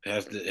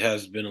 It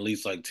has been at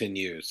least like 10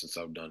 years since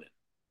I've done it.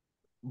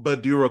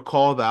 But do you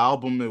recall the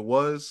album it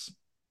was?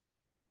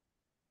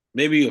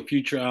 Maybe a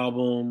future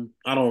album.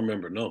 I don't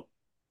remember. No,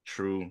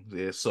 True.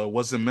 Yeah, so it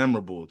wasn't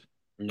memorable.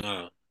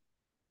 nah,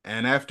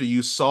 And after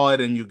you saw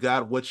it and you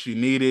got what you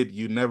needed,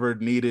 you never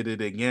needed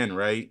it again,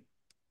 right?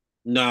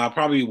 nah. I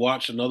probably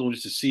watch another one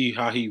just to see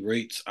how he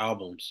rates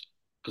albums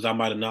because I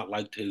might have not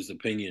liked his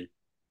opinion.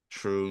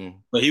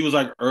 True. But he was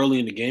like early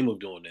in the game of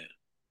doing that.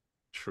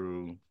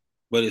 True.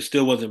 But it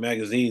still wasn't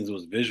magazines; it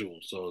was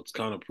visual. So it's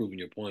kind of proving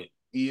your point.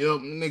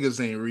 Yep, niggas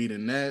ain't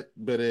reading that.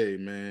 But hey,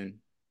 man,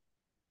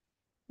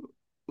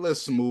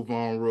 let's move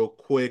on real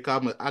quick.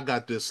 I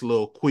got this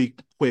little quick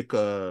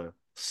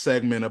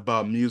segment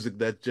about music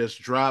that just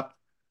dropped.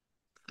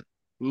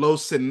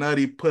 Los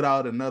Nutty put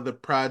out another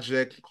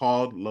project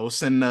called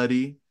Los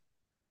Nutty.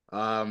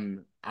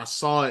 I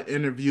saw an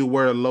interview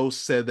where Los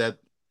said that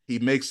he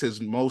makes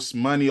his most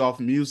money off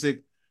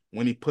music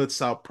when he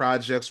puts out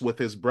projects with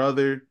his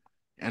brother,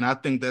 And I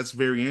think that's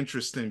very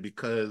interesting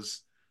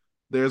because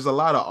there's a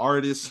lot of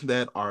artists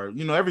that are,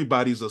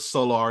 everybody's a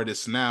solo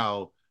artist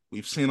now.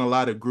 We've seen a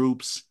lot of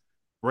groups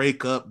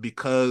break up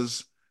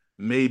because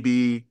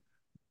maybe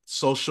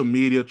social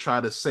media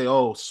try to say,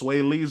 oh,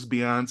 Sway Lee's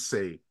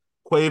Beyonce,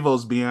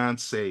 Quavo's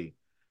Beyonce,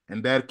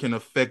 and that can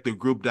affect the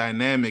group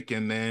dynamic.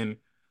 And then,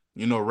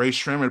 Ray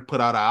Shremmer put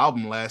out an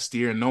album last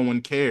year and no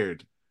one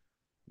cared.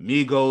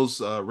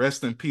 Migos,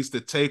 rest in peace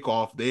to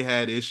Takeoff. They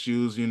had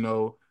issues,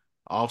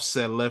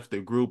 Offset left the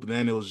group.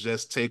 Then it was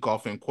just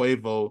Takeoff and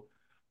Quavo.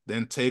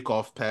 Then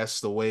Takeoff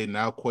passed away.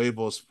 Now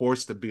Quavo's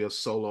forced to be a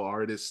solo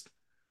artist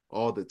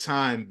all the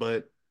time.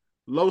 But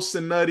Los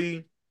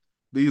Nutty,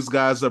 these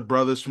guys are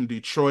brothers from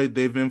Detroit.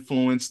 They've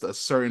influenced a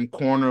certain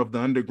corner of the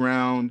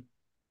underground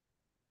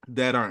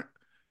that aren't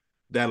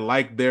that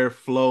like their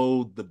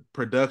flow, the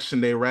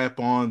production they rap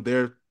on,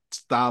 their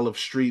style of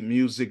street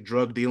music,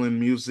 drug dealing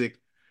music.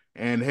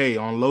 And hey,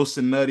 on Los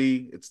and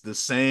Nutty, it's the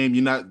same.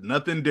 You're not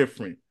nothing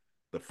different.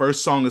 The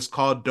first song is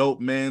called Dope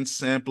Man,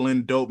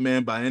 sampling Dope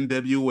Man by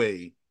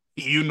NWA.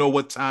 You know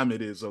what time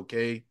it is,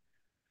 okay?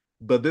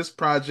 But this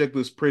project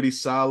was pretty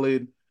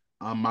solid.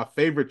 My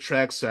favorite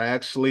tracks are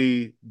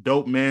actually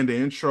Dope Man, the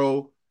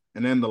intro,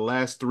 and then the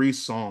last three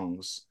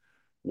songs.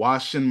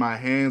 Washing My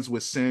Hands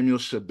with Samuel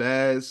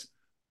Shabazz,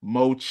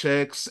 Mo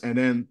Checks, and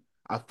then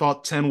I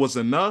Thought 10 Was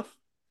Enough,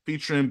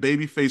 featuring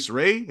Babyface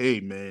Ray.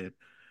 Hey man,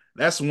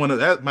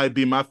 that might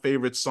be my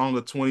favorite song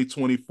of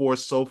 2024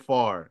 so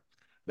far.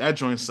 That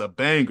joint's a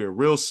banger,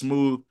 real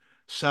smooth.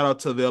 Shout out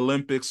to the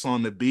Olympics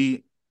on the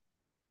beat.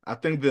 I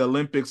think the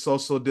Olympics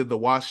also did the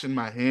Washing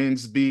My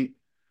Hands beat.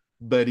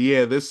 But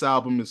yeah, this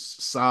album is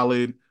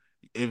solid.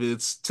 If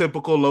it's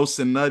typical Los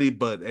and Nutty,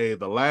 but hey,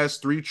 the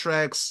last three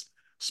tracks,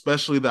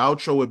 especially the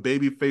outro with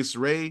Babyface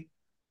Ray,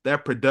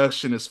 that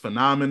production is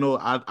phenomenal.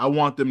 I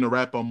want them to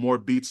rap on more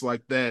beats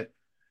like that.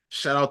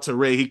 Shout out to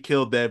Ray, he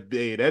killed that.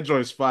 Hey, that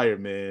joint's fire,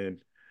 man.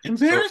 So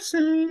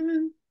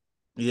Embarrassing.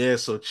 yeah,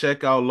 so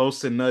check out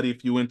Los and Nutty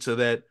if you into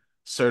that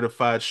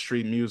certified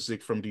street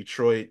music from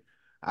Detroit.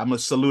 I'm gonna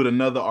salute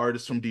another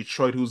artist from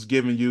Detroit who's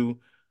giving you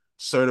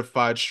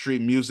certified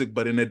street music,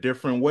 but in a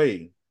different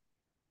way.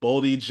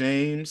 Boldy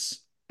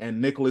James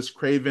and Nicolas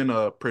Craven,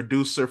 a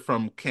producer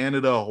from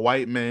Canada, a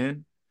white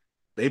man.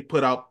 They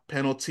put out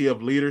Penalty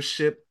of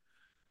Leadership.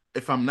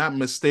 If I'm not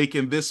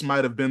mistaken, this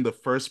might have been the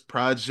first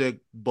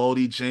project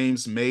Boldy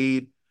James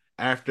made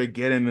after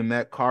getting in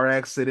that car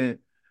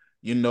accident.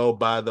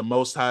 By the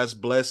Most High's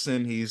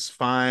blessing, he's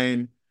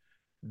fine,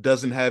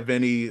 doesn't have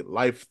any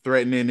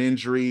life-threatening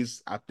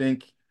injuries. I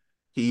think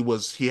he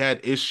had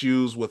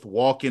issues with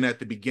walking at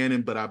the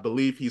beginning, but I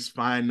believe he's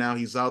fine now.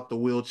 He's out the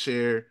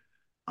wheelchair.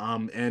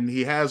 And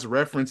he has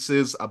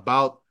references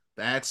about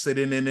the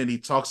accident in it. He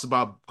talks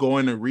about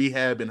going to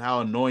rehab and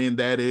how annoying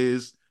that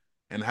is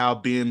and how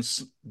being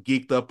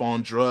geeked up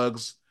on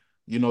drugs,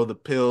 the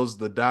pills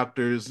the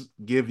doctors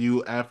give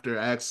you after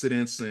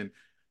accidents, and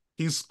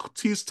he's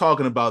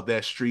talking about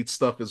that street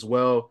stuff as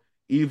well.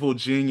 Evil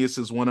Genius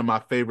is one of my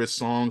favorite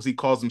songs. He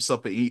calls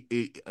himself an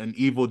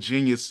evil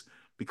genius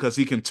because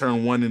he can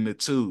turn one into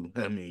two.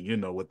 I mean, you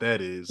know what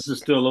that This is. is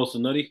still Los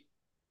Nutty.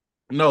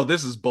 No,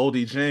 this is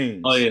Boldy Oh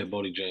James. yeah,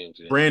 Boldy James.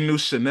 Yeah, Brand new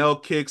Chanel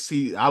kicks.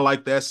 I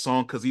like that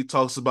song because he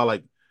talks about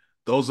like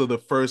those are the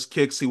first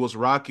kicks he was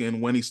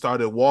rocking when he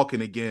started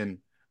walking again.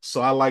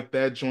 So I like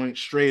that joint.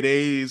 Straight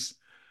A's.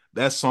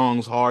 That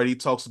song's hard. He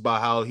talks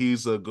about how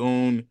he's a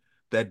goon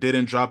that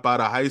didn't drop out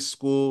of high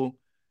school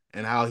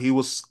and how he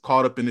was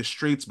caught up in the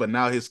streets, but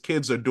now his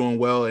kids are doing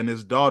well and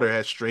his daughter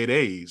has straight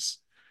A's.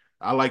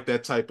 I like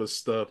that type of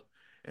stuff.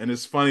 And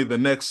it's funny, the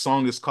next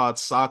song is called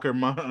Soccer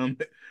Mom.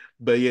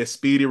 But yeah,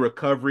 speedy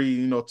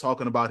recovery,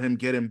 talking about him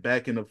getting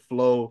back in the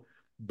flow.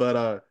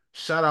 But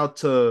shout out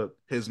to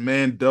his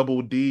man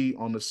Double D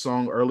on the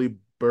song Early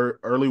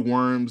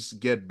Worms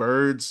Get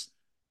Birds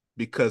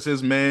because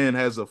his man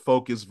has a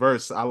focused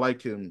verse. I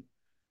like him.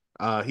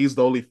 He's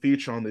the only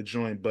feature on the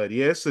joint. But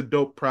yeah, it's a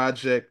dope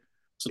project.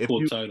 it's a If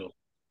cool you title.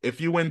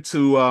 if you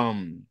into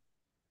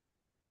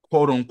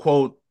quote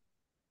unquote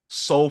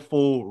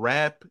soulful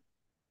rap,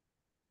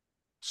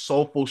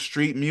 soulful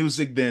street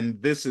music, then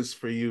this is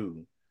for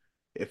you.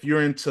 If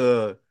you're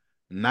into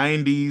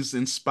 90s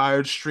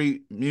inspired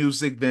street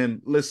music,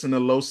 then listen to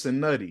Los and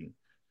Nutty.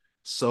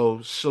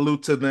 So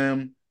salute to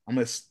them. I'm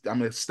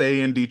gonna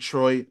stay in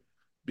Detroit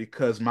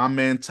because my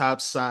man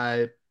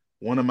Topside,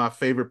 one of my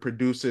favorite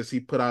producers, he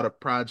put out a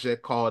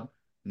project called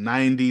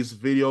 90s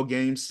Video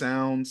Game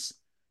Sounds.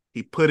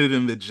 He put it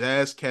in the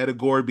jazz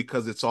category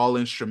because it's all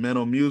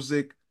instrumental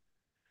music.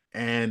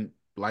 And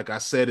like I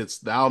said,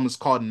 the album is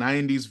called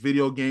 90s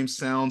Video Game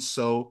Sounds.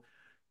 So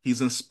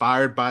he's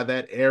inspired by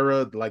that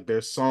era. Like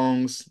there's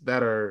songs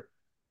that are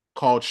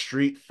called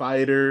Street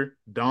Fighter,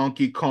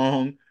 Donkey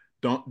Kong,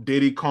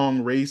 Diddy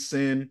Kong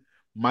Racing,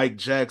 Mike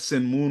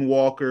Jackson,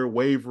 Moonwalker,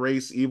 Wave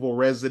Race, Evil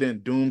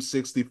Resident, Doom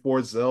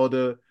 64,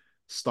 Zelda,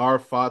 Star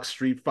Fox,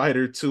 Street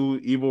Fighter 2,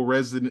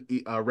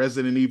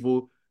 Resident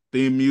Evil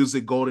theme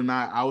music,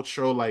 GoldenEye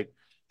outro. Like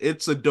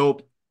it's a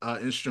dope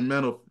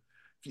instrumental.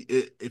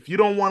 If you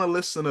don't want to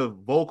listen to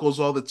vocals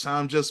all the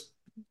time, just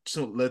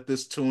let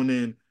this tune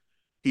in.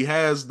 He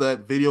has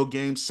that video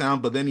game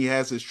sound, but then he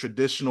has his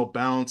traditional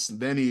bounce. And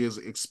then he is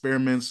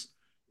experiments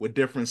with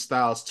different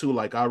styles too.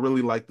 Like I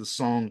really like the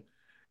song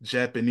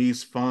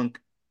Japanese Funk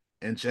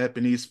and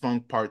Japanese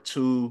Funk Part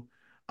Two.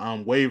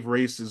 Wave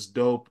Race is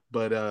dope,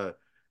 but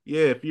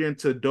yeah, if you're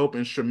into dope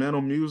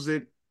instrumental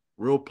music,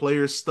 real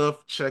player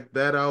stuff, check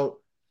that out.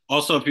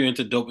 Also, if you're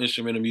into dope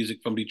instrumental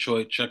music from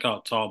Detroit, check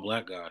out Tall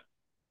Black Guy.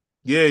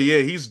 Yeah, yeah,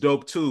 he's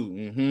dope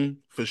too.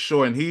 For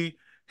sure. And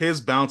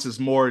his bounce is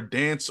more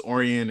dance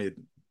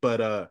oriented,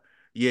 but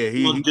yeah,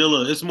 More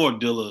Dilla. It's more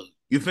Dilla.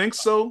 you think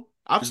so?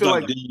 It's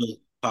like Dilla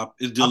pop.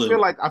 It's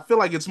Dilla. I feel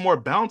like it's more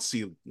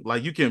bouncy.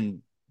 Like you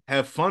can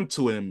have fun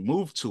to it and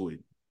move to it.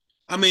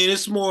 I mean,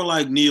 it's more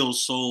like neo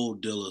soul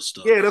Dilla Yeah,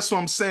 stuff. that's what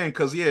I'm saying.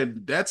 Cause yeah,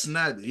 that's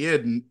not yeah.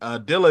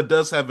 Dilla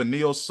does have a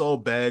neo soul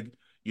bag.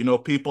 You know,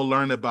 people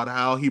learn about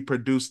how he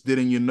produced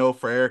 "Didn't You Know"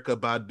 for Erica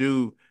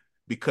Badu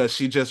because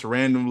she just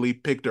randomly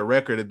picked a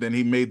record and then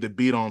he made the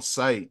beat on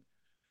site.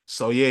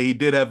 So yeah, he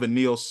did have a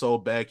neo soul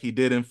bag. He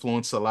did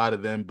influence a lot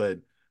of them, but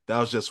that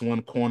was just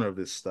one corner of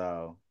his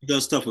style. He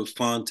does stuff with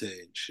Fonte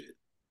and shit.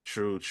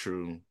 True,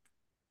 true.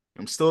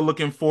 I'm still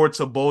looking forward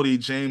to Boldy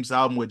James'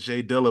 album with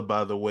Jay Dilla,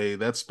 by the way.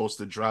 That's supposed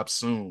to drop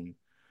soon.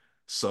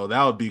 So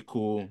that would be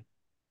cool.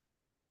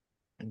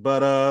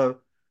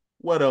 But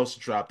what else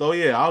dropped? Oh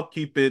yeah, I'll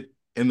keep it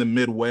in the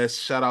Midwest.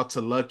 Shout out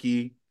to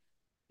Lucky.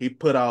 He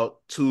put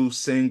out two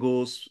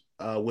singles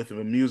with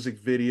a music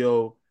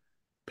video,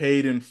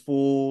 Paid in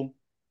Full.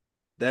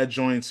 That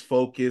joins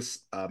Focus.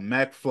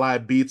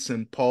 McFly Beats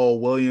and Paul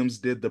Williams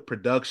did the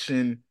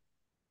production.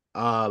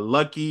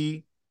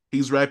 Lucky,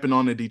 he's rapping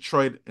on a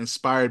Detroit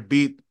inspired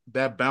beat.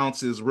 That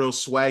bounce is real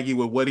swaggy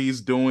with what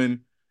he's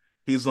doing.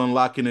 He's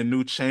unlocking a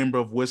new chamber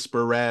of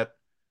whisper rap.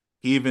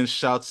 He even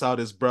shouts out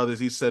his brothers.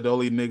 He said the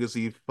only niggas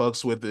he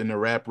fucks with in the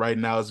rap right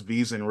now is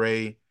V's and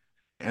Ray.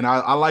 And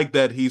I like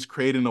that he's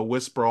creating a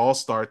whisper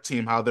all-star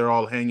team, how they're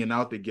all hanging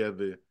out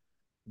together.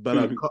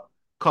 But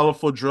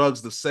Colorful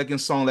Drugs, the second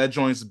song, that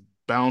joint's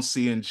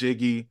bouncy and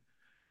jiggy,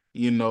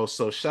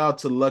 so shout out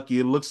to Lucky.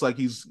 It looks like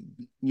he's,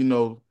 you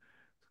know,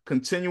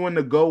 continuing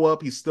to go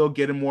up. He's still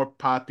getting more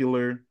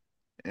popular,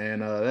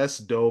 and that's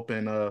dope.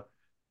 And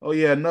oh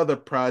yeah, another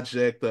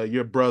project.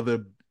 Your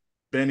brother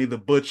Benny the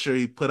Butcher.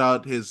 He put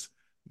out his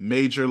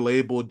major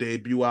label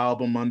debut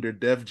album under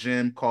Def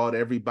Jam called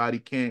Everybody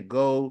Can't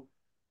Go.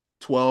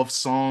 12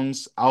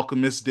 songs.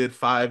 Alchemist did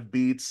 5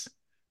 beats.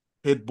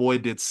 Hit Boy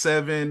did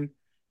 7.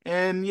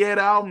 And yeah,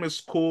 the album is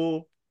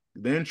cool.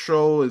 The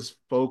intro is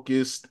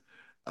focused.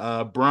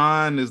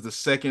 Brian is the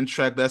second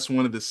track. That's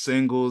one of the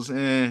singles.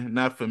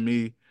 Not for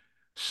me.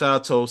 Shout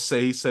out to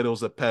Jose. He said it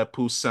was a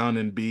Papoose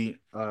sounding beat.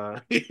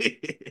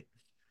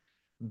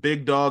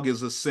 Big Dog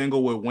is a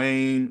single with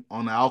Wayne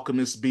on the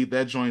Alchemist beat.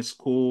 That joint's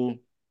cool.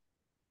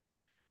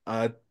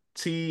 Uh,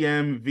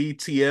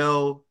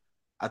 TMVTL,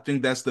 I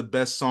think that's the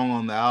best song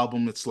on the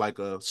album. It's like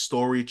a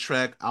story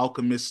track.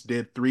 Alchemist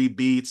did 3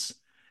 beats,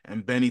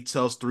 and Benny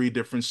tells 3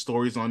 different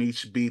stories on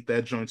each beat.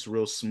 That joint's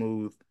real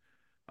smooth.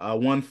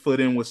 One Foot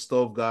In with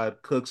Stove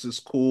God Cooks is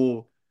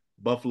cool.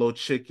 Buffalo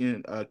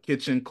Chicken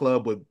Kitchen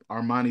Club with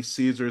Armani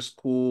Caesar is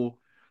cool.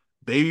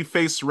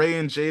 Babyface Ray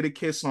and Jada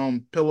Kiss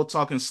on Pillow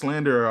Talk and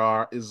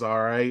Slander is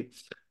all right.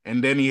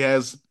 And then he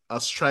has a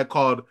track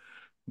called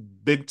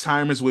Big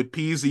Timers with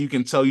Peasy. You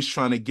can tell he's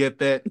trying to get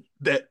that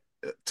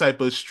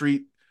type of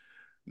street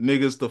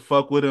niggas to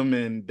fuck with him,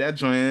 and that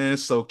joint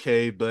is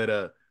okay.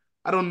 But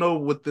I don't know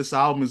what this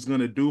album is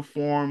gonna do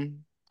for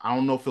him. I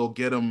don't know if it'll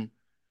get him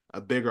a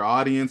bigger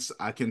audience.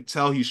 I can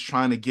tell he's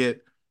trying to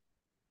get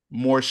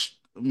more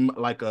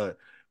like a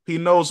he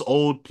knows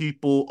old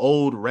people,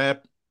 old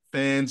rap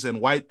fans,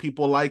 and white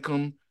people like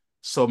him.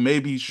 So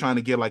maybe he's trying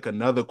to get like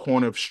another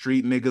corner of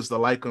street niggas to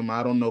like him.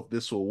 I don't know if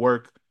this will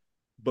work,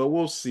 but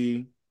we'll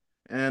see.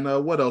 And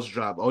what else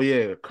dropped? Oh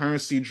yeah,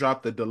 Currency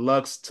dropped the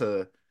deluxe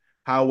to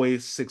Highway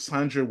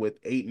 600 with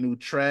 8 new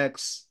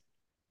tracks.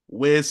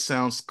 Wiz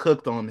sounds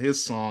cooked on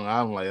his song.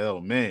 I'm like, oh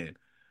man,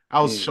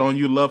 I was Mm. showing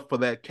you love for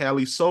that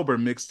Cali Sober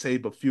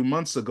mixtape a few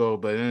months ago,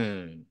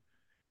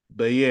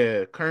 but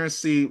yeah,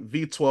 Currency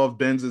V12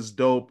 Benz is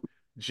dope.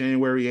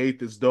 January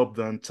 8th is dope.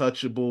 The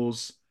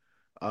Untouchables,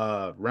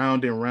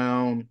 Round and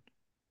Round.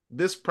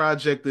 This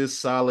project is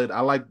solid. I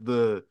like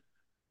the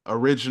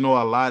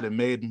original a lot. It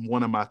made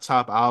one of my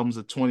top albums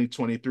of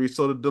 2023.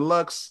 So the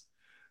deluxe,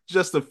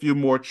 just a few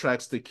more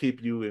tracks to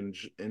keep you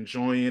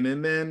enjoying.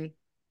 And then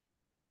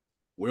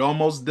we're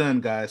almost done,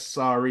 guys.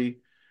 Sorry.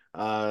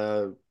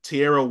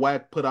 Tierra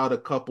Whack put out a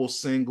couple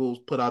singles,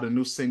 put out a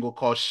new single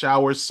called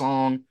Shower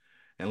Song.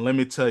 And let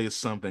me tell you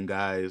something,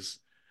 guys.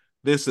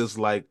 This is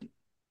like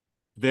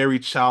very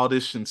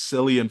childish and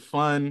silly and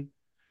fun.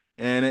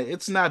 And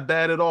it's not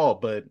bad at all.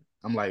 But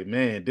I'm like,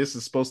 man, this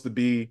is supposed to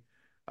be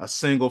a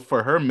single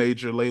for her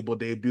major label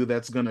debut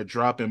that's going to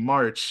drop in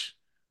March.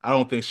 I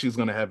don't think she's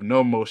going to have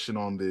no motion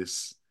on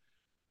this.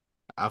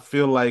 I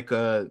feel like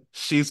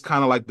she's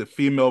kind of like the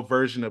female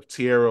version of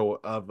Tierra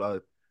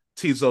of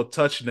Tizo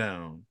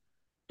Touchdown.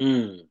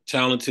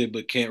 Talented,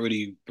 but can't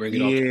really bring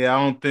it off. Yeah,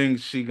 I don't think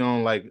she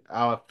gonna like.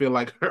 I feel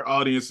like her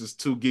audience is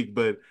too geek,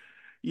 but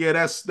yeah,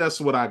 that's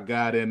what I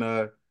got. And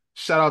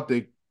shout out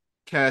to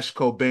Cash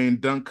Cobain,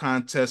 dunk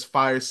contest,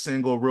 fire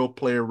single, real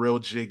player, real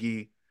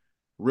jiggy,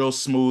 real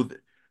smooth.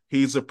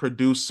 He's a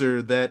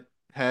producer that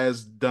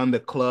has done the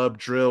club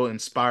drill,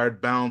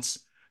 inspired bounce,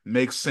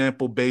 makes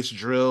sample based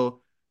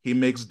drill. He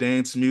makes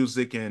dance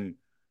music, and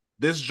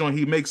this joint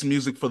he makes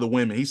music for the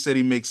women. He said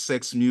he makes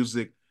sex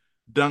music,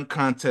 dunk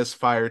contest,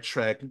 fire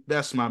track.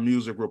 That's my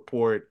music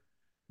report.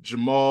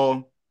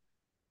 Jamal,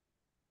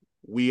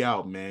 we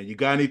out, man. You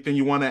got anything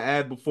you want to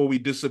add before we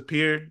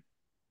disappear?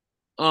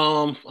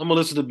 I'm gonna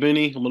listen to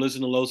Benny. I'm gonna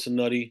listen to Los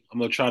Nutty. I'm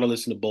gonna try to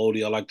listen to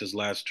Boldy. I like this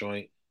last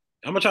joint.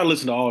 I'm gonna try to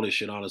listen to all this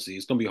shit. Honestly,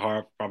 it's gonna be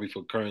hard probably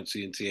for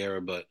Currency and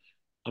Tierra, but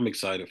I'm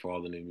excited for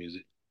all the new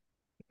music.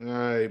 All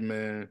right,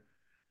 man.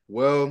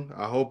 Well,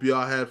 I hope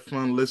y'all had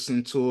fun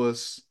listening to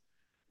us.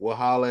 We'll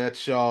holla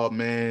at y'all,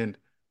 man.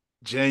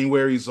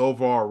 January's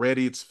over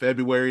already. It's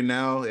February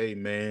now. Hey,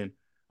 man,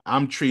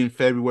 I'm treating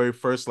February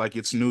 1st like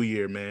it's New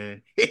Year,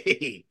 man.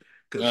 Because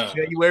Uh,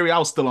 January, I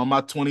was still on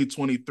my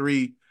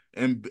 2023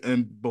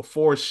 and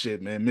before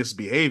shit, man,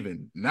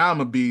 misbehaving. Now I'm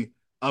gonna be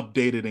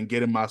updated and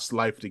getting my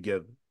life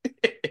together.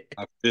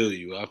 I feel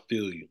you. I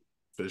feel you.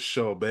 For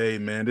sure,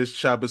 babe, man. This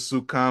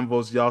Choppa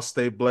Convos, y'all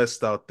stay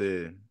blessed out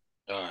there.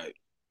 All right.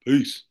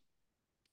 Peace.